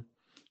the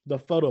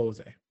photo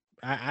is A.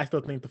 I still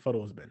think the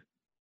photo has been.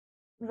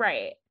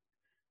 Right.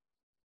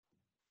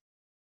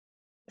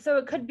 So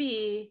it could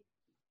be.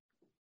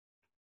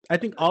 I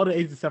think all the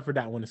A's except for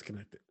that one is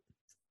connected.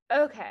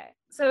 Okay.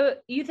 So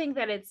you think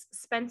that it's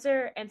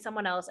Spencer and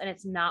someone else, and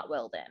it's not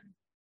Wilden?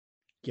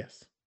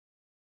 Yes.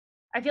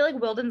 I feel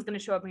like Wilden's going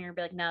to show up and you're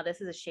going to be like, no,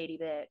 this is a shady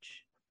bitch.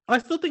 I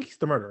still think he's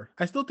the murderer.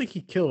 I still think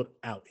he killed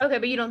Allie. Okay,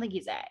 but you don't think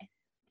he's A?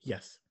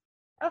 Yes.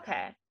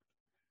 Okay.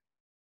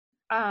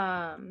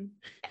 And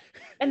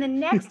the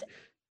next,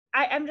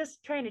 I'm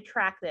just trying to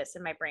track this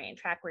in my brain,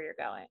 track where you're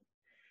going.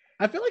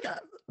 I feel like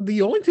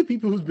the only 2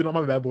 people who's been on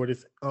my bad board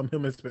is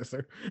him and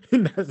Spencer.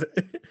 And that's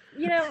it.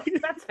 You know,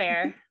 that's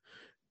fair.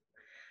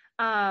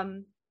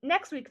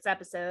 Next week's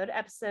episode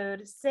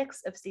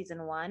 6 of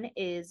season 1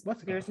 is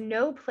There's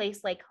No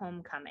Place Like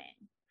Homecoming.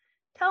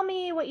 Tell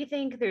me what you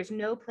think There's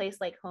No Place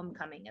Like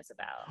Homecoming is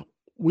about.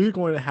 We're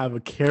going to have a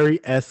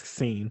Carrie-esque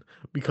scene,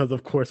 because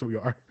of course we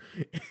are.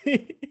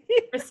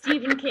 A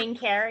Stephen King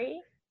Carrie?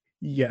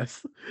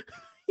 Yes.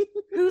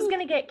 Who's going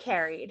to get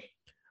carried?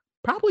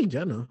 Probably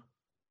Jenna.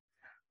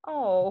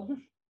 Oh.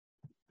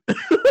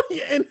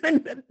 Yeah,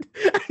 and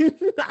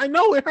I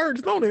know it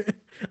hurts, don't it?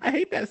 I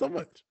hate that so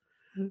much.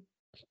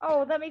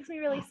 Oh, that makes me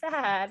really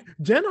sad.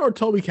 Jenna or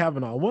Toby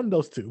Kavanaugh, one of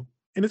those two,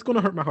 and it's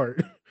gonna hurt my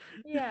heart.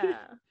 Yeah.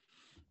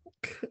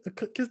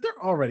 Because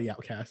they're already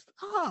outcast.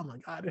 Oh my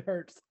god, it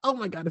hurts. Oh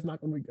my god, it's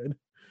not gonna be good.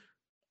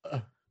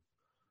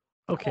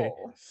 Okay,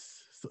 Oh.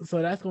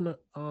 so that's gonna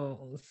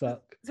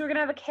suck. So we're gonna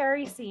have a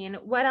Carrie scene.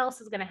 What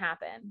else is gonna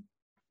happen?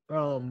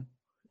 What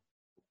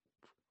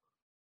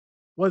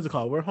is it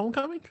called? We're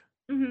Homecoming.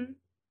 Mm-hmm.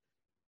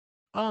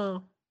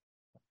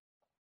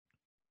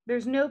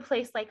 There's no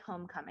place like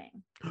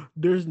Homecoming.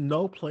 There's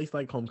no place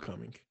like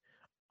Homecoming.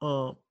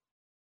 I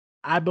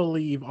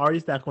believe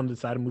Arya Stark's going to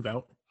decide to move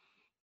out.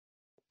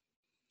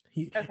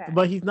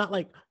 But he's not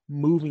like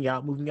moving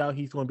out.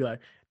 He's going to be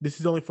like,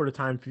 this is only for the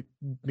time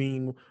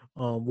being.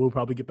 We'll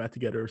probably get back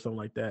together or something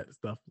like that.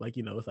 Stuff like,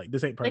 you know, it's like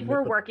this ain't permanent. Like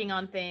we're working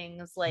on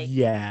things. Like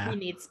we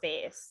need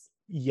space.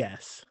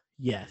 Yes.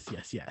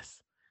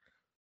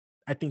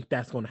 I think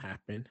that's going to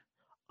happen.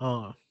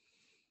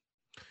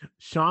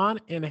 Sean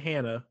and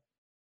Hannah,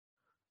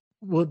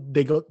 well,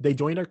 they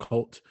join their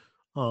cult.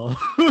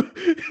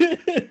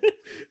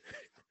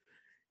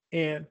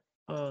 And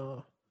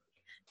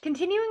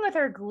continuing with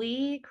our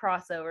Glee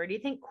crossover, do you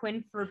think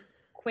Quinn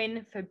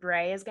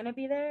Fabray is going to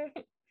be there?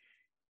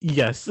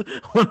 Yes,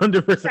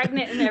 100%.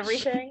 Pregnant and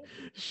everything.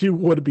 She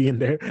would be in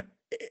there,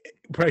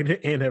 pregnant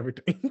and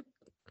everything.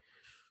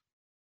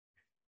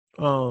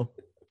 I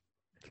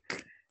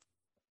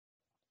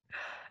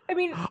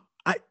mean,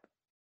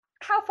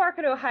 how far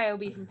could Ohio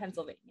be from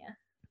Pennsylvania?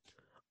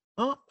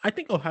 I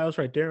think Ohio's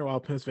right there, while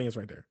Pennsylvania's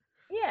right there.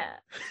 Yeah,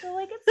 so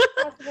like it's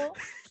possible.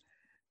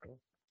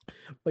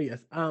 But yes,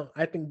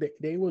 I think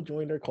they will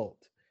join their cult.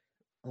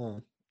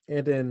 And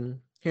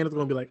then Hannah's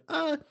gonna be like,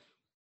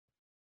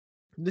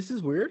 this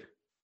is weird.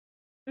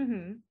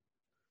 Mm-hmm.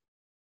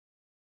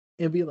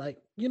 And be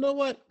like, you know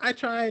what? I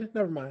tried.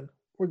 Never mind.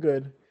 We're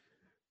good.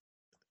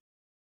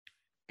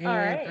 And all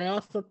right. I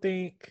also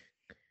think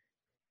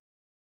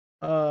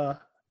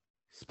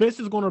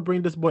Spencer's gonna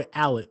bring this boy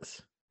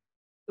Alex.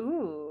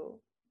 Ooh.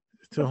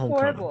 To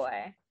Homecoming. Poor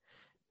boy.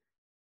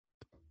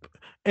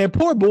 And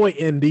poor boy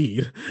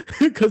indeed,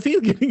 because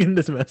he's getting in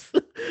this mess.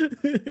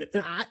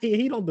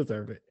 He don't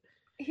deserve it.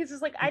 He's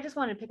just like, I just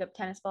want to pick up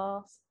tennis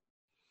balls.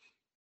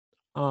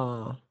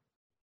 And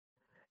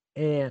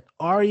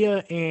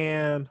Arya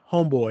and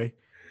Homeboy,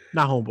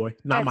 not Ezra.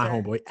 My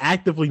homeboy,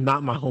 actively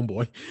not my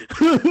homeboy,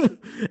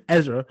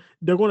 Ezra,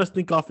 they're going to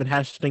sneak off and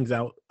hash things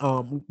out.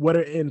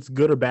 Whether it's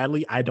good or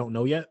badly, I don't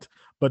know yet,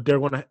 but they're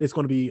going to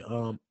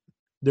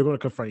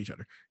confront each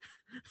other.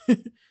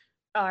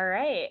 All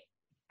right.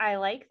 I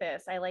like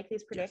this. I like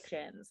these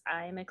predictions. Yes.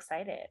 I'm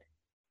excited.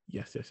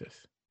 Yes.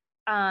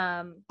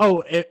 And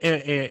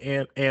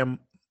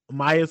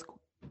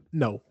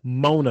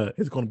Mona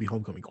is going to be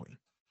Homecoming Queen.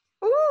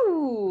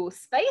 Ooh,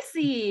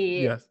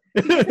 spicy. Yes.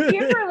 She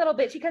disappeared for a little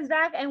bit. She comes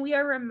back and we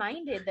are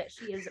reminded that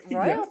she is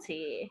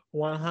royalty.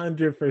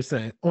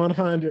 100%.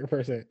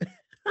 100%.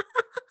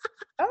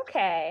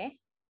 Okay.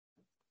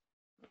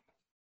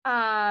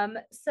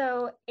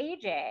 So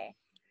AJ.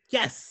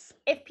 Yes.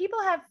 If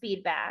people have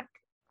feedback,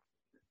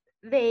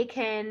 they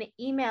can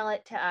email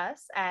it to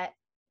us at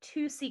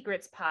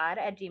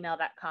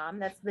 2secretspod@gmail.com.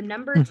 That's the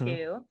number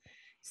 2,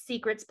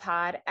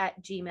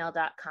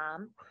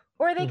 secretspod@gmail.com.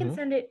 Or they can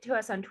send it to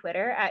us on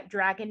Twitter at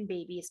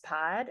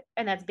dragonbabiespod,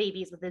 and that's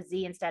babies with a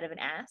Z instead of an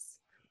S.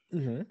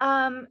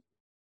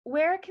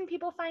 Where can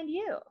people find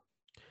you?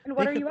 And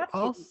what are you up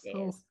to these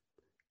days?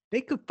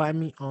 They could find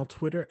me on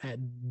Twitter at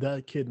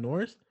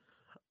TheKidNorris.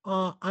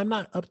 I'm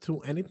not up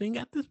to anything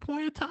at this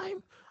point in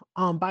time.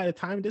 By the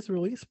time this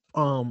release,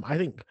 I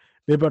think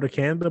Big Brother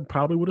Canada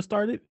probably would have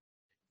started.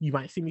 You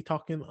might see me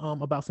talking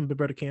about some Big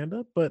Brother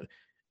Canada, but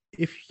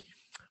if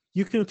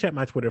you can check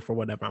my Twitter for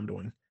whatever I'm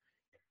doing.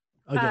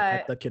 Again,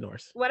 at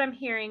TheKidNorris. What I'm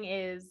hearing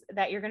is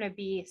that you're going to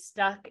be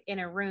stuck in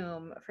a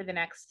room for the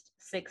next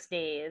 6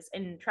 days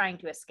and trying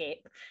to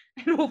escape,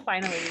 and you'll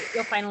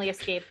finally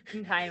escape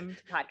in time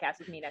to podcast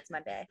with me next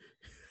Monday.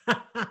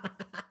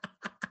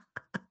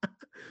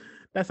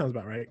 That sounds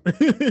about right.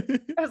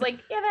 I was like,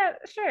 yeah,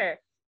 sure.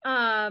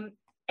 And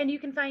you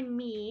can find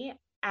me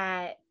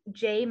at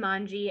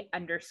jaymanji_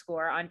 on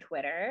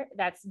Twitter.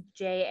 That's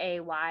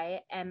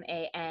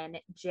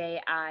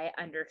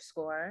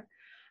JAYMANJI_.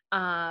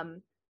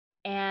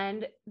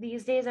 And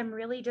these days I'm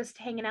really just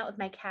hanging out with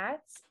my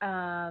cats,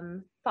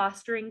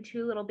 fostering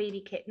 2 little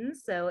baby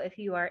kittens. So if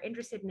you are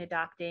interested in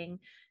adopting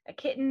a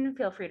kitten,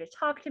 feel free to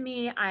talk to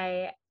me.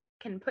 I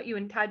can put you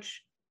in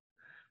touch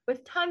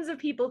with tons of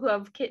people who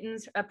have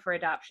kittens up for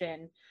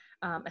adoption,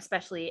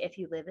 especially if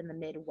you live in the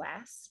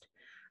Midwest.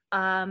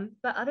 But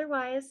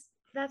otherwise,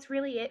 that's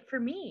really it for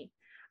me.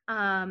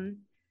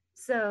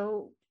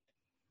 So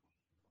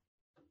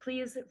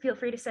please feel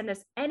free to send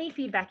us any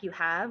feedback you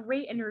have.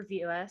 Rate and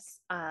review us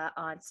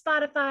on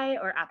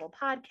Spotify or Apple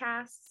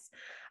Podcasts.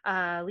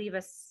 Leave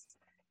us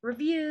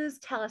reviews.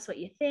 Tell us what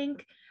you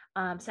think.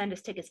 Send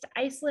us tickets to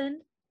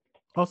Iceland.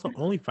 Also,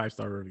 only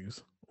 5-star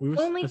reviews.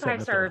 Only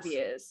 5-star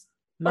reviews.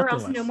 Or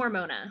else no more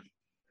Mona.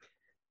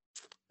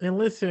 And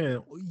listen, I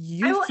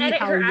will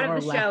edit her out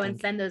of the show and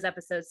send those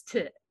episodes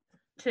to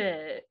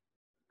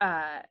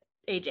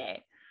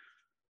AJ.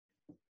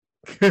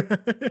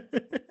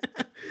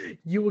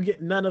 You will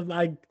get none of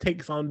my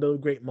takes on the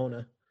great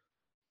Mona.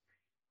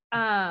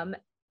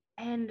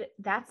 And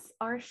that's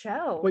our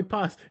show. Wait,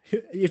 pause.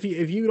 If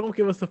you don't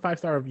give us a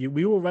 5-star review,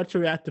 we will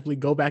retroactively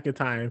go back in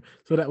time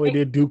so that way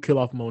they do kill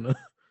off Mona.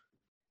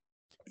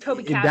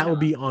 Toby And that would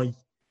be on.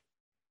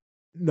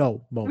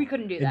 No, Mona. We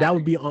couldn't do that. And that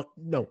would be on.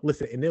 No,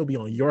 listen, and it'll be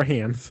on your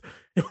hands.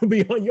 It will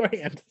be on your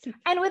hands.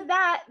 And with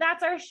that,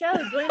 that's our show.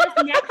 Join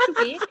us next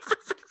week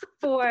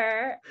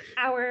for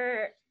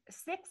our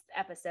 6th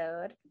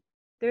episode.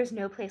 There's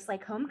No Place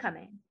Like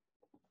Homecoming.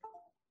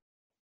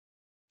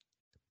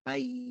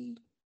 Bye.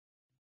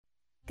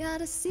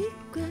 Got a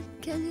secret,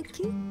 can you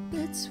keep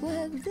it?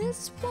 Swear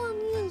this one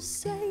you'll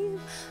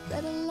save.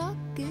 Better lock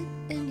it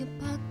in your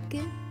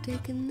pocket,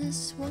 taking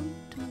this one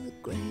to the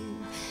grave.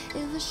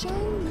 If I show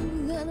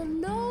you, then I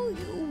know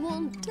you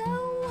won't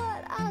tell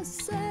what I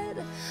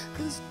said.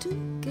 'Cause two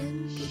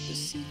can keep a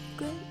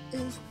secret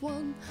if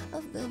one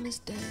of them is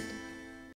dead.